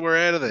minutes call. and we're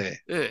out of there.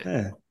 Yeah.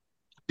 Yeah.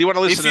 Do you want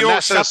to listen If to you all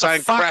NASA shut the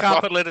saying fuck crap up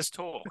on? and let us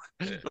talk.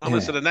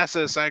 Listen to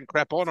NASA saying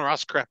crap on or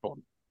us crap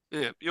on?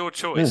 Yeah, your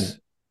choice.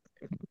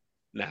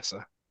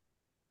 NASA.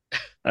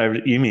 Over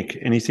to you, Mick.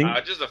 Anything?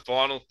 Just a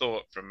final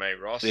thought from me,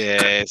 Ross.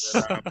 Yes.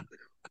 That,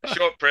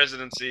 short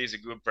presidency is a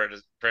good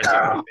presidency.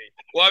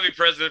 Why be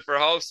president for a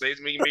whole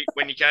season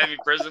when you can't be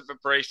president for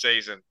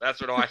pre-season?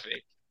 That's what I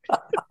think.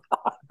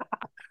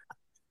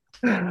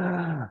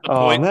 The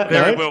Oh, point on that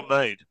very note, well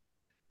made.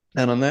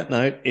 and on that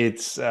note,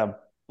 it's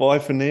bye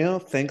for now.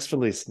 Thanks for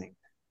listening.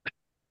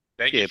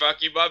 Thank Yeah. you,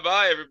 fuck you,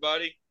 bye-bye,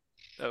 everybody.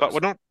 But we're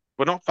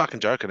not fucking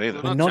joking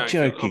either. We're not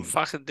joking. I'm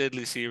fucking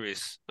deadly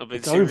serious. I've been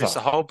It's serious over. the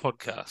whole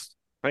podcast.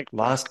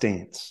 Last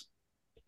dance.